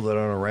the people that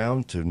aren't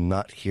around to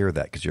not hear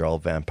that because you're all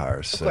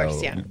vampires. So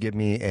course, yeah. give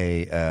me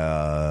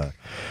a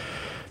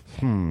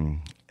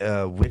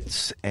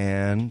wits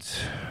and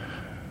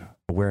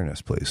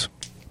awareness, please.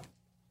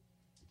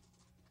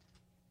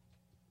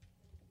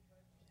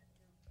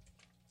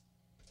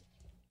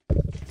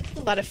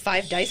 A lot of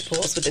 5 dice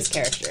pools with this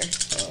character.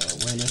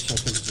 Awareness, I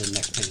think, is the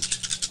next page.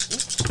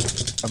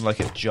 I'm like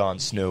if Jon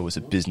Snow was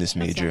a business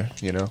major,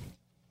 you know?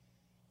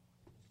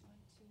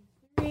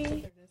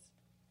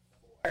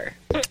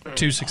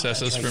 2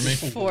 successes for me.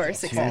 4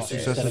 successes.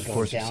 Successes, Instead of 4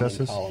 going down in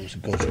successes. columns,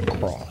 it goes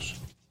across.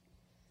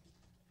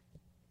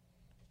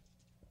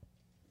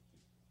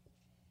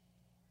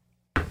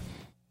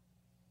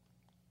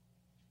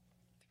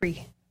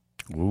 Three.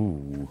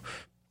 Ooh,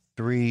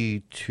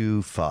 3,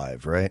 2,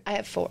 5, right? I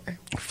have 4.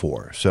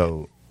 4.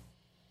 So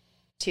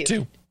 2.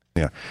 2.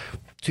 yeah,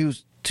 two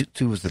was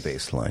the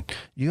baseline.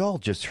 You all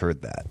just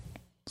heard that.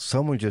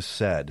 Someone just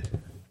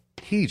said,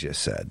 he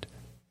just said,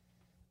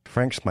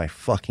 Frank's my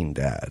fucking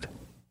dad.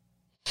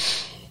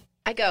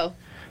 I go,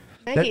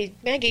 Maggie,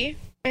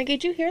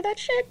 did you hear that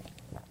shit?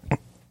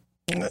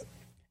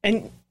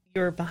 And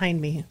you were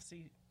behind me, so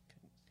you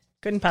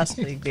couldn't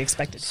possibly be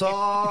expected. So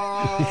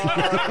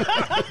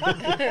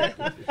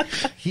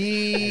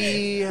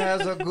he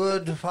has a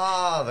good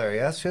father.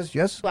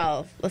 Yes.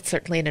 Well, that's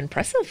certainly an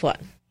impressive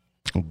one.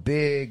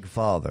 Big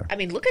father. I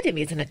mean, look at him.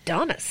 He's an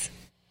Adonis.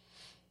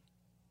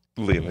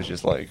 Liam is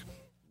just like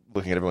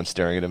looking at everyone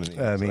staring at him. And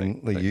I he's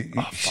mean, like, you,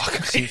 oh fuck.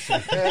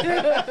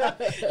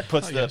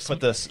 puts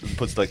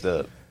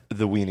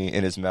the weenie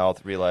in his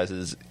mouth,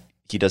 realizes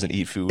he doesn't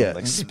eat food, Yeah. and,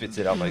 like spits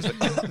it out. Like, he's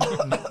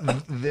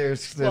like,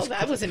 there's Well,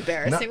 that was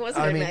embarrassing, No,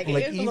 wasn't I it, mean, Maggie?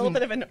 like, It's a little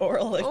bit of an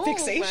oral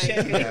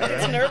fixation. He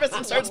gets nervous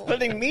and starts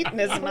putting meat in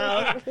his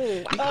mouth.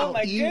 Oh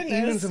my even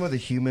goodness! some of the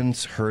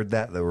humans heard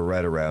that were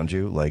right around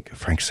you. Like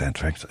Frank's.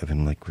 I've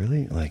been like,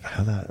 really? Like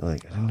how that?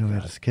 Like I didn't know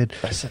that as a kid.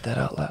 I said that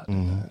out loud.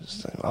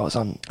 I was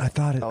on. I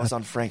thought it. I was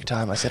on Frank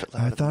time. I said it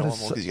loud. thought Normal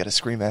it's- because you got to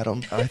scream at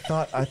him. I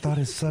thought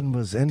his son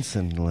was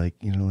ensign, like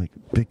like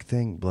big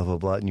thing, blah blah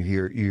blah. And you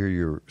hear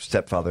your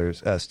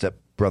stepbrother's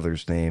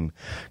name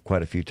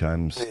quite a few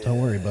times.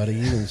 Don't worry, buddy.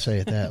 You didn't say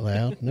it that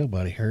loud.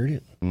 Nobody heard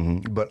it.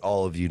 But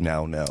all of you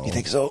now know. You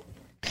think so?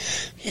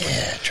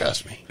 Yeah,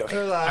 trust me.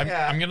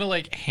 I'm gonna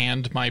like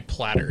hand my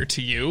platter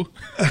to you.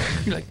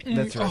 You're like,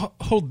 That's right.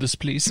 Hold this,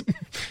 please,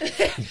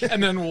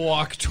 and then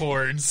walk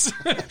towards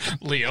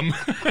Liam.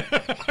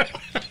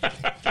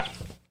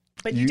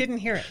 But you didn't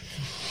hear it.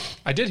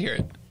 I did hear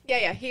it.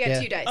 Yeah, he got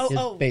Yeah. 2 dice. His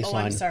I'm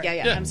baseline. sorry.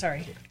 Yeah. I'm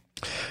sorry.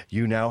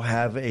 You now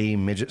have a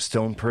midget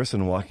stone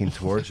person walking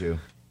towards you.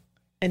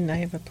 And I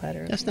have a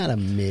platter. That's not a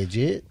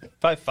midget.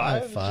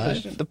 5'5".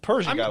 5'5". The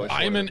Persian guy was.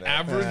 I'm shorter an than that.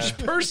 average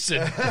person.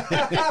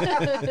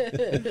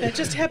 That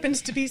just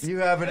happens to be. You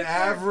have an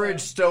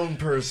average stone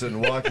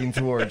person walking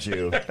towards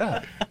you.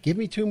 Give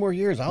me 2 more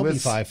years. I'll be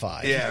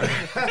 5'5".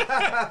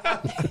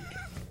 Yeah.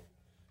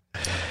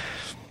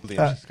 Liam's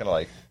just kind of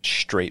like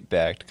straight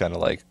backed, kind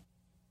of like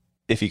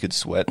if he could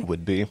sweat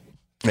would be.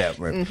 Yeah,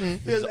 right.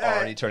 This is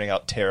already turning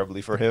out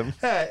terribly for him.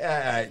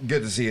 Hey,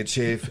 good to see you,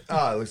 Chief.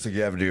 It looks like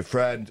you have a new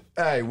friend.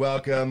 Hey,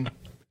 welcome,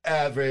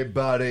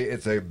 everybody.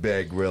 It's a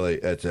big, really,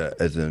 it's an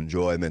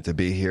enjoyment to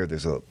be here.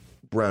 There's a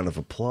round of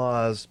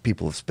applause.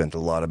 People have spent a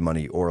lot of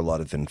money or a lot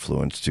of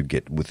influence to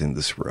get within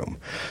this room.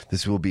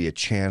 This will be a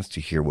chance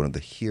to hear one of the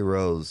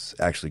heroes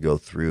actually go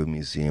through a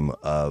museum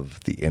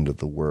of the end of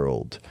the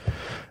world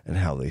and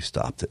how they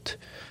stopped it.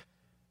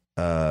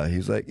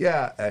 He's like,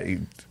 he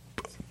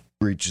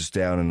reaches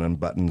down and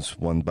unbuttons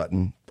one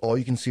button. All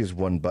you can see is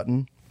one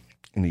button,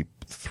 and he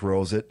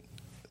throws it.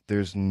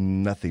 There's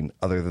nothing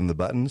other than the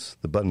buttons.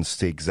 The buttons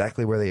stay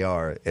exactly where they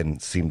are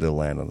and seem to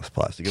land on this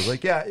plastic. He goes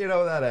like, yeah, you know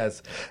what that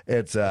is?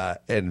 It's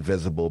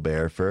invisible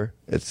bear fur.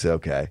 It's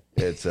okay.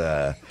 It's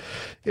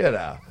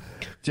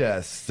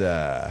just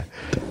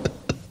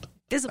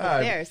Visible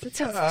bears. That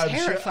sounds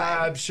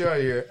terrifying. I'm sure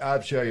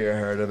you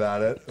heard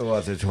about it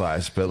once or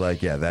twice, but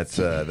that's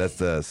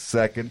the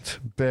second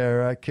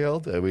bear I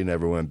killed, and we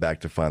never went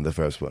back to find the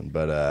first one.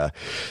 But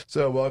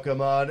so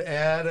welcome on,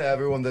 and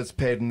everyone that's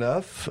paid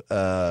enough.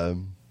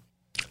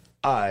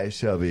 I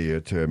shall be your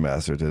turn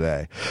master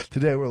today.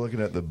 Today we're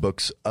looking at the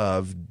Books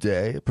of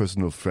Day, a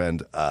personal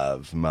friend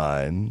of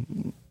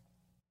mine.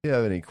 If you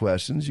have any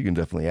questions, you can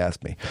definitely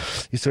ask me.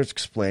 He starts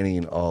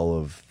explaining all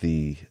of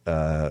the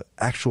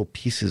actual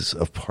pieces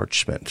of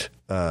parchment,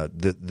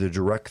 the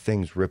direct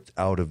things ripped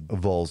out of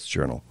Vol's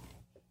journal.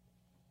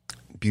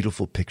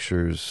 Beautiful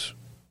pictures,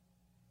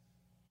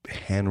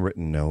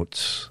 handwritten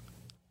notes.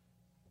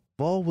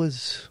 Vol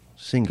was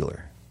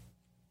singular.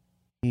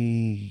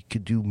 He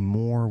could do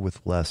more with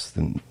less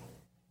than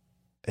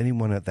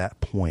anyone at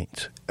that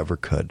point ever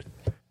could.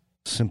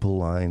 Simple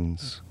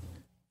lines,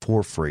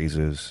 4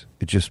 phrases.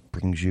 It just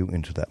brings you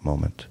into that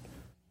moment.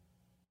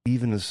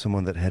 Even as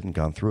someone that hadn't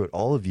gone through it,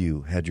 all of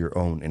you had your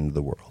own end of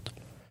the world.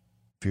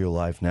 If you're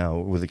alive now,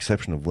 with the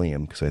exception of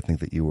Liam, because I think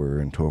that you were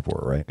in torpor,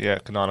 right? Yeah,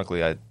 canonically,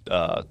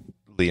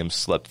 Liam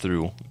slept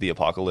through the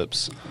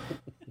apocalypse.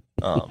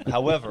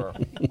 However,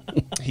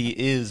 he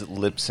is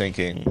lip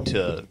syncing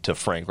to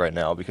Frank right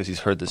now because he's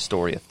heard this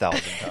story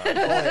 1,000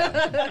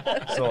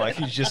 times. So like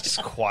he's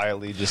just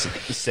quietly just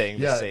saying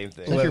the same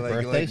thing. Your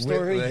birthday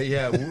story?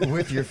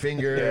 With your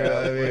finger.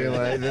 I mean,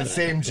 like the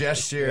same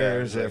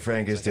gestures that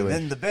Frank is doing.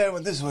 Then the bear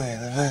went this way.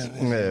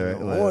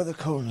 Or the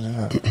code.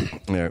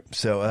 Yeah.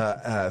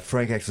 So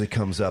Frank actually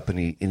comes up and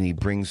he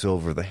brings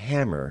over the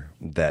hammer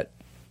that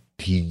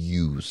he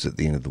used at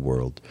the end of the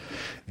world,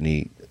 and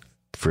he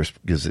first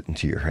gives it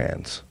into your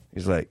hands.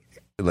 He's like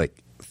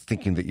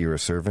thinking that you're a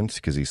servant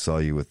because he saw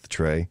you with the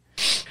tray.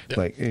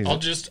 Like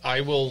I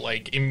will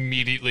like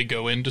immediately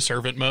go into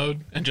servant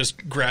mode and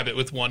just grab it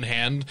with one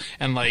hand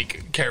and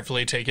like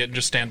carefully take it and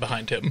just stand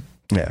behind him.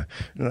 Yeah.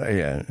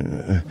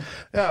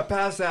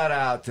 Pass that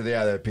out to the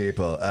other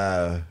people.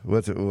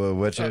 What's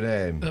your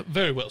name?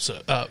 Very well, sir.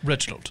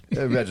 Reginald.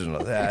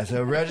 Reginald. Yeah,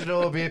 so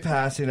Reginald will be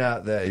passing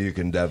out that. You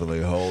can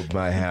definitely hold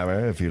my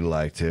hammer if you'd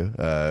like to.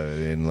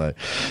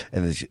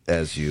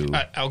 As you...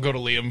 I'll go to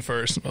Liam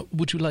first.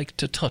 Would you like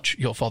to touch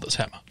your father's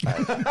hammer?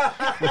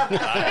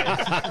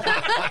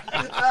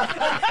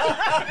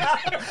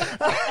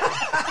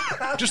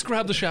 Just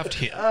grab the shaft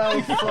here.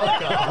 Oh,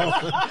 fuck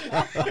off.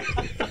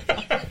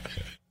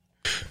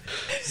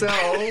 So,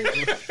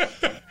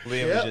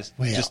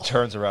 Liam just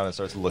turns around and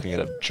starts looking at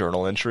a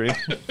journal entry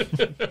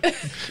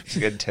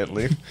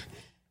intently.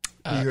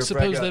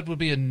 Suppose that would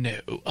be a no.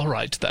 All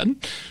right, then.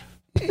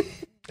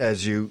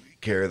 As you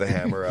carry the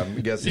hammer,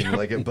 I'm guessing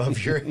like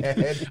above your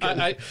head.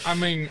 I'm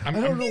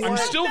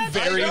still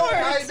very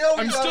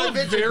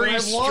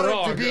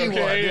strong.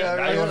 Okay,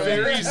 I'm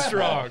very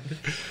strong.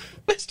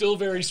 Still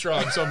very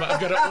strong. So I've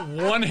got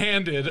it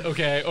one-handed,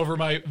 over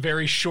my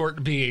very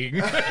short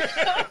being.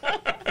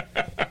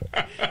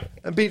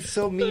 I'm being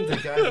so mean to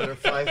guys that are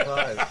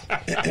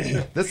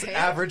 5'5". That's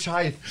average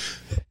height.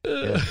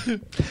 Yeah.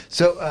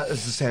 So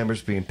as this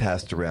hammer's being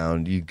passed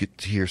around, you get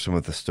to hear some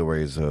of the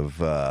stories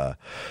of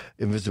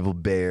invisible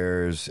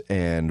bears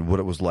and what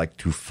it was like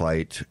to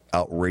fight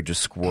outrageous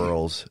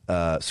squirrels.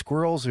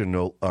 Squirrels are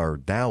now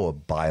a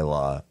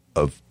bylaw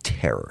of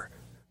terror.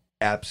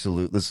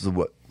 Absolute. This is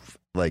what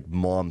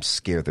moms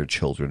scare their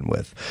children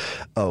with.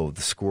 Oh,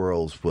 the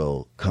squirrels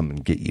will come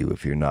and get you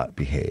if you're not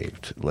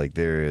behaved. Like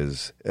there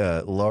is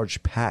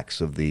large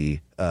packs of the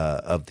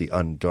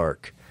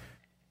Undark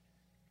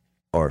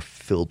are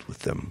filled with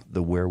them.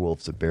 The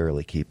werewolves are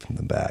barely keeping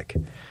them back.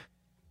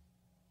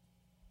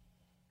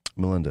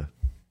 Melinda,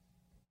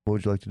 what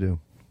would you like to do?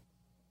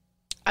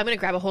 I'm going to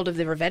grab a hold of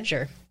the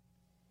Revenger.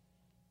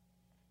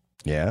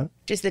 Yeah?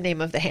 Just the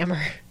name of the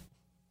hammer.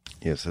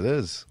 Yes, it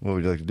is. What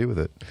would you like to do with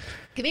it?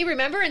 Can be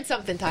remembering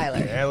something, Tyler.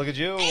 Yeah, look at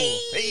you.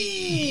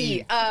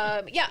 Hey!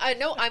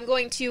 No, I'm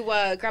going to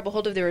grab a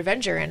hold of the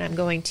Revenger, and I'm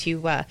going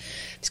to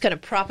just kind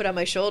of prop it on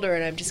my shoulder,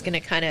 and I'm just going to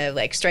kind of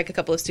strike a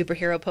couple of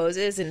superhero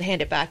poses and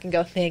hand it back and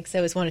go, thanks, I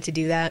always wanted to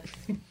do that.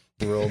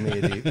 Roll me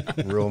a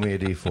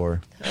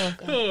D4. Oh,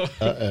 God.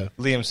 Uh-oh.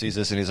 Liam sees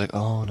this, and he's like,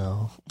 oh,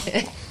 no.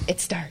 It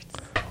starts.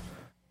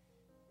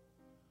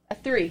 A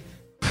 3.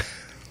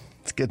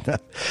 It's good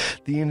enough.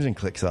 The engine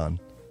clicks on.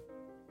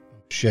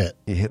 Shit.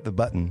 You hit the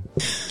button.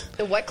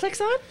 The what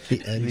clicks on?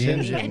 The engine.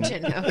 The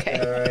engine, okay.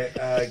 All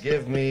right.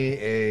 Give me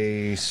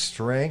a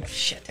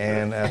strength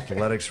and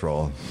athletics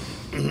roll.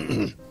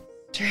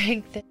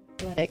 Strength and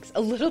athletics.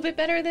 A little bit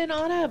better than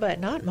Anna, but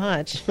not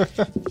much.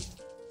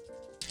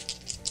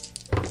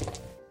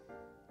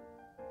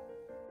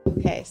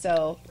 Okay,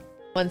 so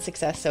 1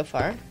 success so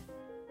far.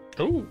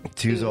 Ooh.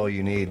 2's all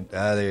you need.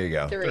 There you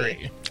go.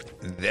 3.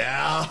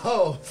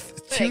 No!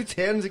 2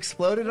 10s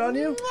exploded on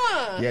you?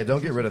 Yeah,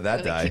 don't get rid of that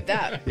Let me die. keep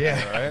that.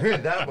 Yeah,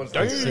 that was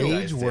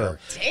Sage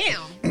work.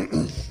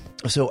 Damn.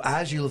 So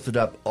as you lift it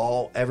up,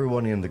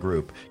 everyone in the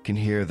group can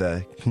hear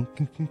the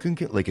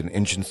like an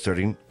engine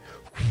starting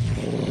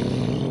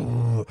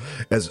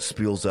as it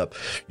speeds up.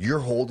 You're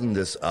holding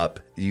this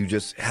up. You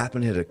just happen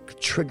to hit a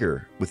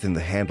trigger within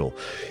the handle.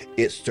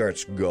 It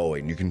starts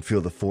going. You can feel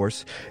the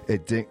force.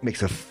 It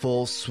makes a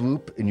full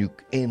swoop, and you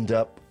end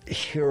up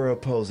hero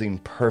posing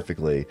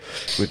perfectly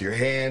with your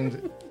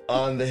hand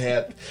on the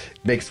hip.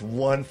 Makes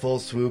one full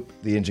swoop.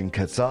 The engine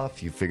cuts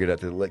off. You figured out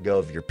to let go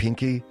of your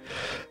pinky.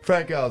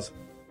 Frank goes,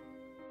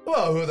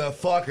 Well, who the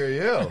fuck are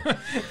you?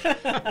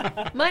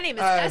 My name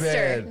is Hi,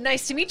 Esther. man.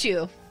 Nice to meet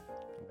you.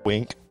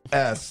 Wink.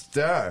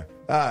 Esther.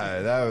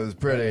 Hi, that was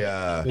pretty,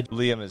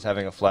 Liam is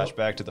having a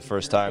flashback to the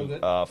first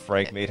time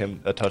Frank made him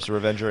a Touch the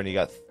Revenger and he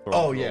got thrown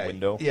Oh, through yeah. a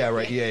window. Yeah,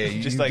 right. Yeah,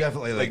 yeah. Just you like-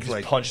 definitely like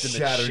just punched in the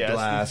shattered chest.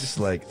 glass,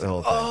 like the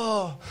whole thing.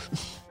 Oh,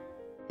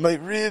 my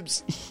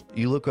ribs.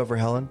 You look over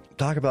Helen.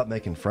 Talk about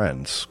making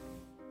friends.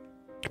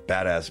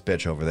 Badass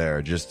bitch over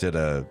there just hit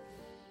a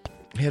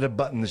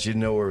button that she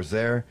didn't know was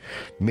there.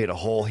 Made a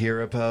whole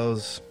hero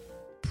pose.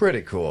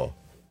 Pretty cool.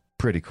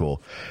 Pretty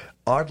cool.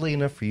 Oddly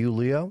enough for you,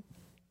 Leo,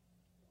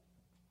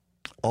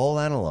 all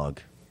analog.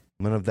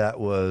 None of that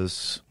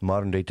was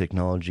modern day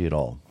technology at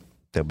all.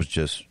 That was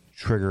just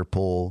trigger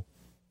pull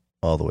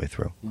all the way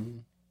through.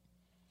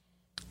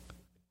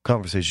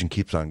 Conversation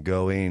keeps on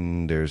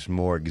going. There's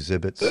more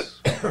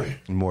exhibits,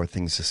 more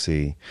things to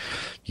see.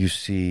 You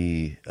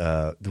see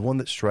the one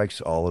that strikes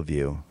all of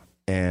you,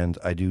 and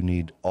I do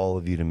need all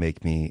of you to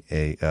make me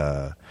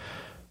a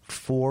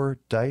 4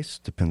 dice,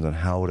 depends on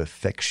how it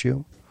affects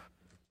you.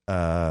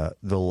 The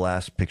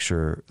last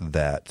picture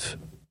that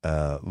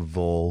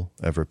Vol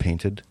ever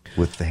painted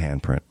with the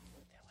handprint.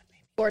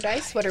 4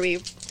 dice. What are we?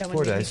 That one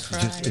 4 made me dice.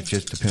 cry. It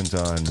just depends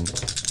on.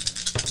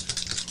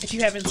 If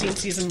you haven't seen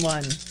season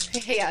 1,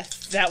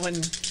 Yes. that one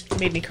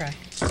made me cry.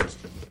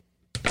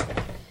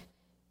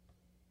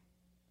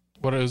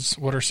 What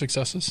are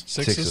successes?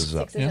 Sixes? 6 is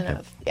up. 6 is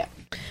enough. Yeah.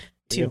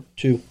 2.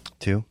 2.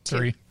 2,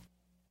 3.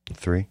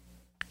 3,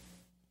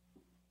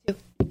 2.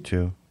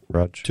 2.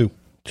 Raj. 2.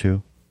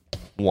 2.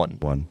 1.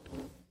 1.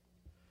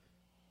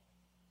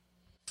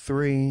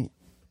 3.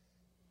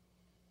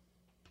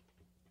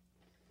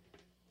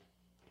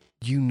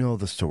 You know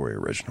the story,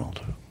 original.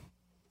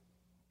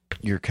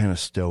 You're kind of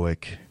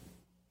stoic.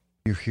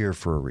 You're here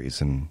for a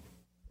reason.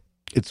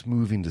 It's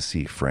moving to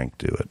see Frank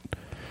do it.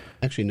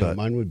 Actually, no, But-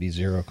 mine would be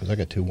 0 because I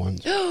got 2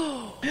 1s.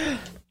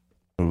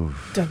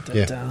 Oof. Dun, dun,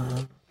 Yeah.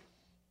 dun.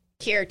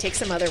 Here, take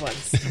some other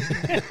ones.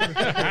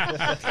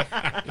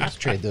 Let's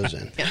trade those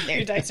in. Yeah, there.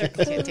 Your dice are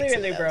Take some of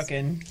clearly those.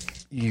 broken.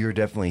 You're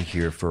definitely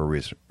here for a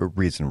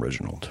reason,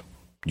 Reginald.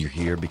 You're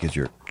here because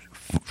you're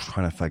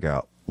trying to figure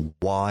out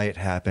why it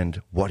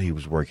happened, what he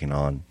was working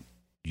on.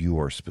 You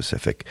are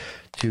specific.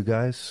 2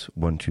 guys,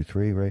 1, 2,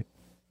 3, right?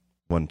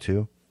 1,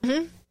 2.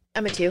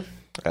 I'm a 2.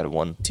 I had a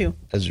 1. 2.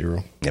 A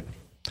 0. Yep.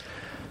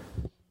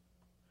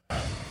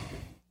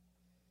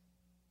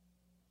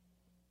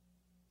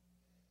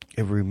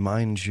 It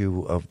reminds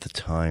you of the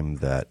time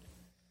that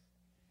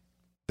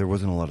there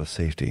wasn't a lot of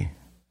safety.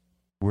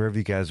 Wherever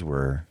you guys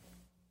were,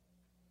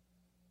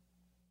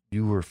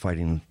 you were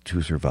fighting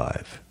to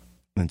survive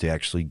and to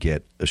actually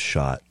get a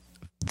shot.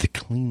 The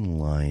clean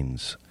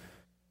lines.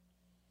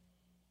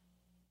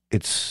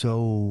 It's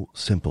so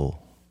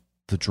simple.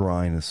 The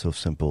drawing is so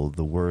simple.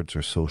 The words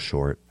are so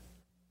short.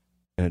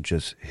 And it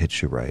just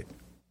hits you right.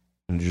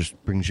 And it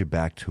just brings you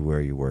back to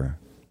where you were.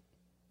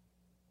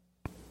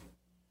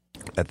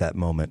 At that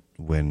moment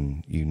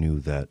when you knew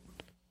that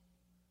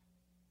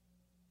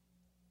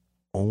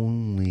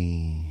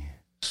only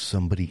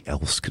somebody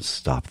else could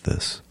stop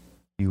this.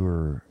 You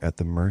were at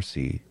the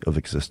mercy of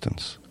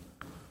existence.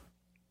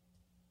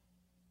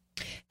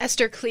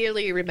 Esther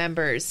clearly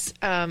remembers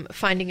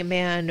finding a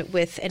man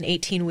with an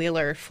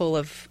 18-wheeler full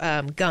of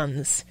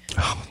guns,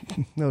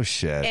 No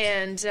shit.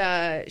 and You're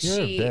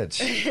a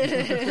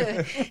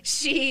bitch.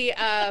 she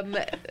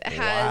has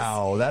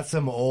Wow, that's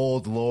some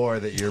old lore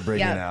that you're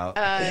bringing out.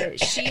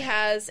 she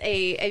has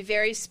a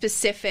very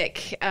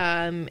specific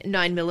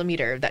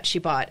 9mm that she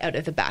bought out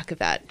of the back of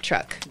that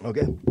truck.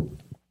 Okay.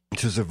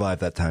 To survive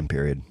that time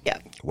period. Yeah.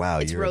 Wow,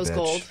 It's you're rose a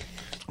bitch.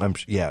 gold.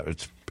 Yeah,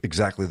 it's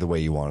exactly the way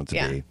you want it to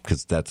Yeah. be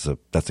because that's a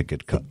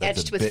good cut. That's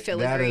Etched a with bit-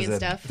 filigree that is and a-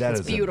 stuff. that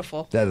It's is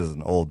beautiful. That is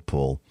an old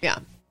pull. Yeah.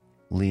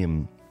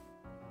 Liam,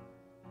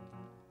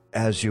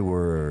 as you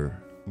were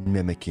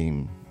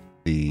mimicking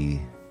the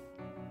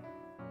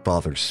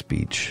father's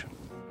speech,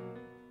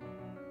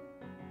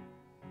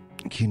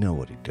 you know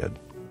what he did.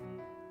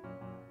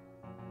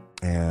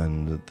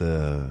 And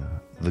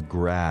the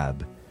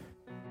grab,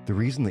 the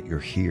reason that you're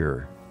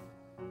here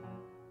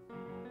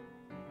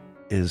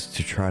is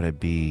to try to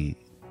be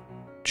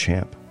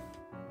champ.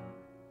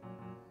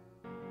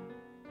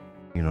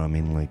 You know what I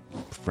mean? Like,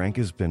 Frank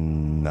has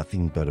been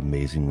nothing but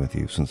amazing with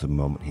you since the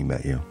moment he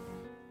met you.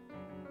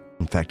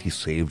 In fact, he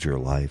saved your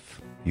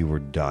life. You were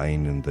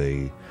dying in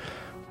the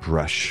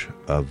brush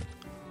of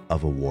a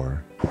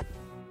war.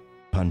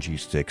 Punji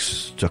sticks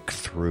stuck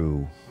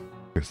through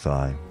your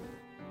thigh.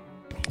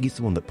 He's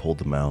the one that pulled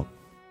them out.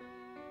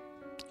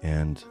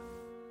 And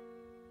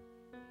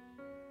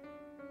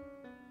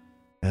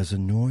as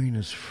annoying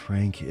as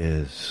Frank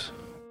is,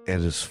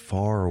 and as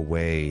far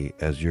away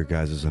as your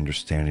guys'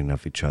 understanding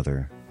of each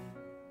other,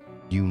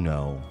 you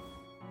know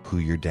who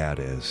your dad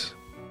is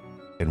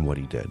and what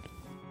he did.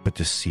 But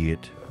to see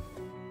it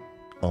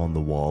on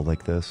the wall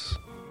like this,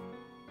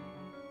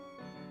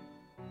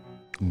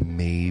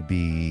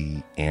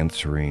 maybe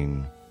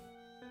answering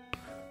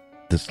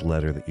this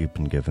letter that you've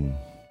been given,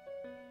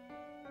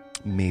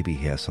 maybe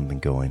he has something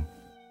going.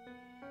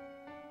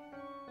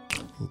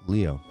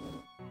 Leo.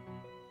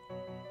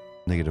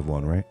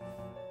 -1, right?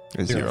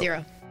 0.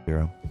 0.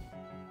 0.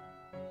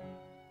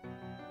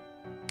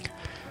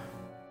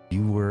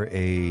 You were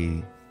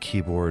a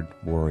keyboard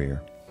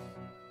warrior.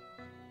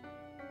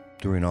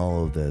 During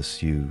all of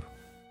this, you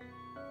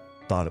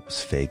thought it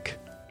was fake,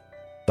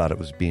 thought it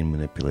was being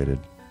manipulated,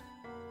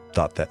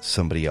 thought that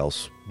somebody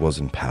else was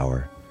in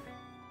power.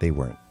 They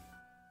weren't.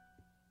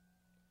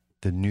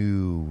 The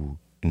new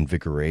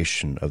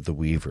invigoration of the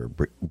Weaver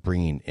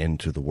bringing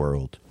into the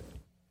world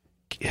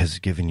has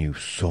given you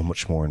so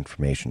much more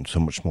information, so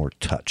much more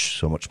touch,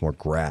 so much more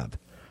grab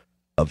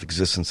of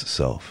existence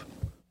itself.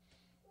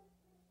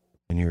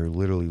 And you're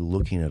literally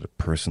looking at a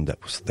person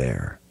that was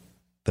there,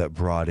 that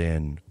brought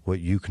in what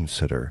you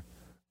consider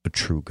a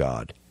true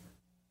God.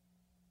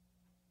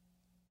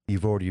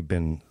 You've already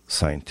been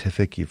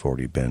scientific, you've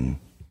already been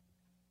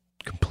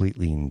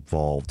completely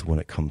involved when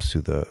it comes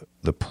to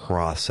the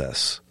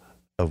process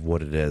of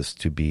what it is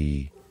to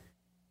be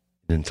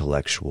an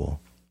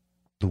intellectual.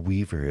 The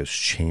Weaver has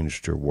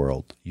changed your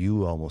world.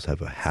 You almost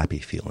have a happy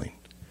feeling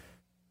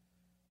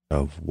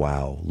of,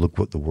 wow, look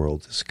what the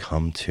world has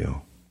come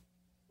to.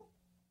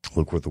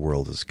 Look where the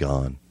world has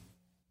gone.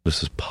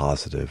 This is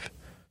positive.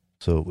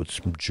 So it's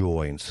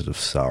joy instead of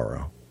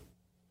sorrow.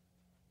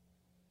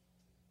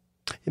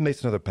 He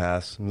makes another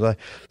pass. He's like,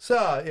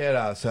 so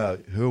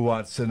who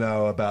wants to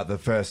know about the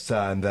first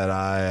time that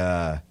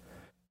I,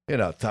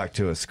 talked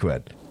to a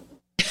squid?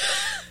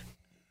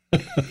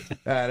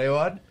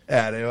 Anyone?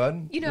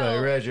 You know,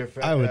 raise your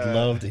finger. I would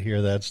love to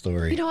hear that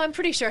story. You know, I'm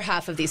pretty sure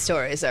half of these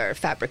stories are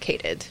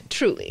fabricated.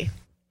 Truly.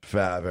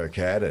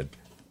 Fabricated.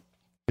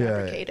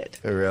 Fabricated.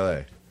 Yeah,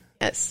 really?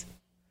 Yes.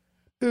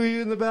 Who are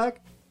you in the back?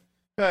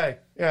 Hey,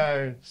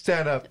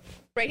 stand up.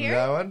 Right here?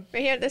 That one?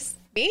 Right here? This?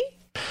 Me?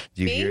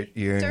 Do you Me, hear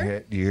you're in sir? your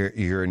head?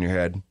 You're in your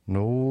head.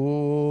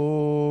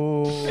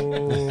 No.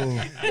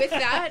 With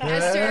that,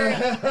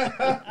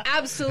 Esther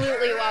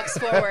absolutely walks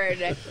forward,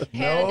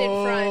 hand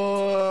in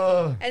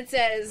front, and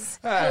says,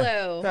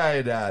 hello,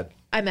 Hey, Dad.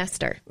 I'm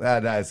Esther.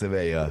 Nice to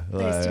meet you.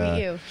 Nice to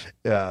meet you.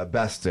 Yeah,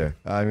 Bester.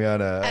 I'm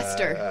gonna.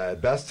 Esther.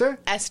 Bester?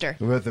 Esther.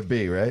 With a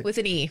B, right? With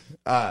an E.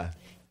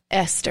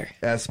 Esther.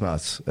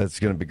 Esmas. That's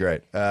going to be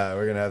great.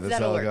 We're going to have this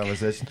That'll whole work.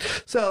 conversation.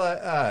 So,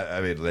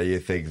 you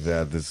think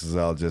that this is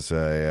all just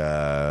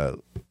a,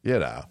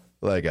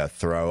 like a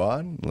throw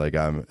on? Like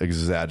I'm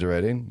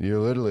exaggerating? You're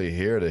literally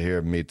here to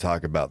hear me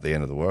talk about the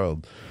end of the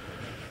world.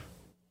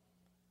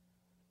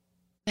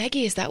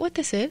 Maggie, is that what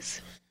this is?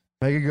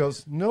 Maggie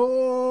goes,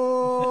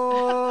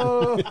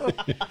 no.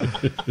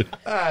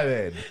 I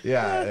mean,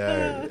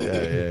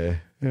 yeah.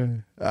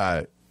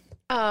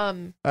 I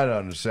don't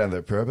understand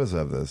the purpose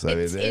of this.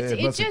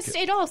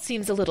 It all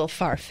seems a little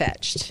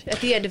far-fetched at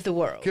the end of the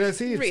world. Can I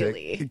see your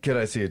really? ticket? Can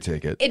I see your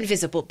ticket?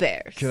 Invisible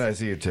bears. Can I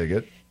see your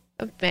ticket?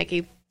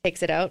 Maggie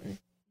takes it out.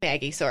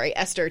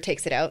 Esther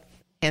takes it out,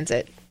 hands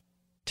it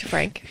to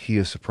Frank. He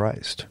is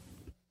surprised.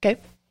 Okay.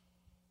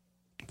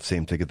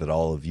 Same ticket that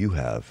all of you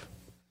have.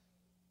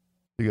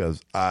 He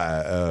goes,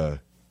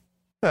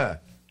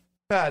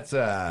 that's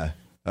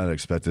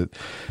unexpected.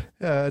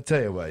 I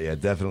tell you what, yeah,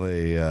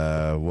 definitely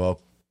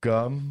welcome.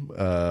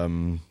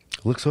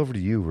 Looks over to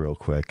you real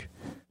quick.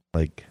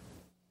 Like,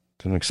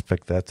 didn't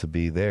expect that to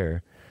be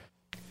there.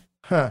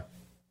 Enjoy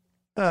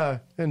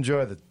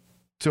the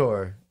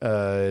tour.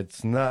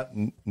 It's not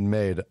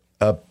made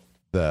up,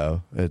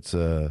 though. It's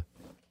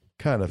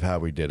kind of how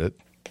we did it.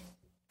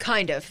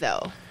 Kind of,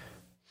 though.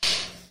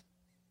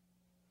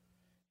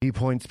 He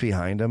points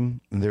behind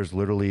him, and there's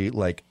literally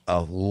like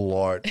a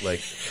large, like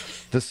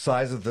the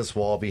size of this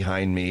wall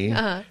behind me,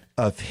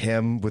 of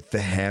him with the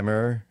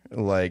hammer,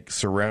 like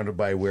surrounded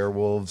by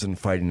werewolves and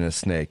fighting a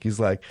snake. He's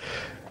like,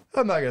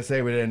 I'm not gonna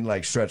say we didn't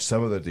like stretch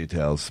some of the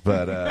details,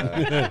 but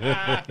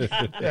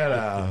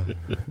yeah,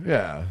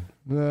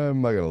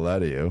 I'm not gonna lie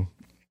to you.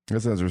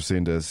 It's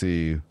interesting to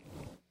see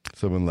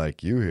someone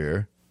like you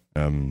here.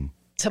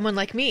 Someone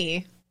like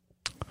me.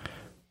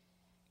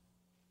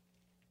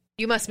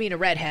 You must mean a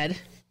redhead.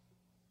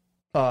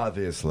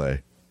 Obviously.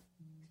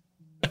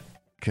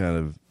 Kind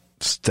of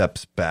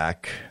steps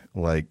back,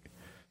 like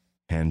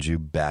hands you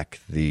back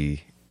the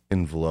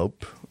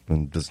envelope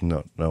and does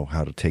not know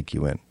how to take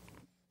you in.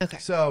 Okay.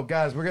 So,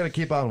 guys, we're gonna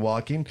keep on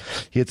walking.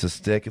 He hits a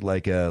stick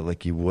like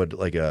you would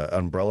like a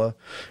umbrella.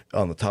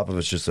 On the top of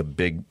it's just a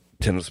big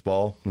tennis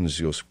ball, and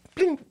just goes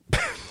bling,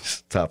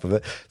 top of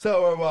it.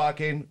 So we're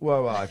walking.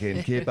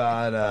 Keep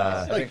on.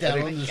 Like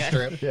down the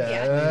strip.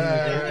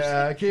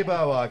 Keep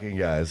on walking,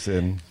 guys.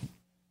 And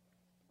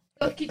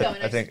Oh, keep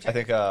going. I think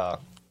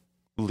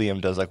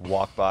Liam does like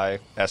walk by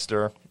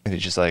Esther, and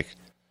he's just like,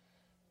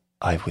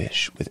 I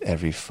wish with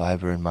every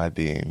fiber in my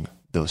being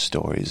those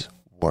stories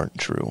weren't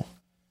true.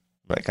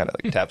 Right, kind of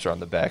like taps her on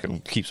the back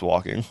and keeps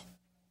walking.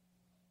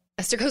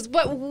 Esther goes,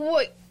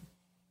 what?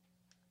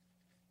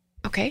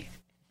 Okay.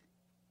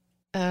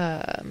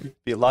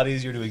 Be a lot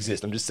easier to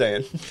exist. I'm just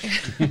saying.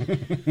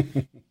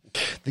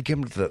 they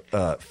came to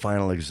the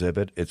final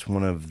exhibit. It's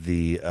one of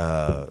the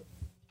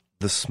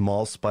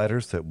small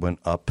spiders that went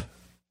up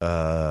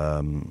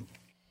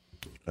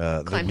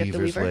Climbed up the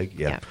Weaver's Weaver? leg.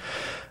 Yeah.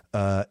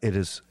 It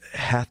is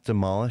half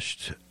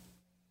demolished,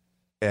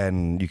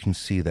 and you can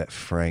see that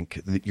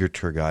Frank, your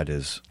tour guide,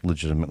 is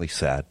legitimately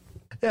sad.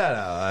 Yeah,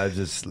 no, it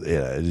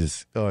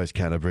just always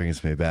kind of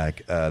brings me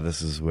back.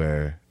 This is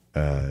where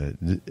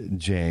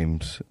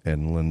James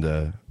and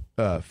Linda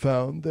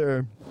found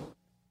their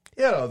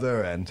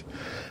end.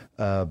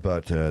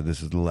 But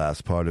this is the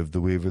last part of the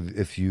Weaver.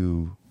 If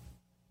you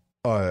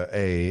are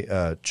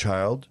a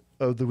child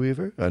of the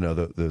Weaver, I know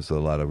that there's a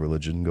lot of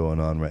religion going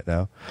on right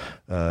now.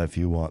 If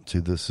you want to,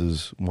 this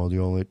is one of the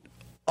only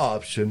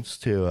options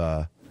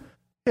to,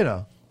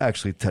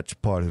 actually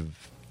touch part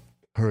of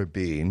her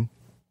being.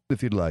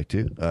 If you'd like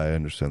to, I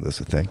understand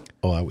this is a thing.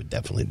 Oh, I would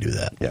definitely do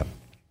that. Yeah.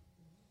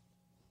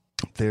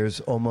 There's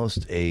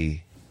almost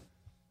a.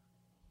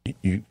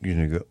 You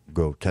gonna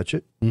go touch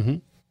it? Mm-hmm.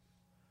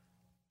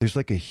 There's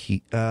like a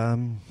heat.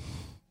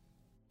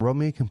 Roll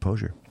me a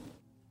composure.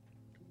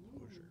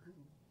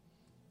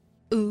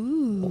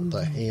 Ooh. What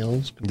the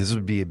hell's This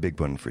would be a big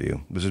one for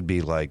you. This would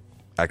be like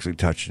actually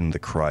touching the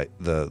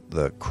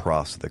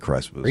cross that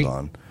Christ was Great.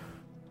 on.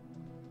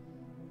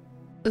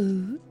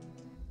 Ooh.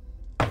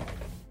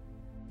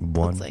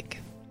 One. It's like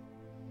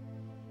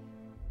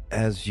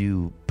As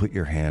you put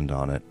your hand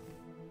on it,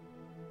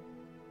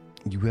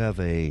 you have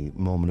a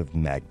moment of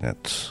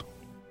magnets.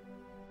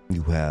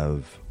 You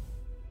have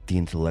the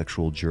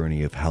intellectual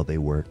journey of how they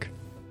work.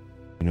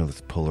 You know,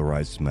 this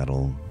polarized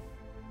metal.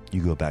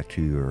 You go back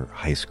to your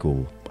high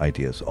school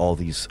ideas. All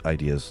these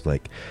ideas,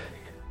 like,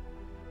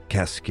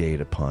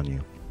 cascade upon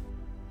you.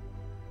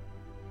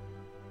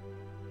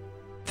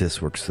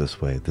 This works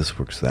this way. This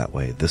works that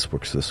way. This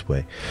works this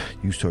way.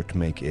 You start to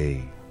make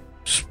a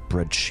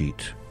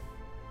spreadsheet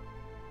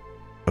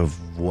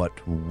of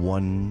what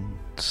one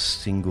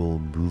single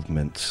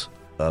movement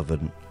of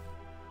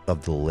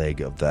the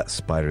leg of that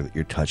spider that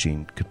you're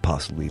touching could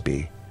possibly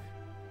be.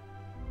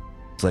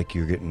 It's like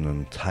you're getting an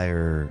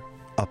entire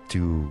up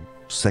to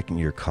second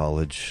year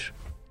college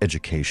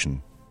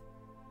education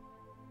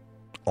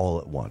all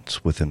at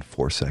once within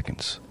 4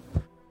 seconds.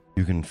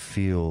 You can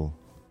feel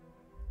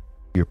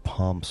your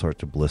palm start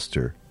to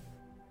blister.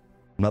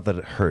 Not that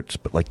it hurts,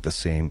 but like the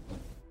same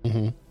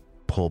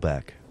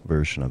pullback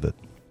version of it.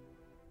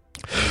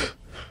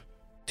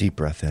 Deep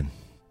breath in.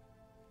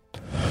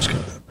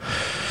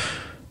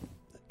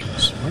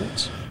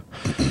 smarts?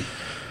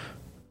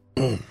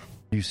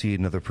 You see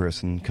another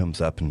person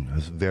comes up and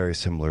has a very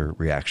similar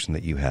reaction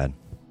that you had.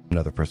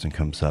 Another person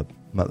comes up,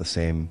 not the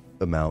same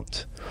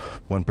amount.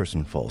 One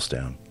person falls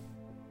down.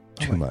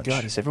 Too much.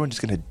 God, is everyone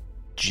just gonna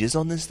jizz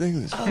on this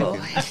thing? oh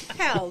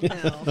hell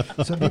no.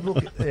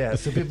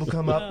 Some people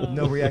come up,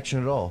 no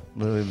reaction at all.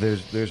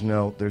 There's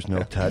no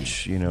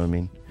touch. You know what I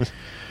mean?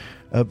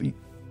 But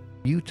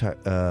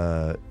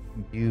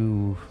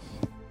you,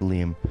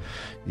 Liam,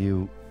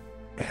 you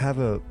have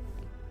a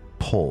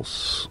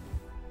pulse.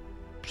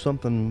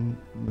 Something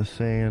is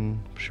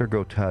saying, sure,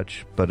 go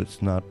touch, but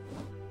it's not.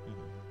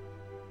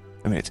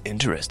 I mean, it's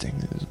interesting.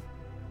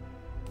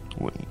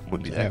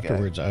 Wouldn't be that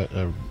Afterwards, I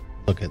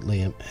look at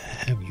Liam.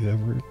 Have you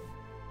ever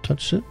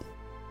touched it?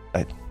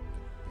 guy.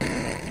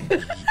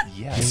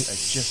 Yes, I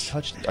just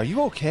touched it. Are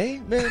you okay,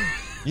 man?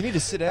 You need to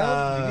sit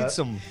down. You need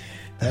some.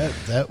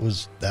 That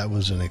was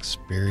an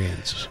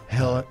experience.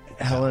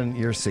 Helen,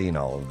 you're seeing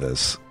all of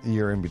this.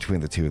 You're in between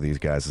the two of these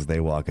guys as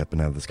they walk up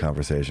and have this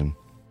conversation.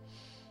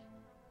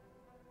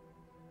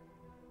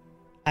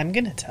 I'm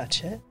going to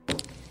touch it.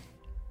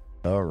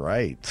 All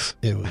right.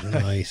 It was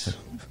nice.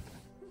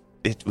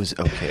 It was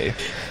okay.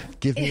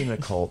 Give me an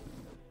occult.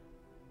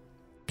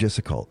 Just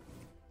occult.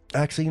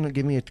 Actually,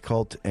 give me a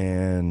occult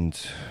and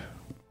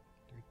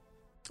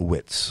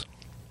wits.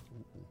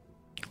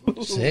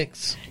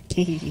 6.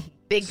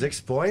 Big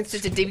 6 points?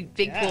 It's a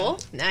big pool.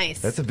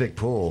 Nice. That's a big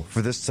pool.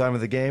 For this time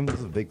of the game, this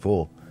is a big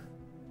pool.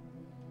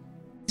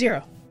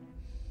 0.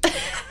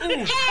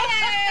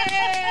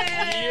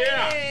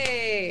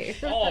 Yay!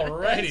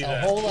 Alrighty A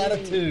then. whole lot of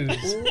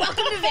 2s.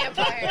 Welcome to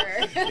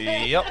Vampire.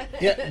 Yep.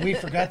 Yeah, we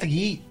forgot to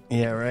eat.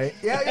 Yeah, right?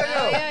 Yeah.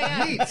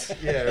 yeah. Neat.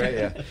 Yeah, right,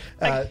 yeah.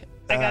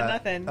 I got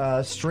nothing.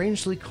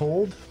 Strangely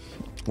cold.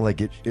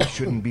 Like, it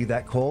shouldn't be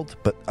that cold.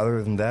 But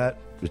other than that,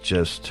 it's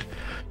just...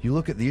 You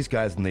look at these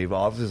guys, and they've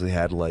obviously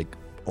had, like,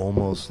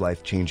 almost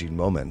life-changing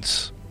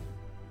moments.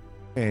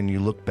 And you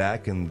look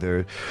back, and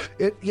they're...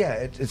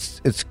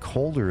 It's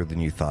colder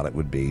than you thought it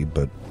would be,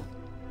 but...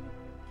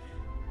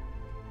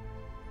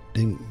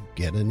 Didn't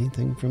get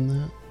anything from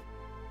that.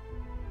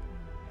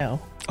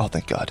 No. Oh,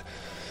 thank God.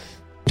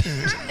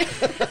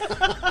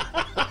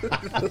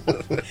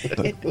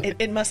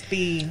 It must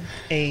be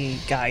a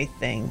guy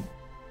thing.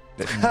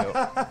 No.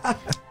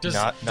 Does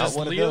Not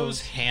one of Leo's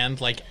those.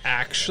 hand like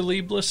actually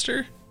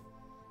blister?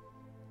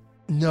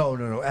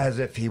 No. As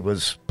if he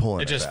was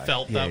pulling It just back.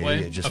 felt that way?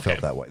 Yeah, it just Okay.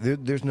 felt that way.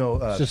 There's no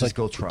It's just like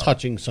physical trauma.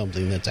 touching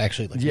something that's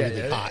actually like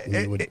really hot. And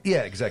you would,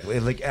 Yeah, exactly.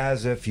 Like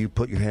as if you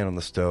put your hand on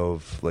the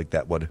stove, like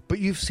that would. But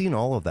you've seen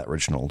all of that,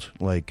 Reginald.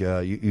 Like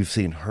you've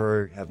seen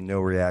her have no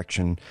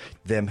reaction,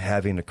 them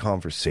having a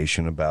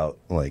conversation about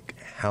like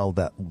how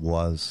that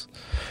was.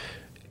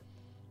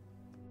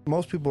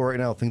 most people right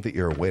now think that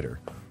you're a waiter.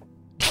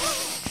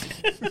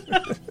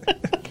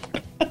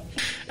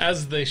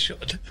 As they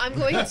should. I'm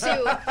going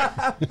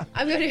to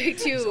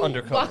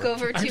undercover. walk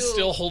over to. I'm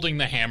still holding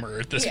the hammer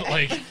at this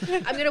like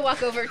I'm going to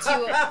walk over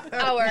to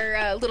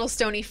our little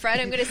stony friend.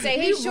 I'm going to say,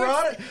 "Hey,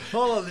 short."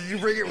 Hold on, did you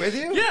bring it with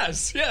you?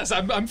 Yes.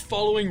 I'm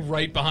following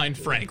right behind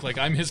Frank. Like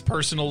I'm his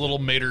personal little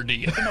maitre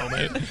d' at the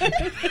moment.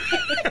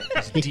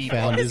 He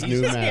found his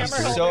new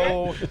master.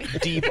 So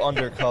deep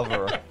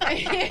undercover.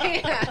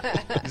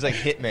 He's like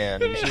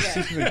Hitman. He's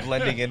just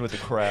blending in with the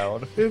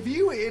crowd. If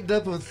you end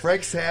up with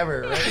Frank's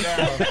hammer right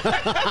now.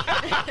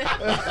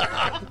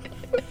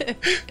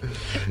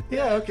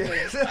 Yeah,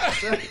 okay.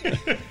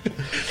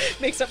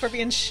 Makes up for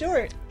being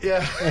short.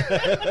 Yeah.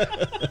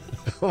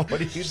 What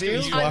do you do?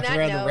 Just On walk that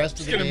around note- the rest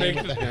of the Gonna game make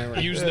with the hammer.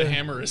 use the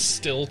hammer as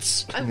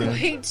stilts. I'm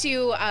going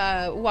to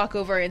walk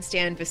over and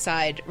stand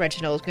beside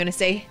Reginald. I'm going to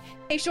say,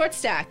 "Hey, short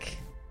stack,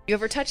 you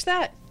ever touched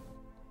that?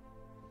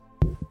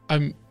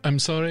 I'm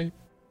sorry.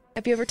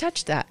 Have you ever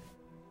touched that?"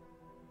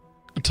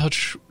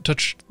 Touch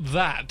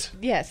that.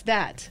 Yes,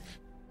 that.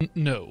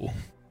 No.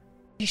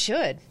 You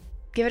should.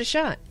 Give it a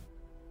shot.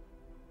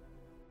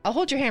 I'll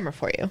hold your hammer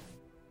for you.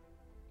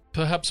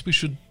 Perhaps we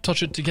should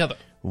touch it together.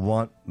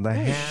 Want the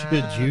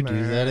hammer? Should you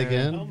do that Oh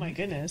again? my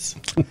goodness.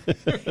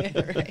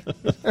 Right.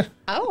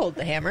 I'll hold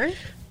the hammer.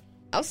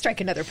 I'll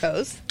strike another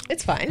pose.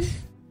 It's fine.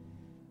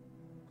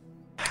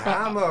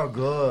 Hammer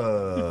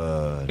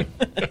good.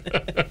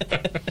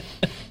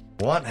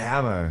 Want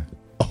hammer?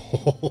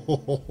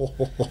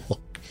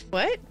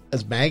 What?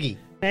 That's Maggie.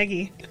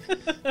 Maggie.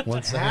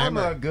 What's the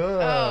Hammer hammer?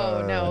 good.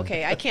 Oh, no,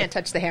 okay. I can't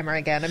touch the hammer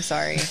again. I'm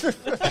sorry. You're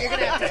going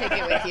to have to take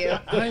it with you.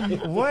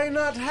 Why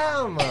not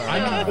hammer?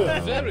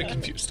 I'm very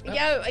confused.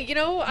 Yeah, you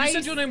know, You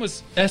said your name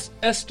was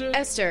Esther?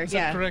 Esther, Is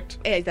yeah. that correct?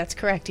 That's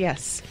correct,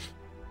 yes.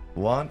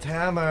 Want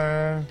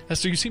hammer?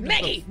 Esther, you seem to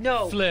have Maggie, a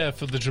no. flair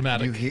for the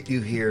dramatic.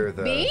 You hear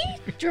the Me?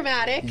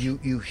 Dramatic. You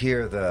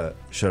hear the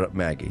shut up,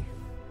 Maggie.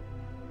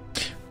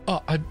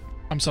 Oh,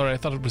 I'm sorry. I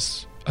thought it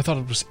was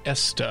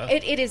Esther.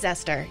 It is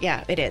Esther.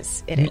 Yeah, it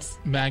is. It is.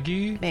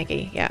 Maggie?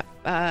 Maggie, yeah.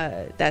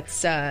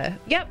 That's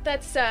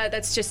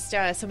just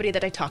somebody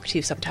that I talk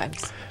to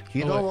sometimes.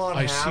 You Oh, don't want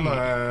I see.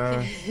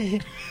 hammer.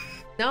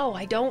 No,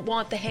 I don't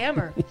want the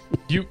hammer.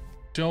 You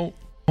don't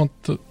want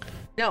the...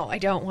 No, I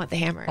don't want the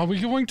hammer. Are we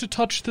going to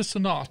touch this or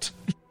not?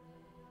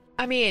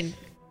 I mean,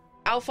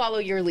 I'll follow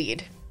your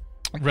lead.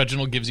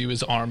 Reginald gives you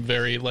his arm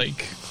very,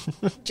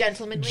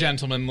 Gentlemanly.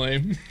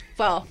 gentlemanly.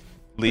 Well,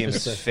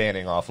 Liam's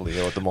fanning off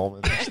Leo at the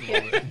moment.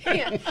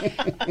 yeah.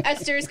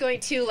 Esther's going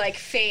to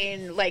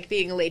feign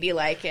being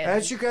ladylike and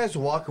As you guys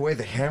walk away,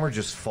 the hammer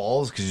just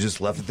falls because you just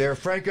left it there.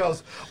 Frank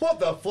goes, "What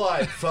the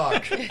flying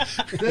fuck?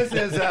 This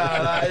is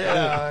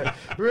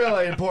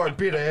really important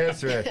piece of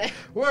history.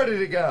 Where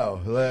did it go?"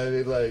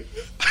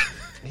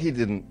 He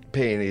didn't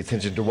pay any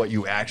attention to what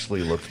you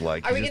actually looked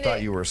like. Are He we just gonna-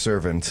 thought you were a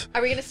servant.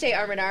 Are we going to stay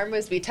arm in arm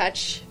as we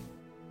touch?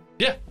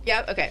 Yeah.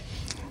 Yep. Okay.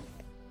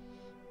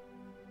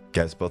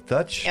 Guys both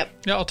touch? Yep.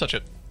 Yeah, I'll touch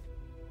it.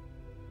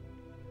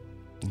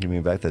 Give me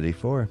back that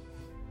D4.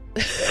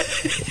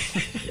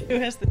 Who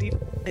has the deep?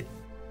 I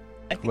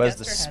think Who has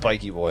the Esther had it.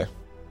 spiky boy?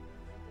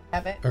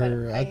 Have it.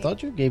 Or I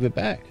thought you gave it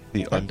back.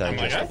 The I'm like, I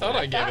undigested. thought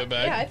I gave it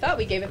back. Yeah, I thought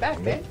we gave it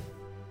back, babe.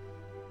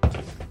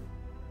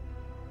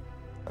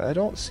 I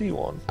don't see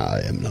one. I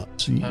am not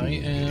seeing. I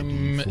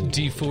am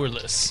D4.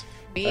 D4-less.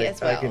 Me I,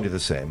 as well. I can do the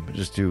same.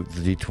 Just do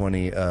the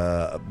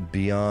D20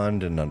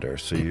 beyond and under.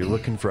 So you're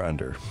looking for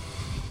under.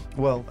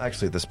 Well,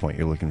 actually, at this point,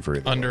 you're looking for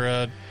either Under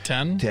a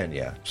 10? 10,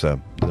 yeah.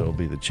 So that'll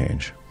be the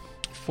change.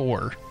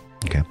 4.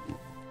 Okay.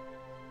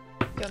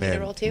 You want me to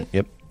roll too?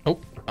 Yep. Oh,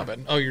 not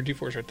bad. Oh, your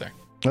D4's right there.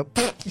 Nope.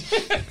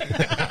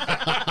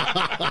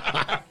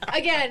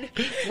 Again,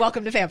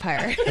 welcome to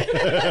Vampire.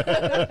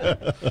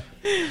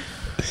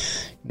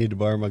 Need to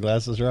borrow my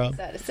glasses, Rob? Is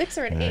that a 6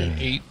 or an 8?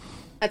 8.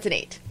 That's an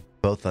 8.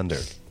 Both under.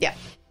 Yeah.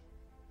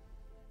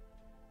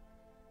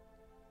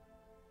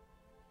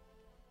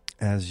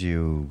 As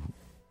you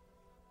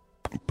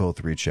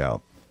both reach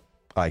out,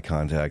 eye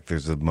contact,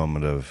 there's a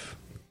moment of...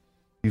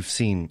 You've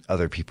seen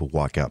other people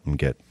walk out and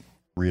get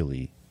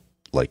really,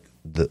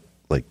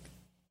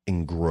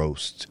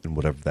 engrossed in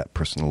whatever that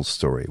personal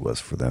story was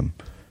for them.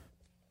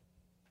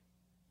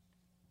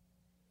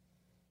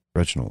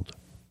 Reginald.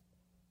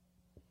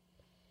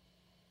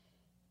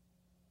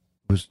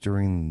 It was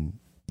during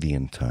the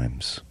end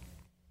times.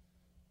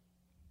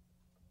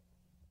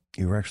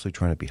 You were actually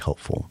trying to be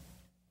helpful.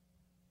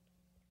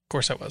 Of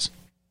course I was.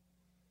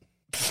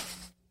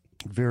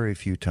 Very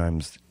few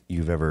times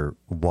you've ever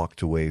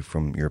walked away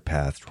from your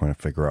path trying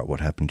to figure out what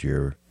happened to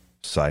your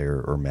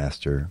sire or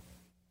master.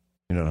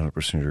 You're not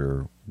 100%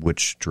 sure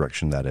which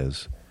direction that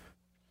is.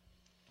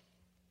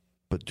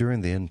 But during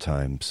the end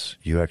times,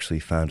 you actually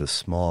found a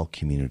small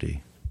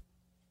community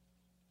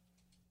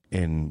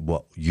in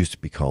what used to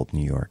be called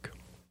New York.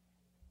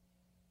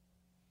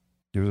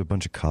 There was a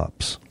bunch of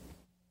cops.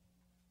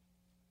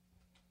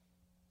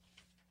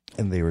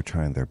 And they were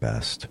trying their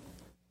best.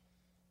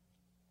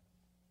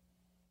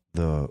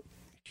 The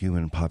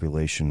human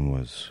population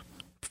was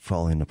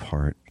falling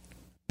apart.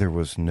 There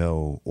was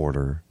no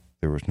order.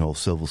 There was no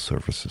civil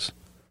services.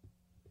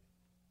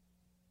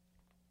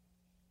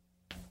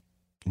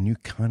 And you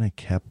kind of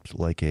kept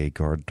like a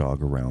guard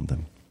dog around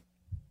them.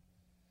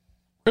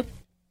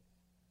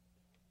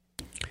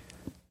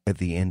 At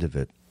the end of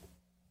it,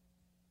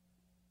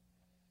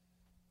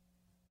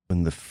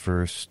 when the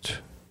first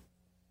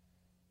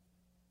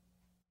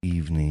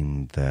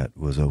evening that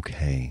was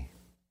okay,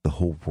 the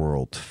whole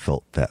world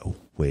felt that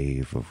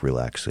wave of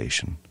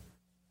relaxation.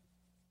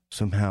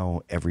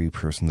 Somehow every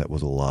person that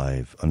was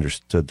alive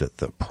understood that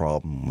the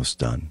problem was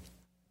done.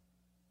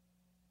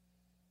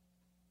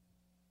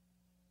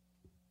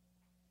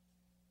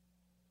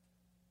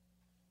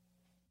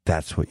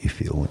 That's what you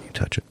feel when you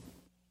touch it.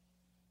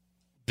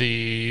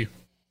 The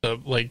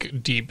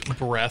like deep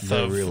breath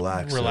The of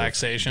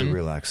relaxation. The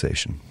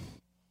relaxation.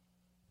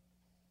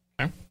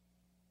 Okay.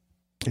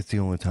 It's the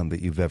only time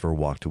that you've ever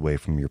walked away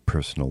from your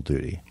personal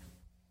duty.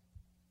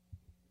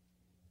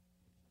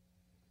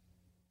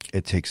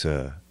 It takes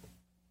a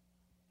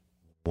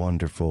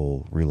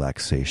wonderful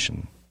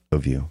relaxation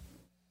of you.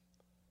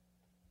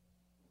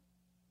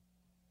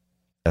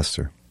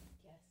 Esther,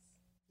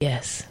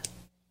 Yes.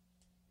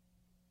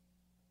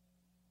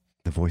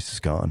 the voice is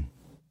gone.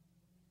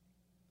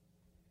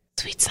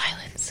 Sweet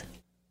silence.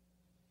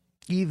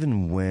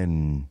 Even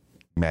when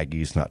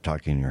Maggie's not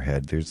talking in your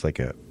head, there's like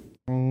a...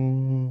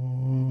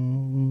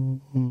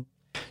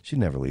 She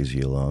never leaves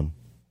you alone.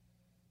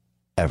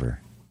 Ever.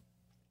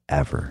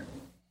 Ever.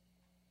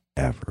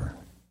 Ever.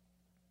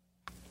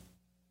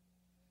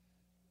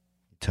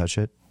 You touch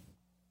it.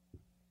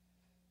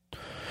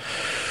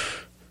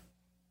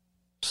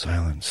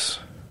 Silence.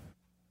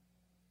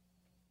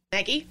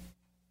 Maggie?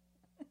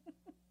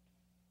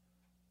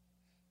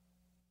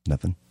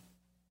 Nothing.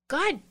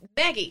 God,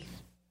 Maggie.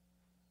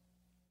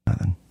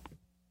 Nothing.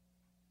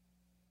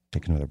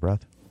 Take another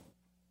breath.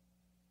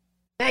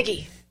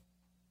 Maggie.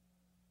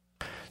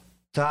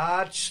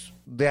 Touch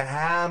the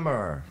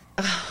hammer.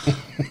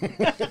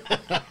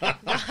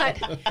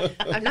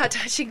 I'm not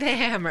touching the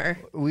hammer.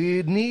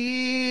 We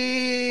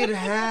need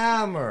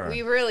hammer.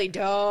 We really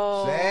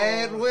don't.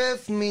 Say it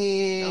with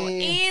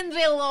me.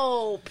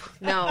 Envelope.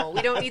 No,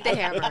 we don't need the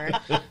hammer.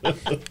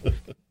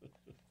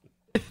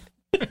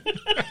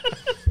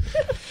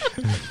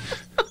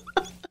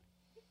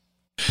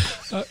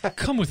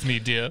 Come with me,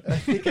 dear. I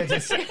think I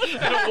just...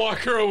 And walk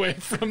her away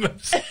from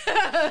us,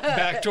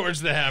 back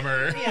towards the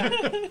hammer.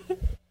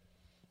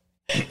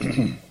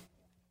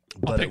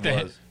 But Pick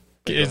the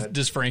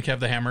does Frank have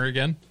the hammer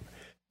again?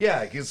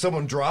 Yeah, because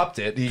someone dropped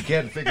it. He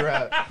can't figure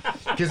out...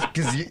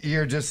 Because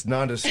you're just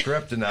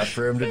nondescript enough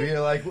for him to be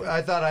like,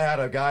 I thought I had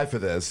a guy for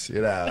this,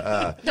 you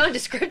know.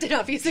 Nondescript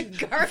enough. He's a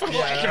gargoyle.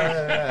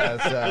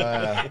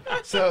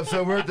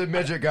 So we're at the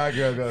midget go. I mean,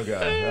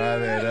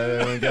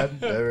 everyone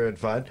good? Everyone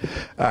fine?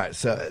 All right,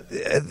 so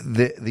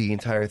the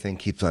entire thing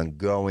keeps on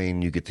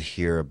going. You get to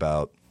hear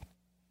about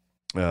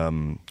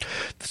some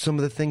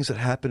of the things that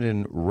happened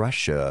in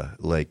Russia.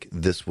 Like,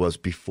 this was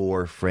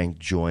before Frank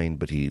joined,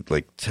 but he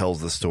like tells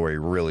the story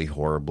really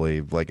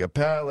horribly. Like,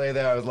 apparently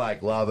there was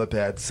like lava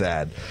pit,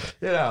 sad,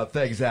 you know,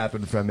 things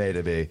happen from A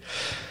to B.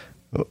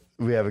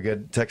 We have a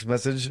good text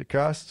message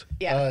across.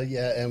 Yeah.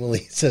 Yeah,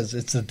 Emily says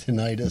it's a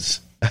tinnitus.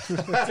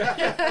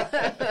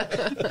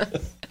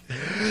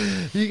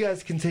 You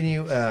guys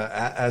continue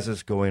as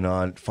it's going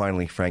on.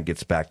 Finally, Frank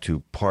gets back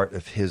to part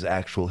of his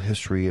actual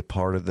history, a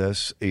part of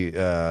this.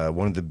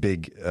 One of the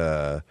big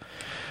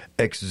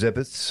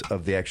exhibits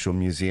of the actual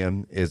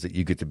museum is that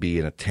you get to be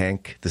in a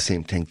tank, the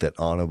same tank that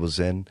Anna was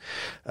in,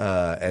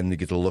 and you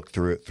get to look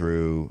through it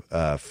through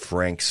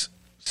Frank's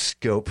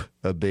scope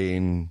of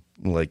being,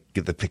 like,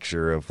 get the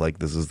picture of, like,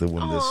 this is the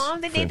one. Aw,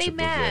 the day they friendship was in.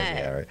 met.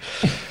 Yeah, right.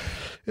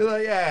 You're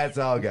like, yeah, it's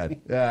all good.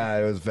 Yeah,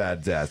 it was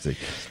fantastic.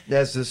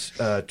 As this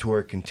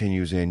tour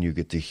continues in, you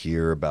get to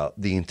hear about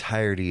the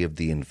entirety of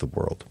the end of the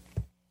world,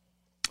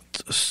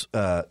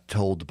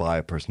 told by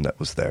a person that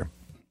was there.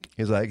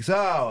 He's like,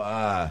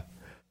 so,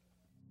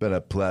 been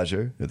a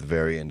pleasure at the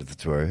very end of the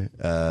tour.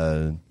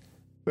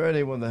 For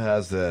anyone that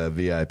has the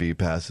VIP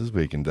passes,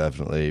 we can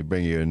definitely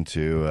bring you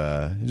into,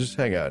 just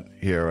hang out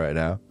here right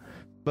now.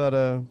 But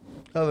other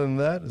than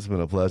that, it's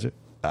been a pleasure.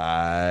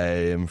 I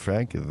am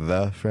Frank,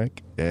 the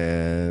Frank,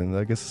 and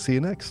I guess I'll see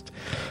you next.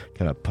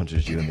 Kind of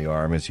punches you in the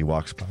arm as he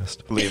walks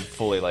past. Liam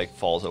fully like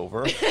falls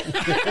over.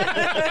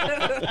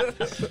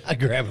 I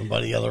grab him by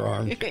the other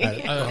arm.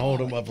 I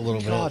hold him up a little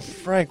God, bit.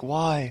 Frank,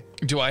 why?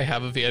 Do I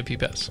have a VIP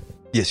pass?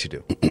 Yes, you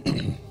do.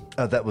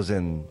 That was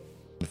in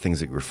the things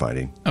that you were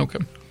finding. Okay.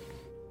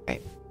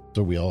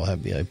 So we all have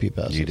VIP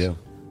passes. You do.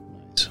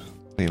 Nice.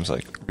 Liam's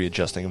like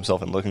readjusting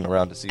himself and looking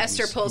around to see.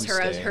 Esther pulls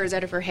hers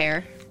out of her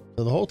hair.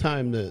 So the whole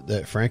time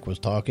that Frank was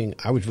talking,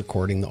 I was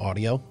recording the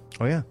audio.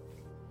 Oh, yeah.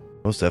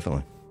 Most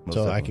definitely.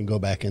 So I can go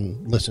back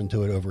and listen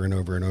to it over and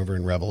over and over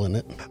and revel in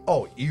it.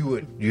 Oh,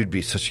 you'd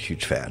be such a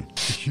huge fan.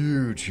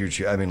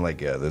 Huge. I mean,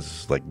 like, yeah,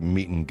 this is like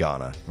meeting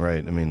Ghana,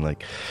 right? I mean,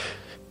 like,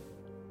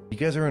 you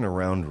guys are in a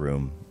round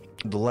room.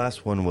 The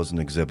last one was an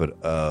exhibit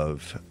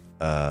of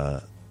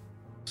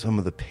some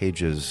of the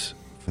pages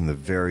from the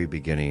very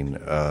beginning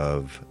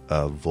of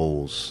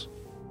Vol's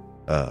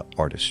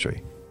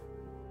artistry.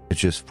 It's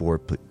just 4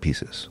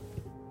 pieces.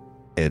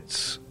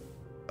 It's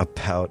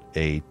about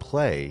a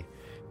play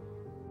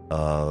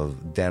of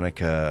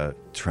Danica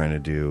trying to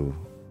do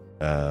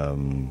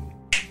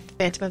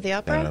Phantom of the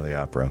Opera? Phantom of the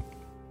Opera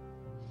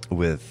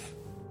with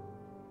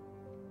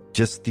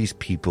just these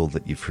people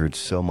that you've heard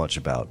so much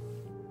about,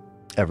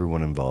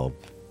 everyone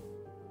involved,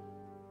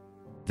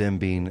 them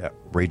being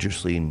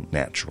outrageously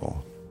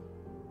natural,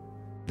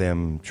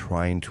 them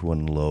trying to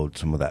unload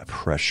some of that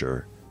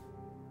pressure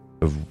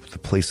of the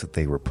place that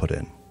they were put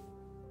in.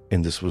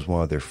 And this was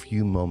one of their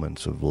few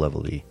moments of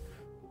levity.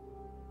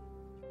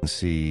 And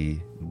see,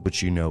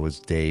 which is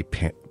Day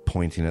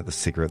pointing at the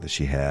cigarette that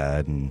she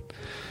had and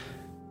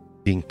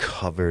being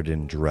covered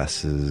in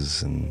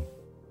dresses, and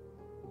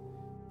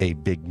a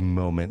big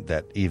moment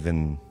that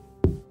even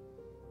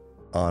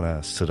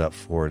Anna stood up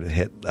for to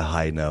hit a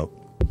high note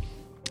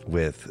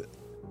with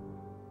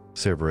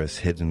Cerberus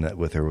hitting that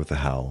with her with a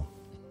howl.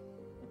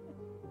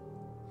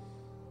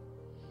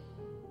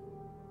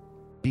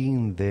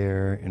 Being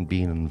there and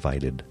being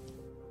invited.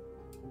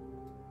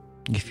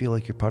 You feel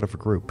like you're part of a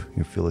group.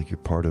 You feel like you're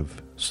part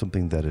of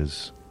something that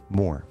is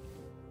more.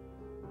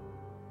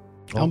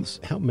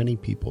 How many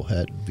people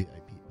had VIP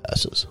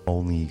passes?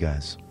 Only you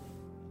guys.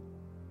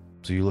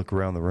 So you look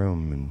around the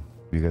room and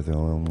you guys are the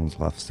only ones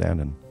left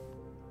standing.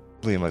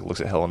 Liam looks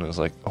at Helen and is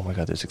like, "Oh my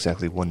god, there's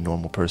exactly one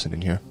normal person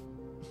in here."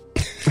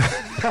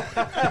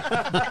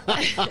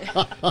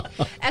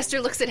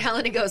 Esther looks at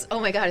Helen and goes, "Oh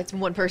my god, it's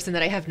one person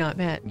that I have not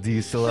met." Do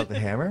you still have the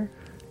hammer?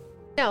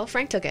 No,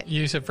 Frank took it.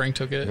 You said Frank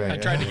took it. Right. I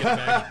tried to get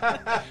it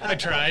back. I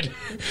tried.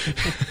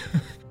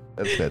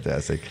 That's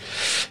fantastic.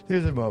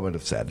 There's a moment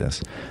of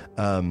sadness.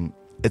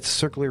 It's a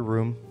circular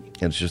room,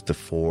 and it's just the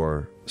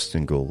 4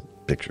 single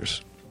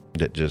pictures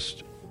that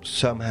just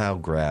somehow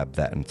grab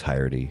that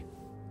entirety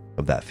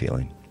of that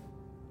feeling.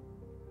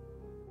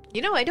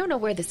 I don't know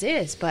where this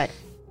is, but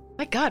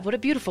my god, what a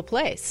beautiful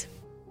place.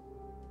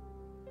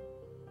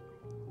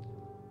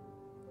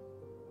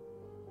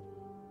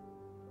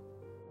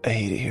 I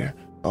hate it here.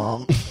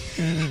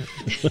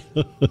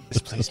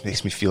 This place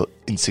makes me feel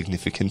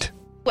insignificant.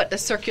 What, the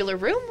circular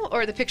room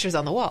or the pictures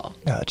on the wall?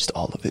 Just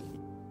all of it.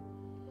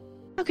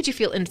 How could you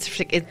feel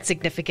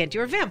insignificant?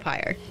 You're a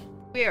vampire.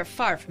 We are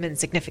far from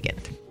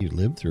insignificant. You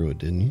lived through it,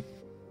 didn't you?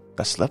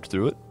 I slept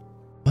through it.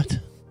 What?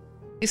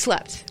 You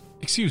slept.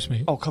 Excuse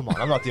me. Oh, come on.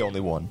 I'm not the only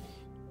one.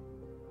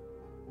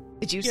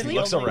 Did you You're sleep?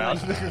 the looks only around.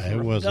 one- I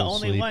the wasn't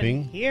only one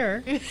sleeping.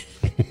 here.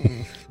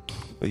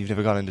 But you've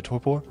never gone into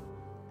torpor?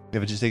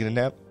 Never just taken a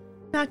nap?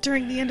 Not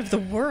during the end of the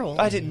world.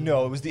 I didn't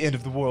know it was the end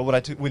of the world when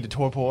I went to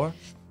torpor.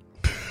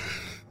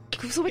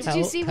 So what did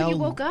you see when you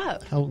woke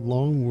up? How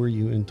long were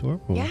you in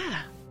torpor?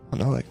 Yeah. I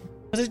don't know, like,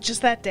 Was it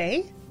just that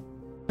day?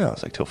 no, it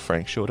was like till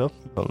Frank showed up,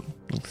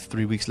 like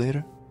 3 weeks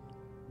later.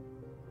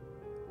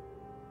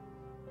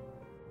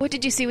 What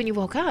did you see when you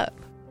woke up?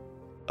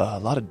 A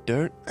lot of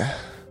dirt.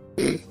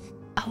 A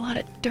lot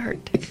of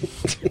dirt.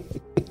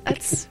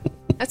 That's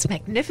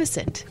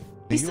magnificent.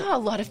 We saw a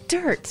lot of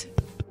dirt.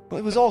 Well,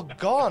 it was all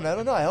gone. I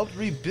don't know. I helped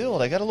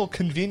rebuild. I got a little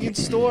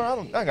convenience store.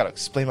 I gotta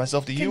explain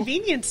myself to you.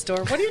 Convenience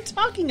store? What are you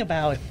talking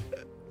about?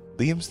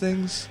 Liam's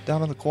things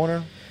down on the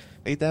corner,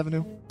 8th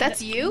Avenue.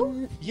 That's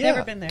you? Yeah.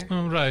 Never been there.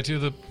 Oh, right, you're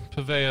the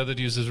purveyor that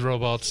uses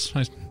robots.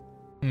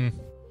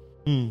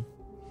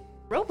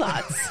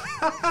 Robots.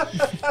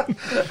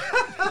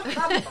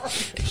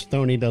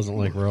 Stoney doesn't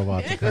like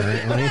robots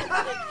apparently.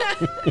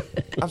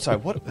 I'm sorry.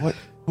 What?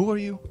 Who are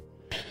you?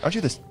 Aren't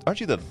you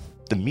the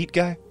meat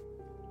guy?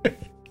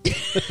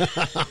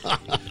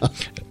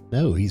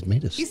 No, he's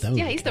made of stone.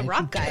 He's the Can't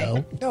rock you guy.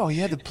 tell? No, he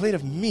had the plate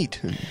of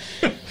meat.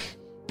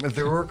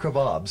 There were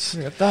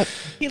kebabs. I thought.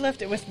 He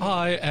left it with me.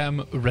 I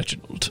am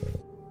Reginald.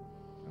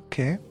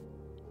 Okay.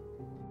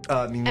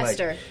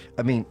 Esther.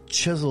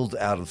 Chiseled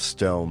out of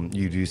stone,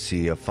 you do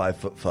see a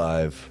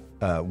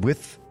 5'5",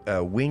 with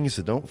wings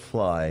that don't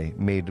fly,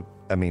 made,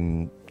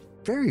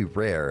 very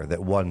rare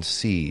that one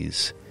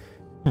sees.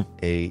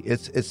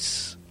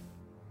 It's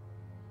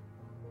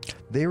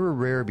they were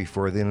rare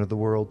before the end of the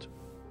world.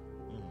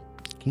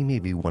 He may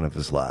be one of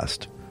his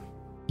last.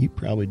 You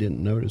probably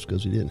didn't notice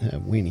because he didn't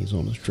have weenies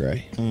on his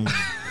tray.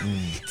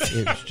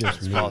 It was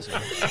just meat. Possible.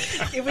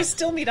 It was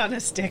still meat on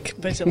a stick,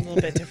 but a little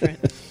bit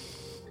different.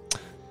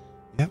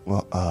 Yeah.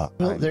 Well.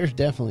 Well, there's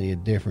definitely a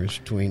difference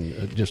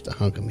between just a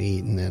hunk of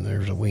meat and then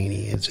there's a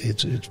weenie.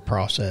 It's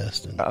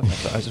processed. And I'm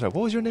sorry.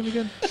 What was your name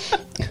again?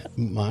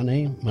 my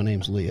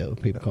name's Leo.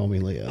 People call me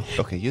Leo.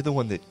 Okay, you're the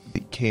one that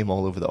came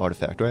all over the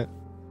artifact, right?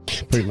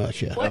 Pretty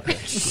much, yeah. What? Yeah,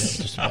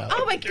 just about.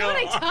 Oh my god,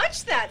 I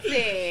touched that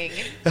thing.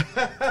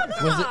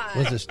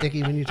 Was it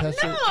sticky when you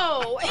touched it?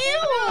 No,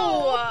 ew.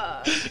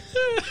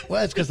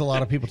 Well, it's because a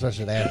lot of people touched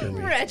it after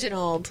me.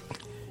 Reginald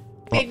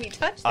made me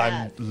touch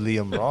I'm that.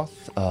 Liam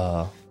Roth.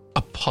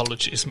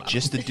 Apologies, man.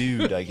 Just a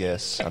dude, I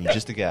guess. I'm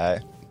just a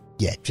guy.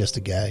 Yeah, just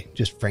a guy.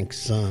 Just Frank's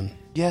son.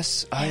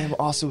 Yes, I am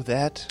also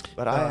that,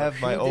 but I have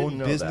my own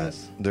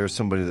business. There's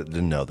somebody that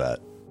didn't know that.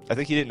 I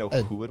think he didn't know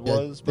who it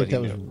was, I but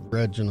think he that was knew.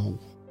 Reginald.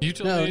 You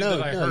told me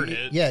that I heard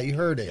it. Yeah, you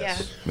heard it. Yeah.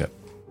 Yep.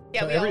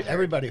 Yeah, So we all heard.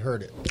 everybody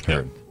heard it.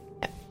 Heard.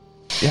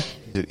 Yeah,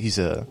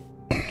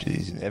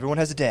 everyone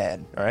has a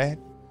dad, all right,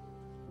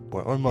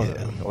 or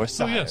mother, or Oh,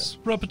 sire. yes.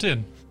 Rub it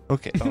in.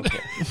 Okay.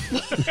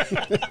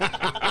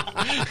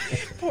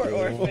 Poor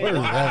orphan. Rev it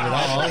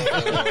all.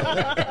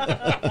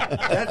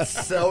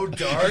 That's so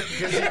dark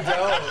because you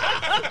don't.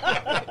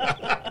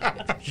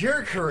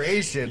 Your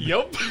creation.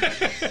 Yup.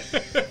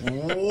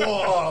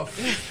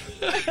 Woof.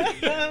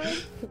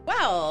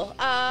 Well,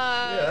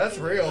 That's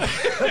real.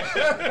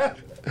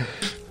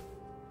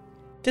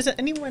 Does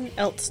anyone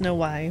else know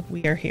why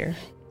we are here?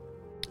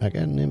 I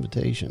got an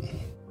invitation.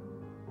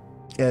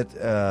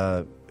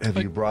 Have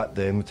you brought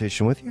the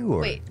invitation with you?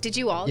 Or? wait, did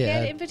you all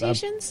Yeah, get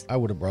invitations? I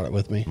would have brought it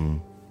with me.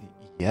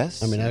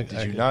 Yes. I mean, did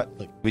you not?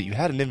 But you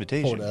had an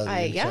invitation. Hold on.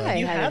 I You had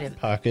have it.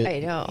 Pocket. I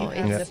know. You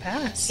It's- have the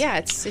pass. Yeah,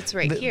 it's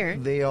right here.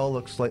 They all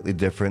look slightly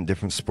different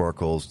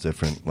sparkles,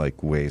 different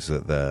like ways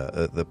that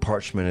the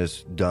parchment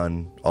is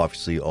done.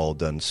 Obviously, all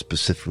done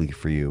specifically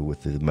for you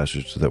with the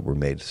messages that were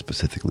made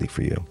specifically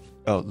for you.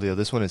 Oh, Leo,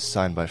 this one is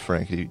signed by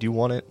Frank. Do you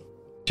want it?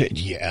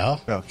 Yeah.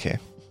 Okay.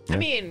 I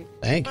mean,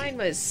 Thank you. mine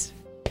was.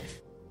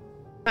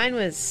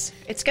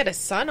 It's got a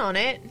sun on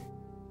it.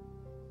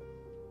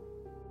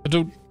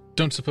 I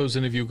don't suppose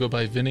any of you go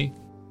by Vinny?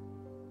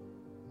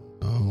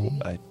 Oh.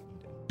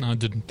 No, I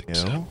didn't think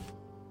so.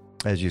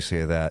 As you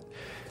say that,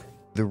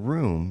 the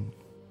room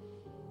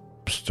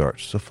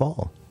starts to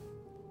fall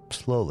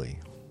slowly.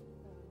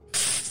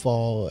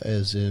 Fall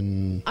as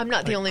in. I'm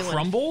not the only one.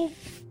 Crumble?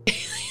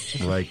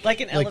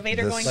 Like an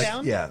elevator going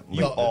down? Yeah,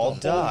 You all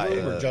the whole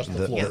room die. or just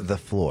the floor? the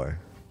floor.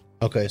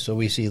 Okay, so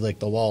we see like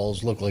the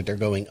walls look like they're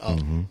going up.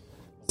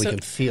 We So- can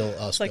feel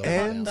us like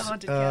going the down.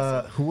 haunted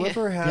castle.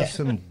 Whoever has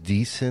some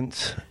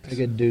decent, I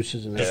get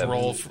deuces and Just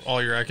everything. roll for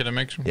all your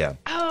academics? yeah.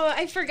 Oh,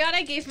 I forgot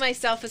I gave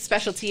myself a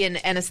specialty in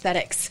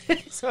anesthetics,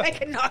 so I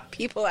can knock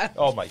people out.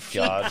 Oh my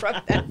God.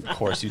 From that. Of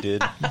course you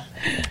did.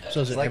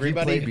 So is it Like you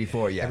everybody played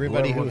before, yeah.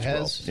 Everybody Whoever who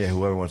wants to has. roll. Yeah,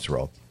 whoever wants to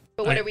roll.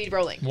 But what are we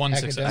rolling? One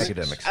Academics? success.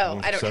 Academics. Oh,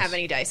 I don't Success. have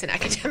any dice in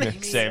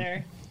academics.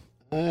 Same.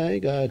 I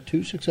got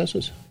 2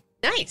 successes.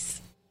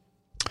 Nice.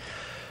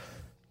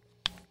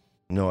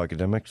 No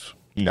academics.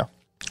 No.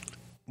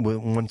 With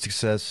one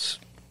success,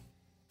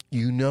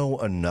 you know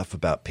enough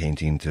about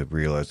painting to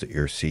realize that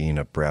you're seeing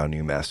a brand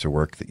new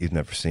masterwork that you've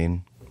never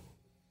seen.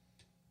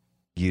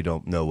 You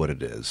don't know what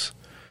it is,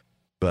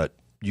 but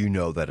you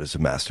know that it's a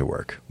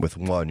masterwork. With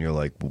one, you're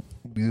like,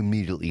 you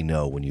immediately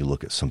know when you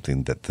look at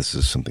something that this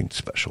is something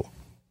special.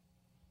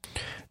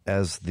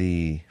 As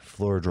the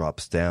floor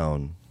drops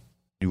down,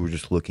 you were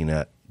just looking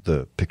at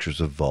the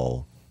pictures of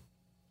Vol.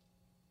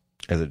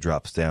 As it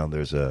drops down,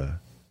 there's a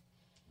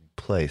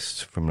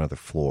placed from another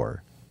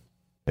floor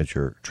as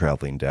you're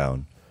traveling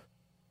down.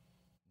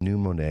 New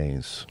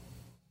Monets,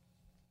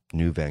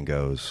 new Van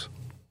Goghs,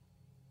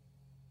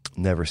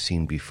 never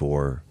seen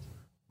before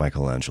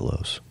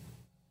Michelangelos.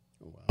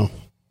 Wow.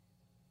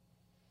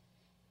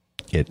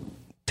 It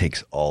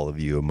takes all of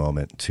you a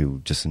moment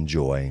to just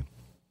enjoy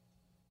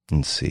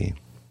and see.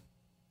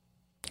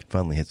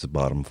 Finally hits the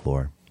bottom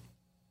floor.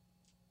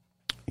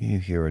 You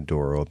hear a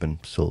door open,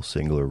 still a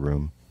singular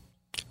room.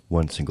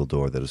 One single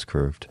door that is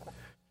curved.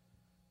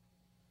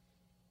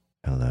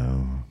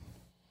 Hello.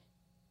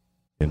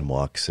 In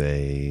walks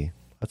a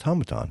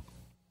automaton.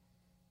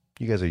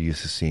 You guys are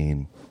used to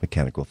seeing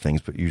mechanical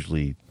things, but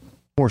usually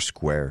more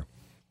square.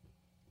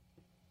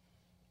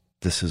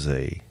 This is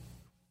a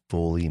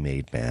fully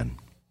made man.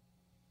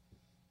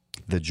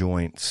 The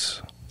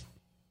joints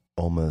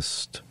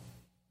almost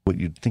what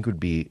you'd think would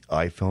be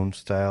iPhone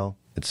style.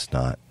 It's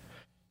not.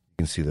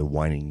 You can see the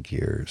winding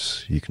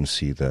gears. You can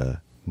see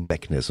the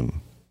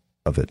mechanism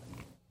of it.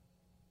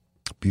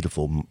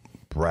 Beautiful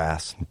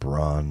brass and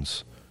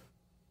bronze,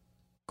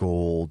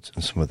 gold,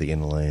 and some of the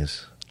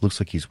inlays. Looks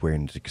like he's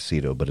wearing a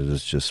tuxedo, but it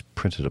is just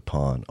printed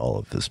upon all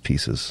of his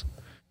pieces.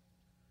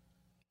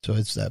 So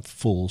it's that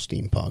full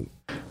steampunk.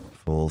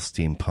 Full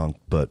steampunk,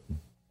 but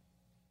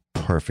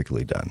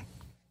perfectly done.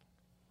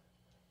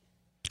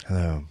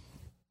 Hello.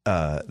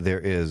 There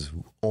is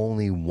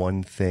only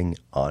one thing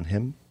on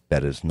him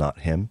that is not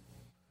him.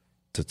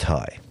 It's a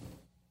tie.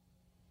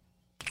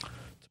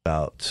 It's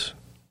about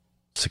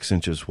 6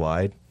 inches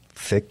wide,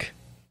 thick,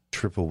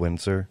 triple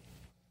Windsor,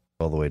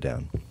 all the way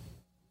down.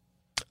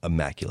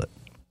 Immaculate.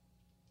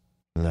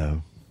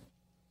 Hello.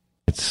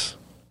 It's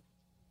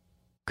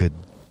good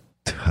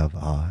to have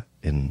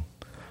an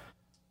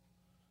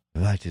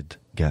invited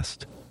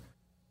guest.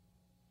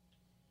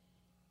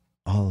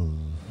 All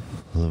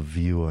of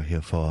you are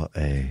here for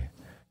a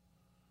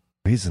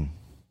reason.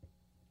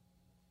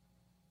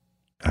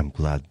 I'm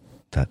glad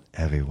that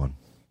everyone.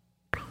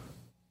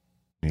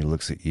 And he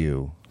looks at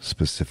you,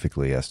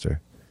 specifically, Esther.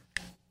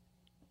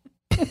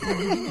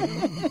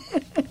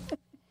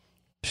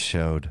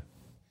 Showed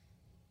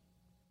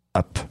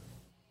up.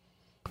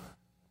 I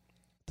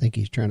think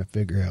he's trying to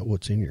figure out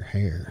what's in your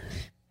hair. I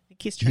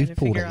think he's trying You've to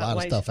pulled figure a out lot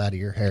why of stuff out of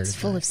your hair. It's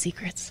full of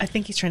secrets. I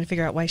think he's trying to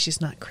figure out why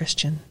she's not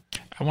Christian.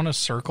 I want to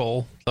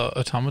circle the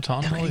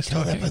automaton while he's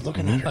tell that talking. by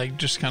looking at her. Like,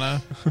 just kind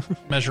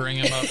of measuring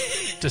him up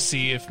to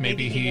see if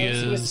maybe he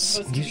knows he was is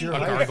supposed a to be your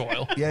there.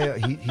 gargoyle. Yeah,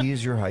 he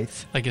is your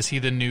height. Like, is he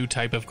the new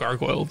type of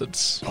gargoyle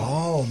that's...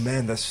 Oh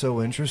man, that's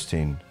so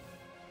interesting.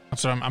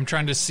 So I'm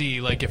trying to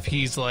see, like, if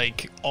he's,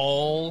 like,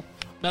 all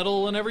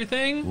metal and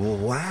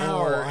everything,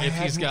 Wow. or I if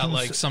he's hadn't got,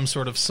 like, some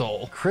sort of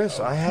soul. Chris,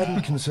 I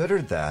hadn't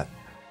considered that.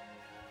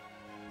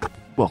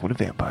 Welcome to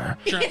Vampire.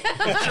 Trying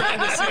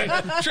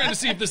to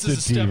see if this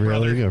is a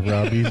Derailing stepbrother, of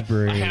Robbie's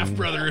brain.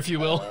 half-brother, if you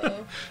will.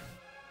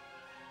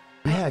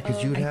 Yeah,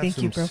 because you would I have think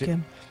some you broke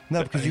him.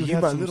 No, because you would You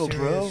have my some little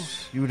bro?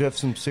 You would have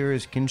some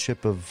serious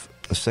kinship of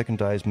a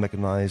secondized,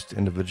 mechanized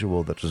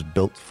individual that was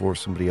built for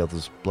somebody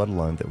else's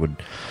bloodline that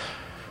would.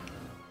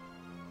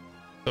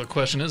 The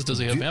question is, does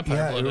he have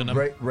vampire blood in him?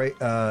 Right.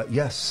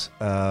 Yes.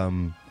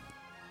 I'm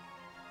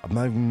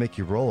not even make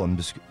you roll. I'm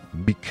just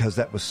because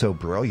that was so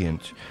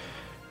brilliant.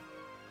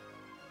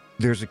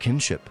 There's a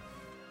kinship.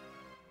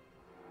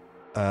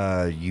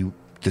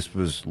 This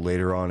was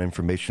later on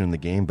information in the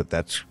game, but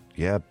that's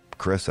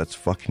Chris, that's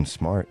fucking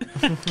smart.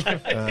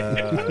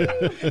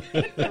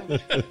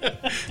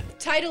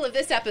 Title of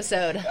this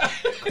episode: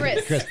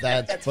 Chris. Chris,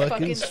 that's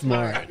fucking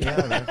smart.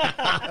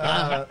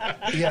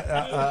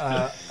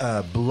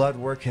 Blood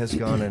work has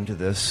gone into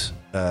this.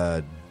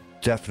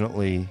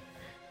 Definitely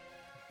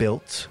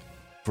built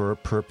for a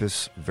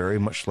purpose, very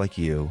much like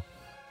you.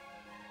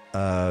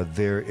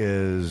 There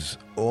is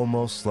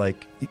almost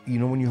like, you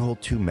know, when you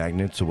hold two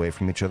magnets away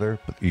from each other,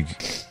 but you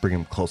bring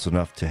them close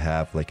enough to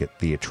have like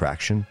the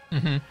attraction.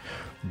 Mm-hmm.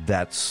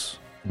 That's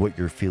what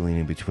you're feeling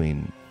in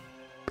between,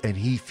 and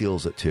he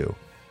feels it too.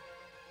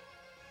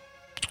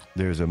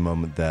 There's a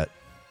moment that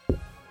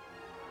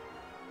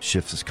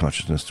shifts his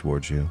consciousness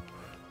towards you.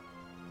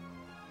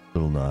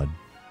 Little nod.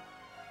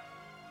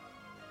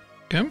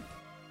 Okay.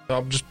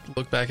 I'll just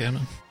look back at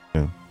him.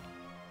 Yeah.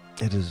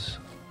 It is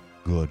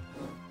good.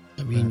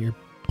 I mean, you're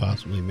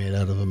possibly made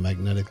out of a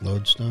magnetic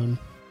lodestone.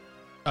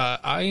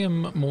 I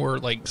am more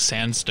like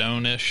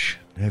sandstone-ish.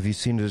 Have you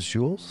seen his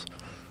jewels?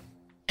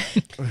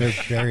 They're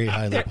very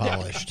highly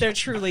polished. They're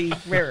truly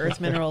rare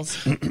earth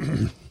minerals.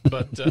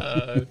 But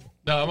no,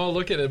 I'm gonna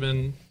look at him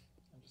and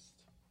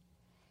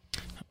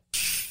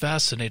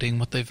fascinating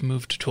what they've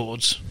moved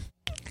towards.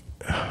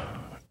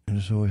 It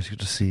is always good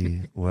to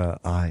see where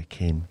I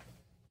came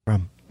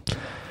from.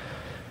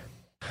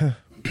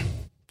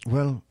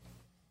 Well,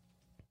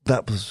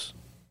 that was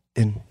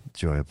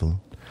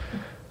enjoyable.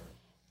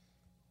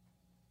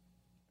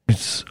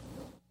 It's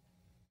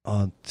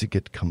odd to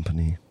get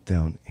company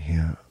down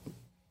here.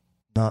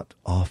 Not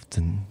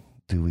often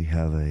do we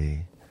have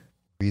a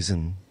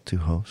reason to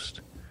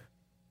host.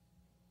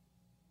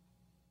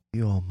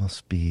 You all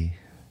must be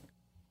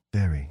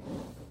very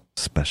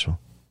special.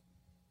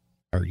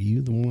 Are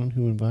you the one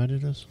who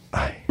invited us?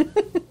 I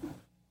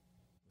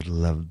would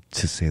love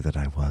to say that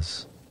I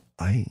was.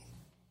 I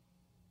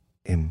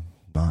am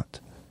not.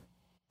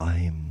 I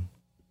am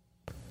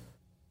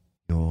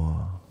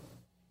your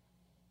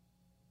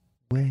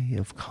way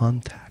of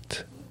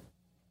contact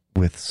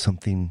with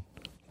something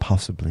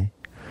possibly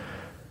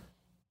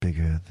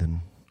bigger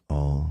than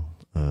all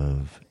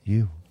of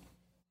you.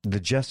 The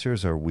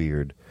gestures are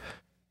weird.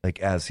 Like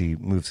as he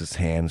moves his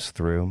hands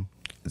through,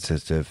 it's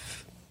as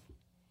if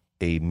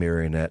a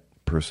marionette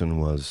person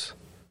was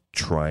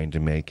trying to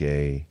make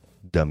a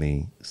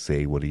dummy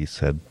say what he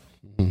said.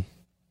 Mm-hmm.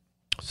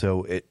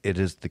 So it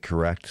is the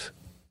correct,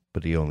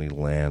 but he only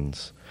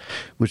lands,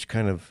 which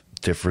kind of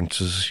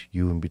differences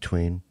you in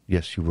between.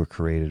 Yes, you were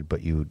created,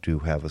 but you do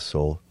have a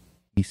soul.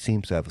 He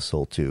seems to have a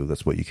soul too.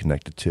 That's what you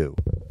connected to.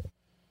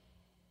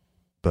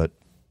 But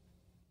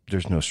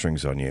there's no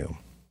strings on you.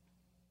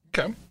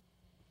 Okay.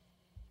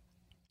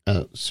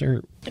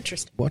 Sir,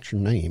 Interesting. what's your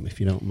name, if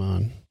you don't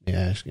mind me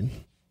asking?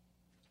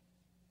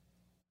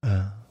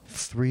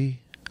 3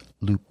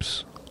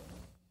 loops.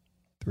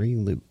 3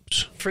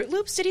 loops. Fruit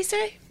Loops? Did he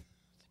say?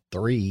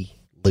 3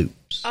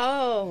 loops.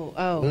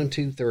 Oh, 1,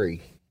 2,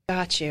 3.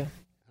 got you.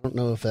 I don't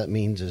know if that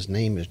means his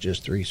name is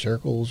just 3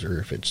 circles or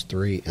if it's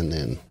 3 and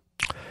then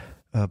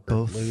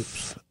Both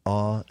loops.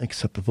 are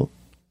acceptable.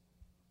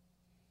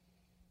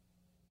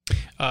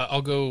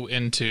 I'll go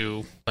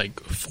into like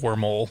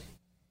formal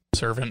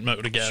servant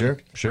mode again.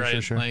 Sure.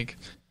 Like,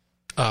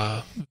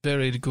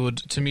 very good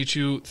to meet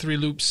you, 3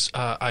 Loops.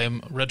 I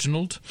am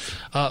Reginald.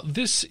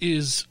 This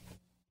is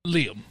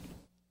Liam.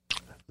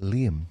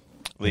 Liam.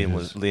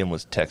 Liam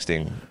was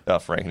texting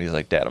Frank, and he's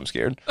like, "Dad, I'm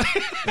scared."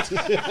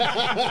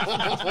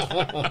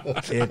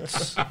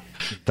 It's ...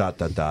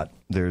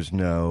 There's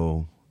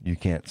no... You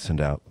can't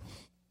send out.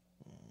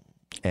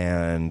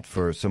 And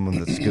for someone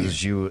that's good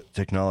as you at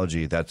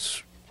technology,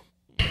 that's...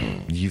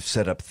 You've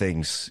set up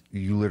things.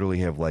 You literally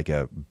have like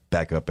a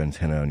backup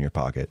antenna in your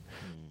pocket.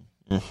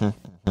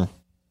 Hello?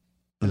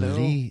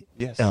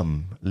 Yes.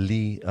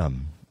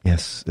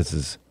 Yes, this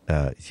is...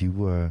 you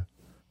were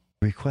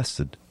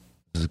requested.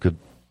 This is good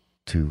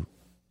to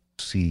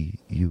see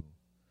you.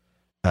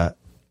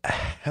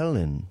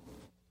 Helen,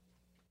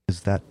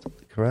 is that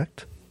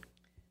correct?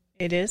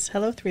 It is.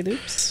 Hello, 3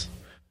 Loops.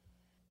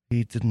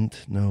 We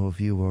didn't know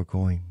if you were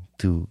going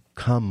to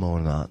come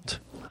or not.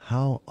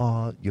 How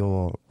are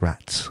your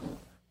rats?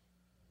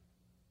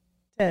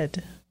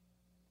 Dead.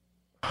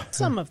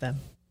 Some of them.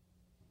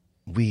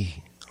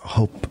 We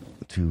hope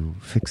to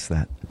fix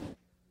that.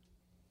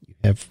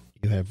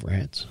 You have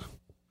rats.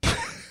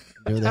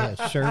 They have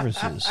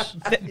services.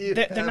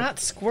 They're not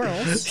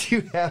squirrels.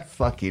 You have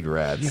fucking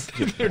rats.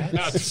 They're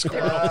not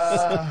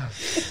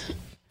squirrels.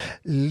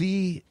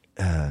 Lee,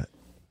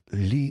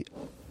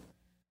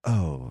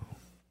 oh,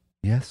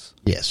 yes?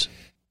 Yes.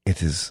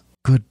 It is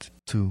good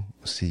to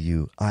see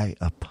you. I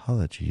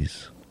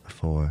apologize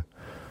for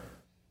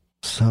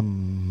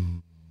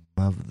some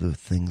of the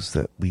things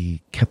that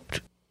we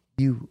kept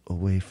you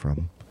away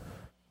from.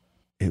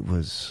 It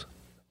was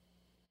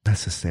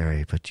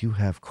necessary, but you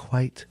have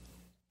quite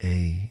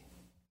a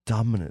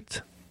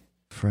dominant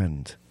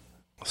friend.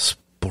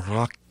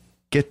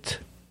 Sprocket.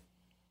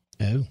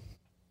 Oh.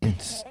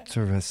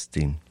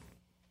 Interesting.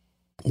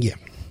 Yeah.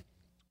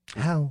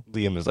 How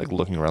Liam is like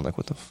looking around like,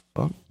 what the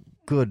fuck?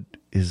 good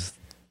is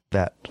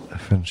that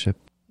friendship?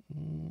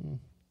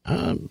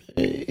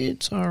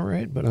 It's all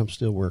right, but I'm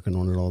still working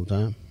on it all the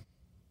time.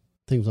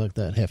 Things like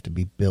that have to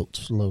be built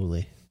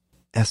slowly.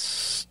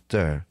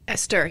 Esther.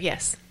 Esther,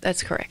 yes,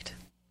 that's correct.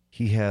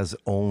 He has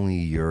only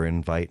your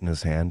invite in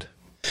his hand.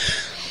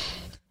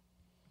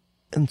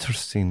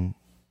 Interesting.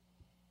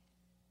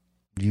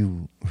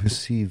 You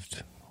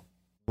received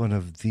one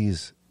of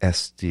these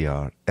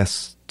Esther.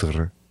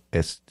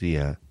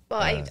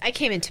 Well, I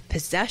came into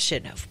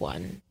possession of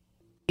one,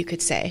 you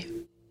could say.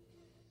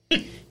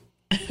 He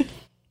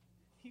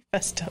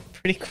messed up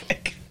pretty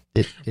quick.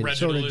 It Reginald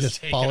sort of is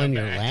just taken fall in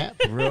your aback.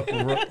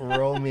 lap.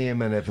 Roll me a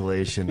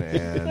manipulation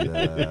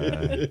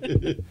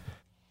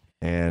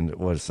and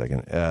what a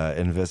second.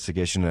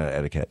 Investigation and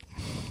etiquette.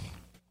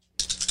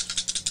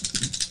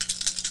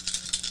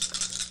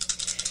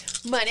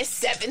 Minus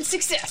 7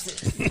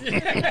 successes.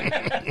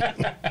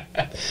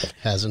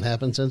 Hasn't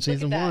happened since Look at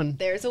season that. 1.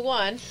 There's a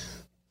 1.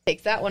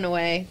 Take that one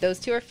away. Those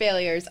 2 are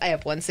failures. I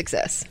have 1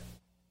 success.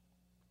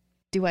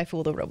 Do I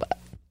fool the robot?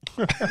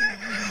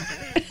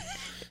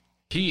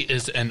 He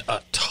is an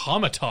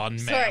automaton, ma'am.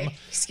 Sorry.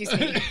 Excuse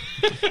me.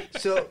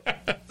 So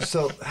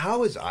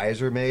how his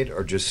eyes are made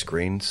are just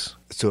screens.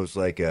 So it's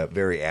like a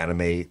very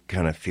anime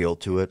kind of feel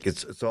to it.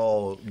 It's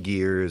all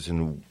gears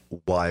and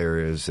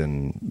wires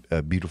and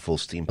a beautiful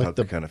steampunk Like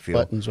the kind of feel.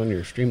 buttons on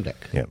your Stream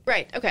Deck. Yeah.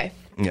 Right. Okay.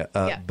 Yeah,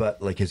 Yeah.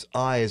 But like his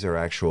eyes are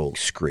actual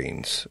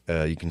screens.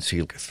 You can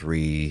see like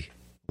 3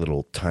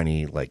 little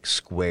tiny like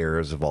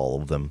squares of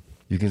all of them.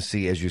 You can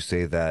see as you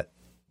say that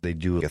they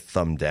do like a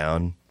thumb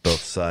down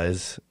both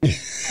sides,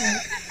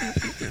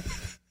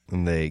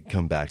 and they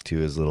come back to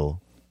his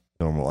little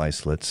normal eye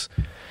slits.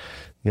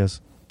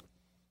 Yes.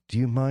 Do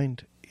you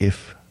mind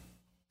if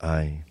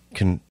I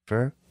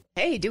confer?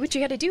 Hey, do what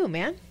you got to do,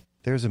 man.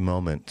 There's a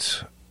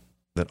moment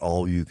that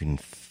all you can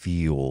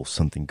feel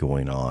something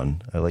going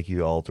on. I'd like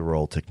you all to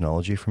roll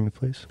technology for me,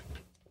 please.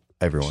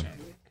 Everyone.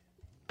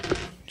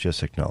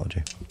 Just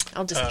technology.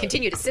 I'll just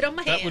continue to sit on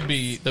my hands.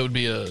 That would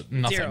be a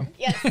nothing. 0.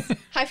 Yes.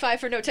 High five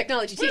for no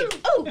technology team.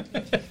 Oh,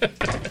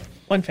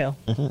 1 fail.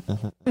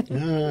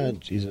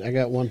 Jesus, I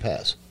got 1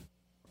 pass.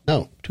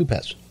 No, 2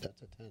 passes.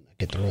 That's a 10. I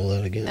get to roll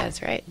that again.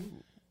 that's right.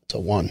 It's a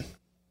 1.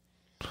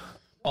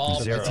 All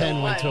So the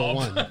 10 went to a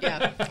 1.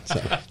 Yeah.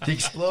 The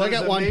explosion I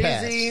got 1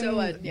 pass.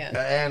 So,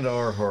 yeah. and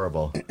or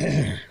horrible.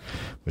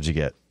 What'd you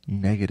get?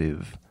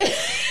 Negative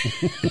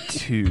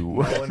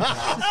 2.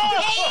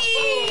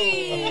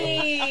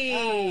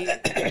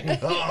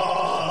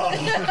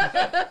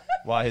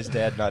 Why is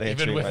Dad not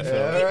answering with- my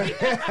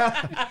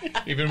phone?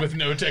 Even with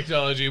no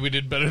technology, we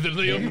did better than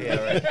Liam.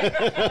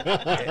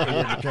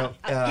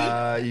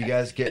 You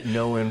guys get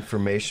no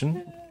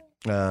information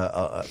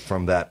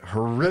from that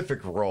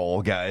horrific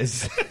roll,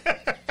 guys.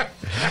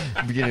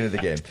 Beginning of the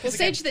game. We'll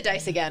sage the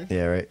dice again.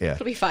 Yeah, right? Yeah.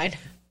 It'll be fine.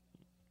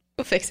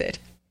 We'll fix it.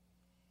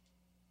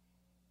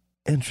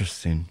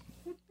 Interesting.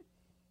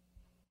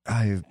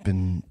 I've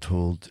been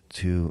told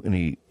to, and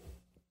he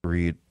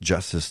read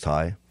Justice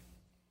Tie,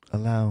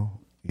 allow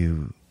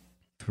you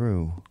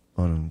through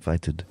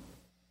uninvited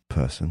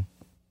person.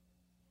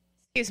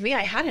 Excuse me,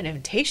 I had an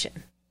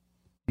invitation.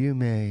 You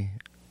may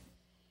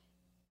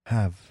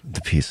have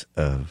the piece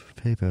of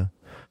paper,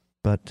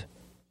 but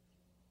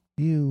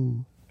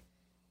you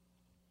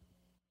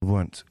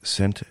weren't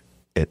sent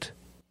it.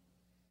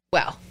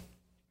 Well,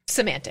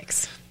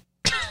 semantics.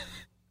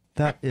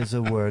 That is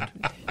a word.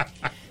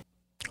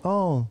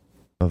 All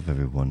of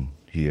everyone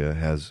here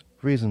has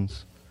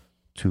reasons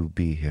to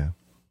be here.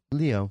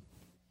 Leo,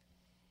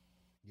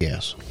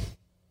 Yes.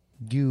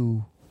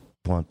 you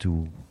want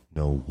to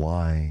know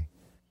why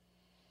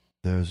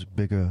there's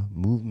bigger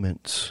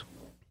movements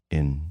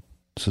in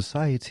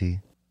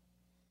society.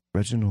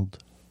 Reginald,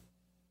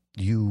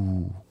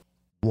 you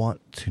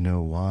want to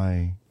know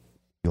why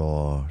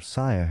your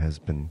sire has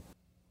been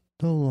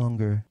no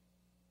longer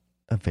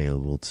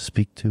available to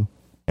speak to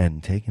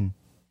and taken.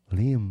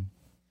 Liam,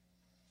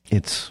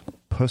 it's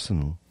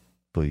personal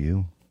for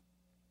you.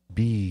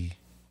 Be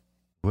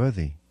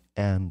worthy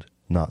and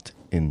not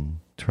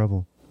into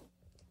trouble,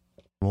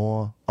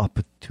 more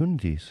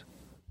opportunities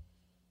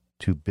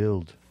to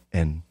build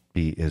and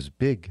be as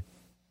big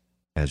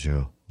as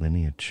your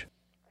lineage.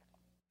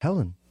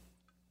 Helen,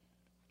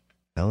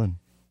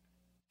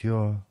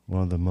 you're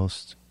one of the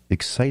most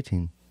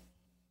exciting.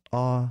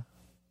 Our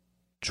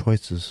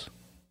choices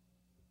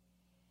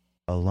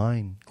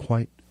align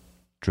quite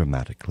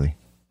dramatically.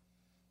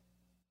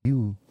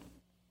 You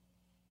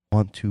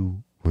want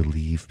to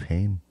relieve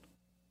pain.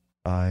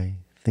 I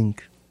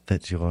think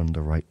that you're on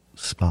the right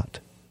spot.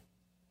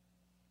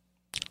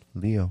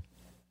 Leo,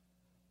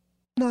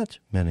 not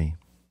many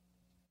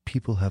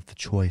people have the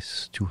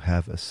choice to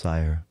have a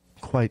sire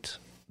quite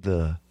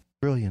the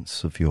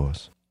brilliance of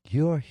yours.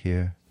 You're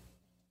here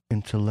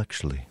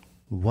intellectually.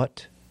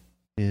 What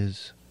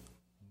is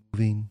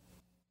moving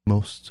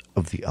most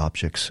of the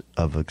objects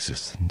of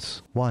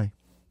existence? Why?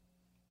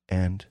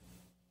 And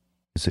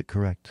is it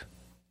correct?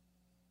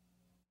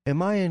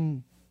 Am I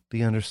in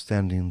the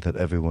understanding that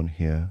everyone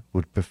here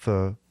would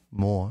prefer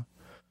more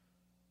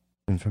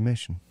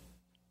information?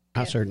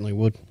 I certainly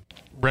would.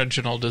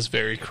 Reginald is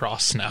very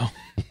cross now.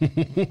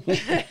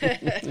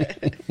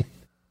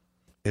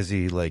 Is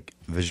he, like,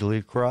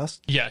 visually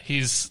crossed? Yeah,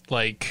 he's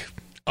like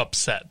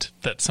upset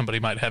that somebody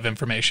might have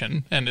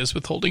information and is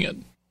withholding it.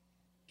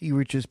 He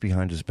reaches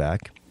behind his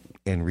back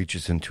and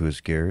reaches into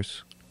his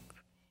gears.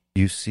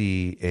 You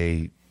see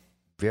a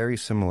very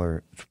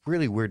similar... It's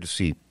really weird to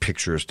see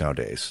pictures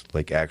nowadays,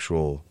 like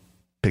actual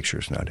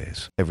pictures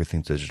nowadays.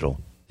 Everything's digital.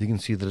 You can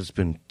see that it's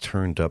been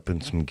turned up in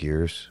some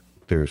gears.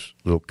 There's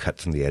little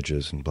cuts in the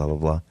edges and blah, blah,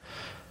 blah.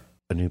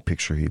 A new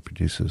picture he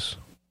produces.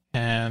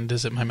 And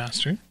is it my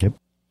master? Yep.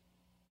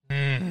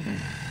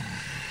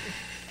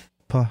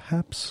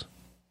 Perhaps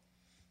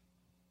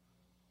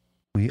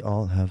we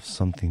all have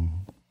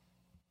something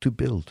to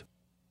build.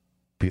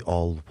 We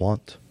all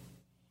want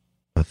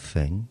a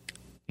thing,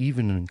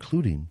 even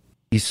including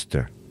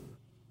Easter.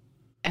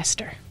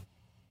 Esther.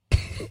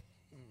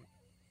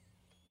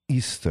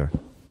 Easter.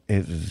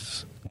 It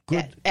is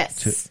good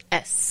Esther.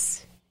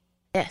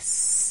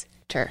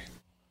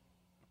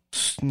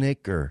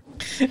 Snaker.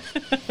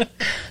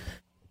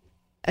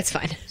 That's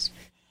fine.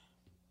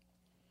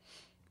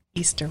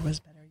 Easter was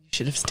better. You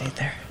should have stayed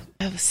there.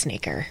 Oh,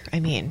 Snaker.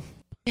 I mean,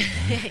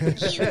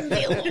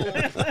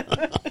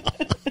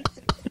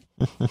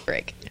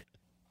 Frick.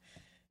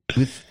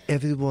 With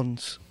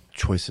everyone's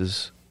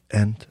choices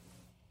and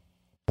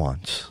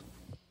wants.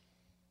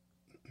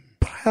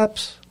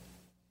 Perhaps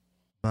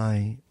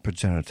my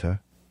progenitor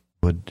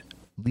would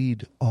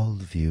lead all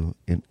of you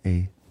in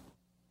a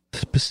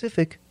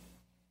specific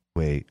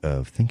way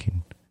of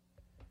thinking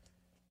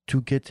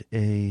to get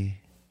a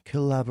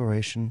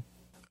collaboration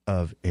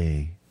of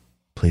a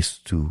place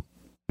to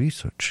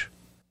research,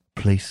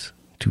 place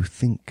to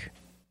think,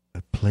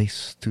 a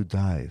place to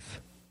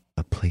dive,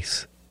 a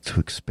place to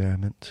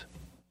experiment,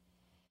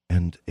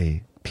 and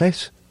a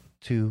place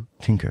to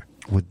tinker.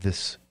 Would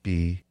this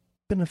be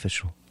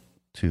beneficial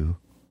to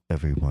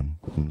everyone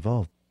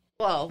involved?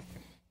 Well,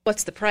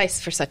 what's the price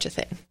for such a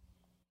thing?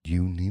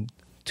 You need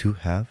to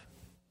have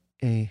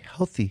a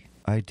healthy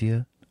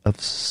idea of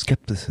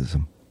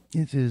skepticism.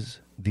 It is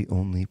the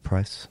only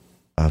price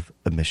of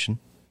admission.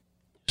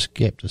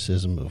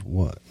 Skepticism of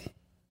what?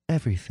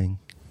 Everything.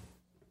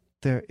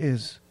 There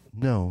is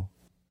no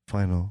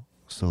final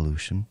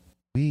solution.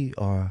 We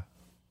are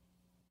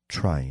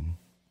trying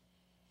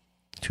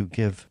to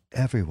give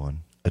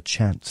everyone a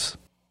chance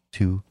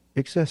to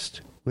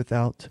exist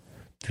without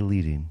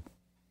deleting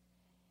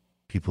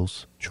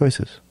people's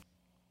choices.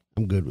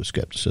 I'm good with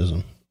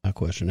skepticism. I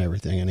question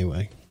everything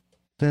anyway.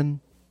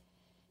 Then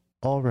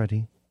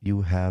already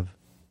you have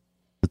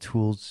the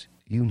tools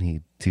you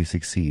need to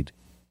succeed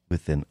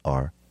within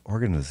our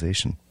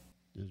organization.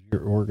 Does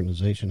your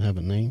organization have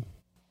a name?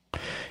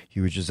 He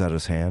reaches out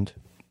his hand,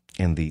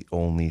 and the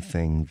only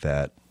thing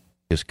that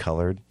is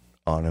colored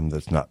on him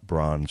that's not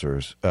bronze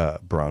or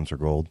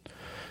gold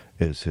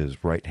is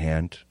his right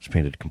hand. It's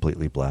painted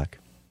completely black,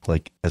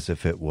 like as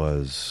if it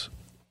was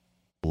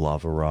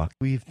lava rock.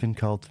 We've been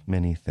called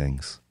many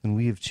things, and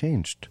we have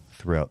changed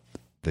throughout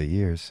the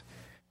years.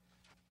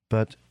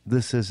 But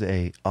this is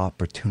an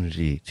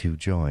opportunity to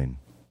join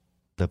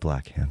the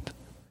Black Hand.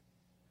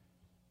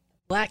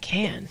 Black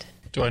Hand.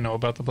 Do I know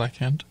about the Black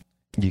Hand?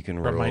 You can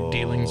Or my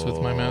dealings with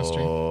my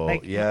master?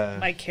 Like, yeah.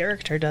 my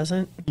character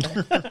doesn't.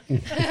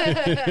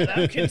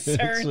 I'm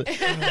concerned.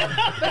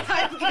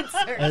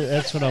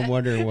 That's what I'm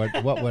wondering.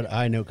 What would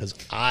I know? Because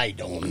I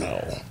don't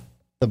know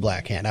the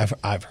Black Hand.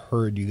 I've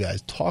heard you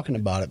guys talking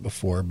about it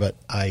before, but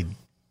I.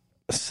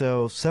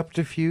 So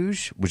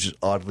subterfuge, which is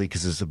oddly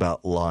because it's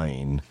about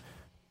lying,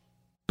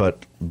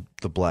 but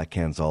the Black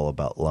Hand's all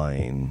about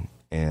lying.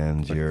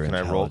 And your Can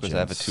I roll because I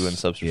have a 2 in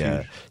subterfuge?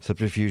 Yeah,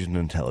 subterfuge and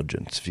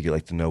intelligence. If you'd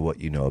like to know what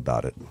you know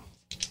about it.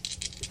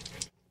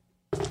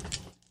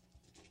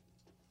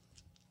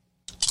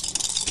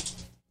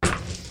 I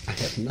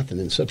have nothing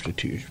in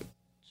subterfuge,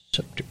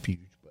 but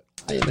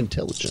I am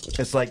intelligent.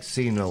 It's like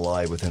seeing a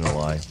lie within a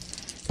lie.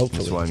 Hopefully.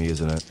 That's why I'm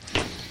using it.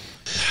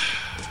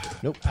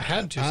 Nope. I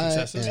had 2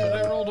 successes, but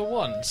I rolled a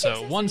 1,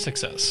 so 1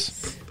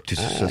 success. 2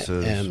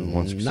 successes, am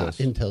 1 success. not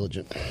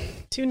intelligent.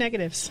 2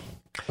 negatives.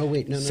 Oh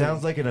wait, no.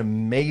 Sounds like an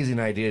amazing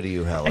idea to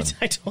you, Helen.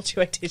 I told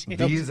you I didn't.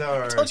 These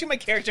are I told you my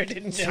character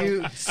didn't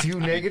know. two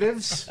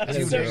negatives. I Two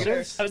was so sure.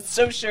 negatives. I was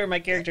so sure my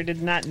character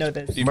did not know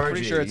this. I'm Margie,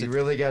 pretty sure it's you a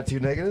really got 2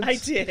 negatives? I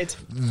did.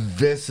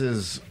 This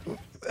is,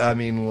 I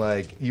mean,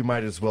 like, you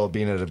might as well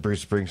be in a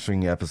Bruce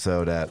Springsteen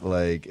episode at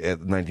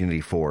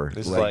 1984.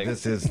 This is like, like-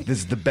 this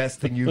is the best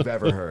thing you've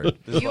ever heard.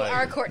 You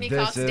are Courtney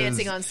Cox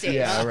dancing on stage.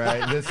 Yeah,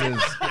 right. This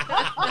is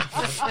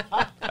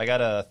I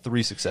got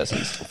 3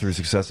 successes. 3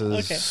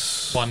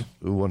 successes. 1.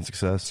 Ooh, 1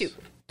 success.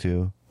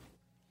 2.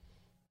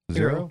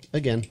 0.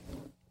 Again.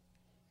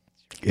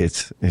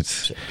 It's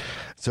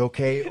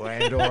okay,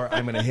 Landor.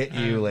 I'm gonna hit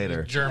you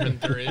later. German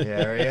 3. Yeah,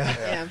 yeah.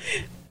 Yeah.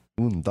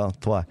 Un, deux,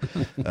 trois.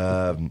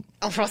 En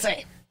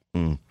français.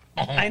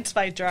 Eins,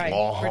 zwei, drei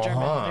for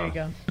German. There you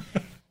go.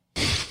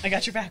 I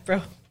got your back,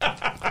 bro.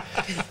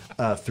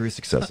 3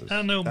 successes.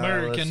 I know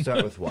American. Let's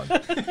start with 1.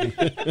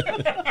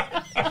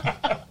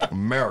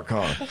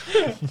 American.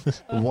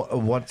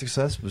 1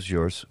 success was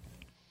yours.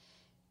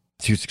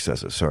 2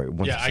 successes. Sorry.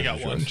 1 Yeah, I success got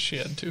was 1. yours. She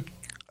had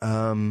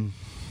 2.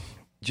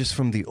 Just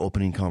from the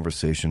opening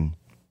conversation,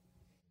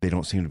 they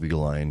don't seem to be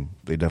lying.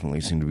 They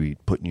definitely seem to be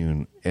putting you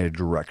in a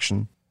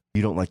direction.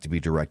 You don't like to be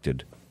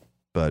directed,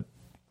 but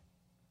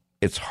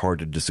it's hard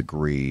to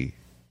disagree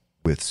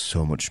with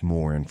so much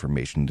more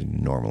information than you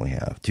normally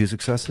have. 2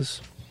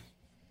 successes?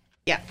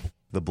 Yeah.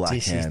 The Black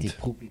This Hand. is the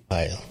poopy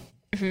pile.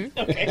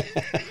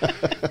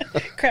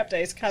 Crap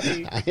dice,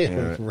 copy. I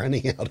am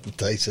running out of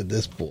dice in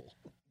this pool.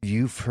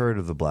 You've heard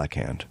of the Black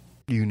Hand.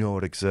 You know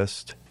it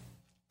exists,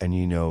 and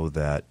you know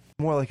that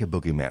more like a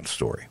boogeyman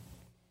story.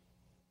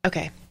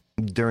 Okay.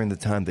 During the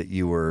time that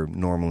you were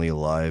normally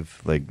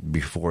alive, like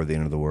before the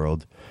end of the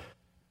world,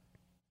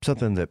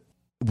 something that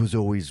was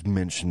always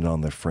mentioned on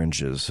the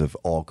fringes of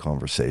all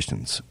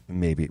conversations.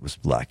 Maybe it was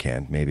Black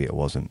Hand, maybe it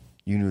wasn't.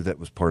 You knew that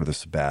was part of the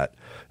Sabbat,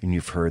 and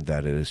you've heard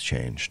that it has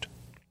changed.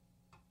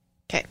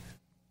 Okay.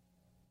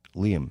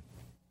 Liam,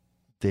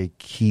 they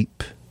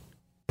keep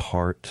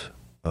part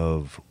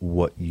of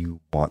what you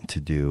want to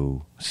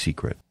do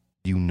secret.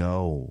 You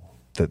know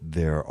that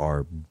there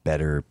are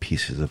better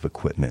pieces of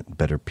equipment,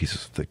 better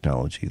pieces of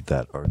technology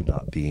that are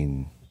not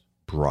being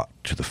brought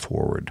to the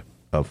forward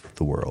of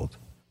the world.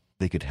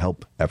 They could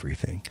help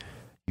everything.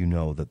 You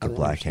know that the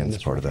Black Hand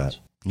is part of that.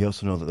 You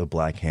also know that the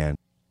Black Hand,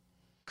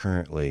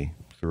 currently,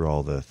 through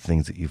all the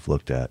things that you've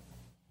looked at,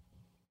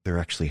 they're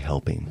actually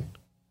helping.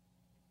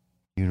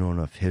 You know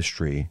enough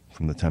history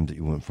from the time that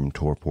you went from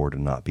Torpor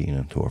to not being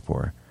in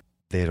Torpor.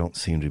 They don't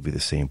seem to be the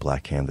same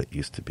Black Hand that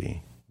used to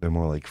be. They're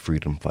more like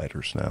freedom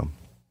fighters now.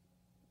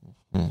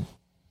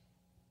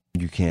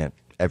 You can't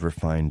ever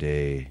find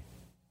a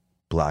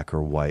black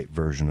or white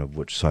version of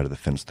which side of the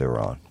fence they were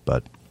on,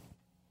 but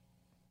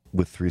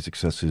with 3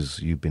 successes,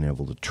 you've been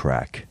able to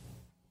track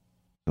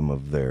some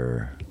of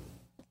their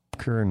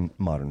current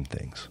modern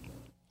things.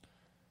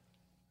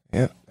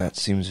 Yeah, that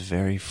seems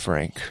very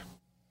frank.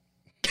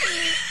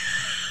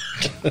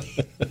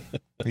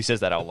 He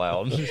says that out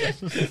loud.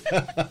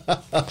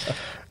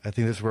 I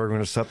think that's where we're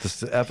going to stop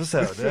this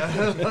episode.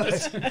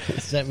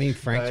 Does that mean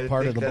Frank's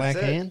part of the Black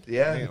Hand?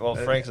 Yeah. Well,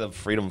 Frank's a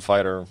freedom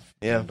fighter.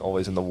 Yeah.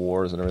 Always in the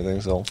wars and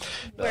everything, so.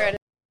 We're at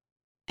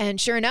And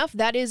sure enough,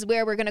 that is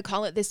where we're going to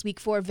call it this week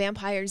for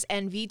Vampires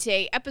and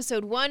Vitae,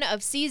 episode 1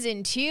 of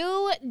season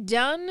 2,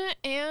 done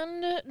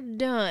and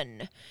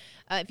done.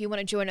 If you want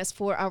to join us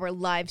for our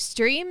live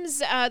streams,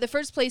 the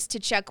first place to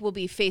check will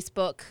be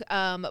Facebook.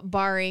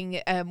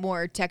 Barring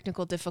more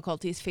technical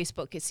difficulties,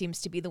 Facebook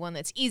seems to be the one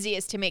that's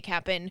easiest to make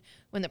happen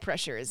when the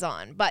pressure is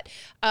on. But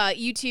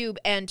YouTube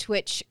and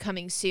Twitch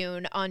coming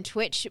soon. On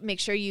Twitch, make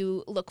sure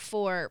you look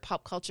for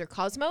Pop Culture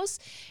Cosmos.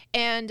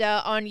 And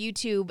on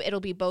YouTube,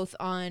 it'll be both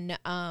on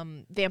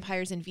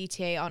Vampires and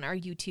Vitae on our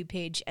YouTube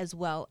page as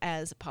well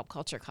as Pop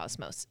Culture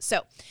Cosmos.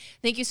 So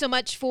thank you so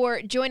much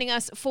for joining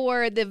us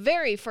for the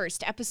very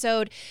first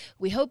episode.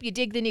 We hope you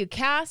dig the new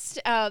cast.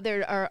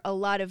 There are a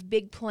lot of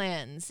big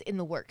plans in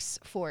the works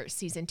for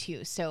season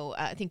 2. So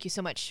thank you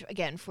so much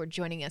again for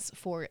joining us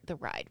for the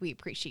ride. We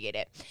appreciate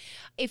it.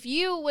 If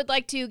you would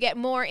like to get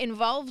more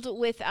involved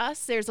with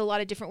us, there's a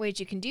lot of different ways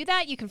you can do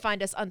that. You can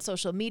find us on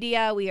social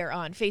media. We are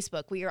on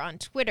Facebook. We are on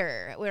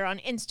Twitter. We're on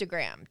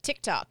Instagram,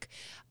 TikTok.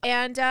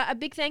 And a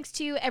big thanks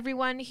to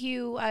everyone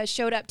who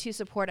showed up to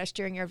support us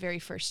during our very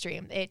first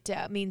stream. It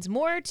means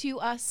more to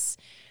us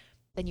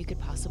than you could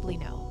possibly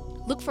know.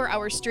 Look for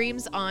our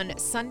streams on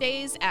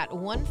Sundays at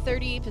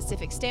 1:30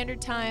 Pacific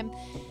Standard Time.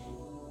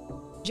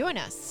 Join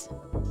us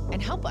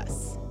and help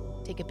us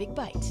take a big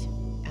bite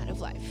out of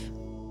life.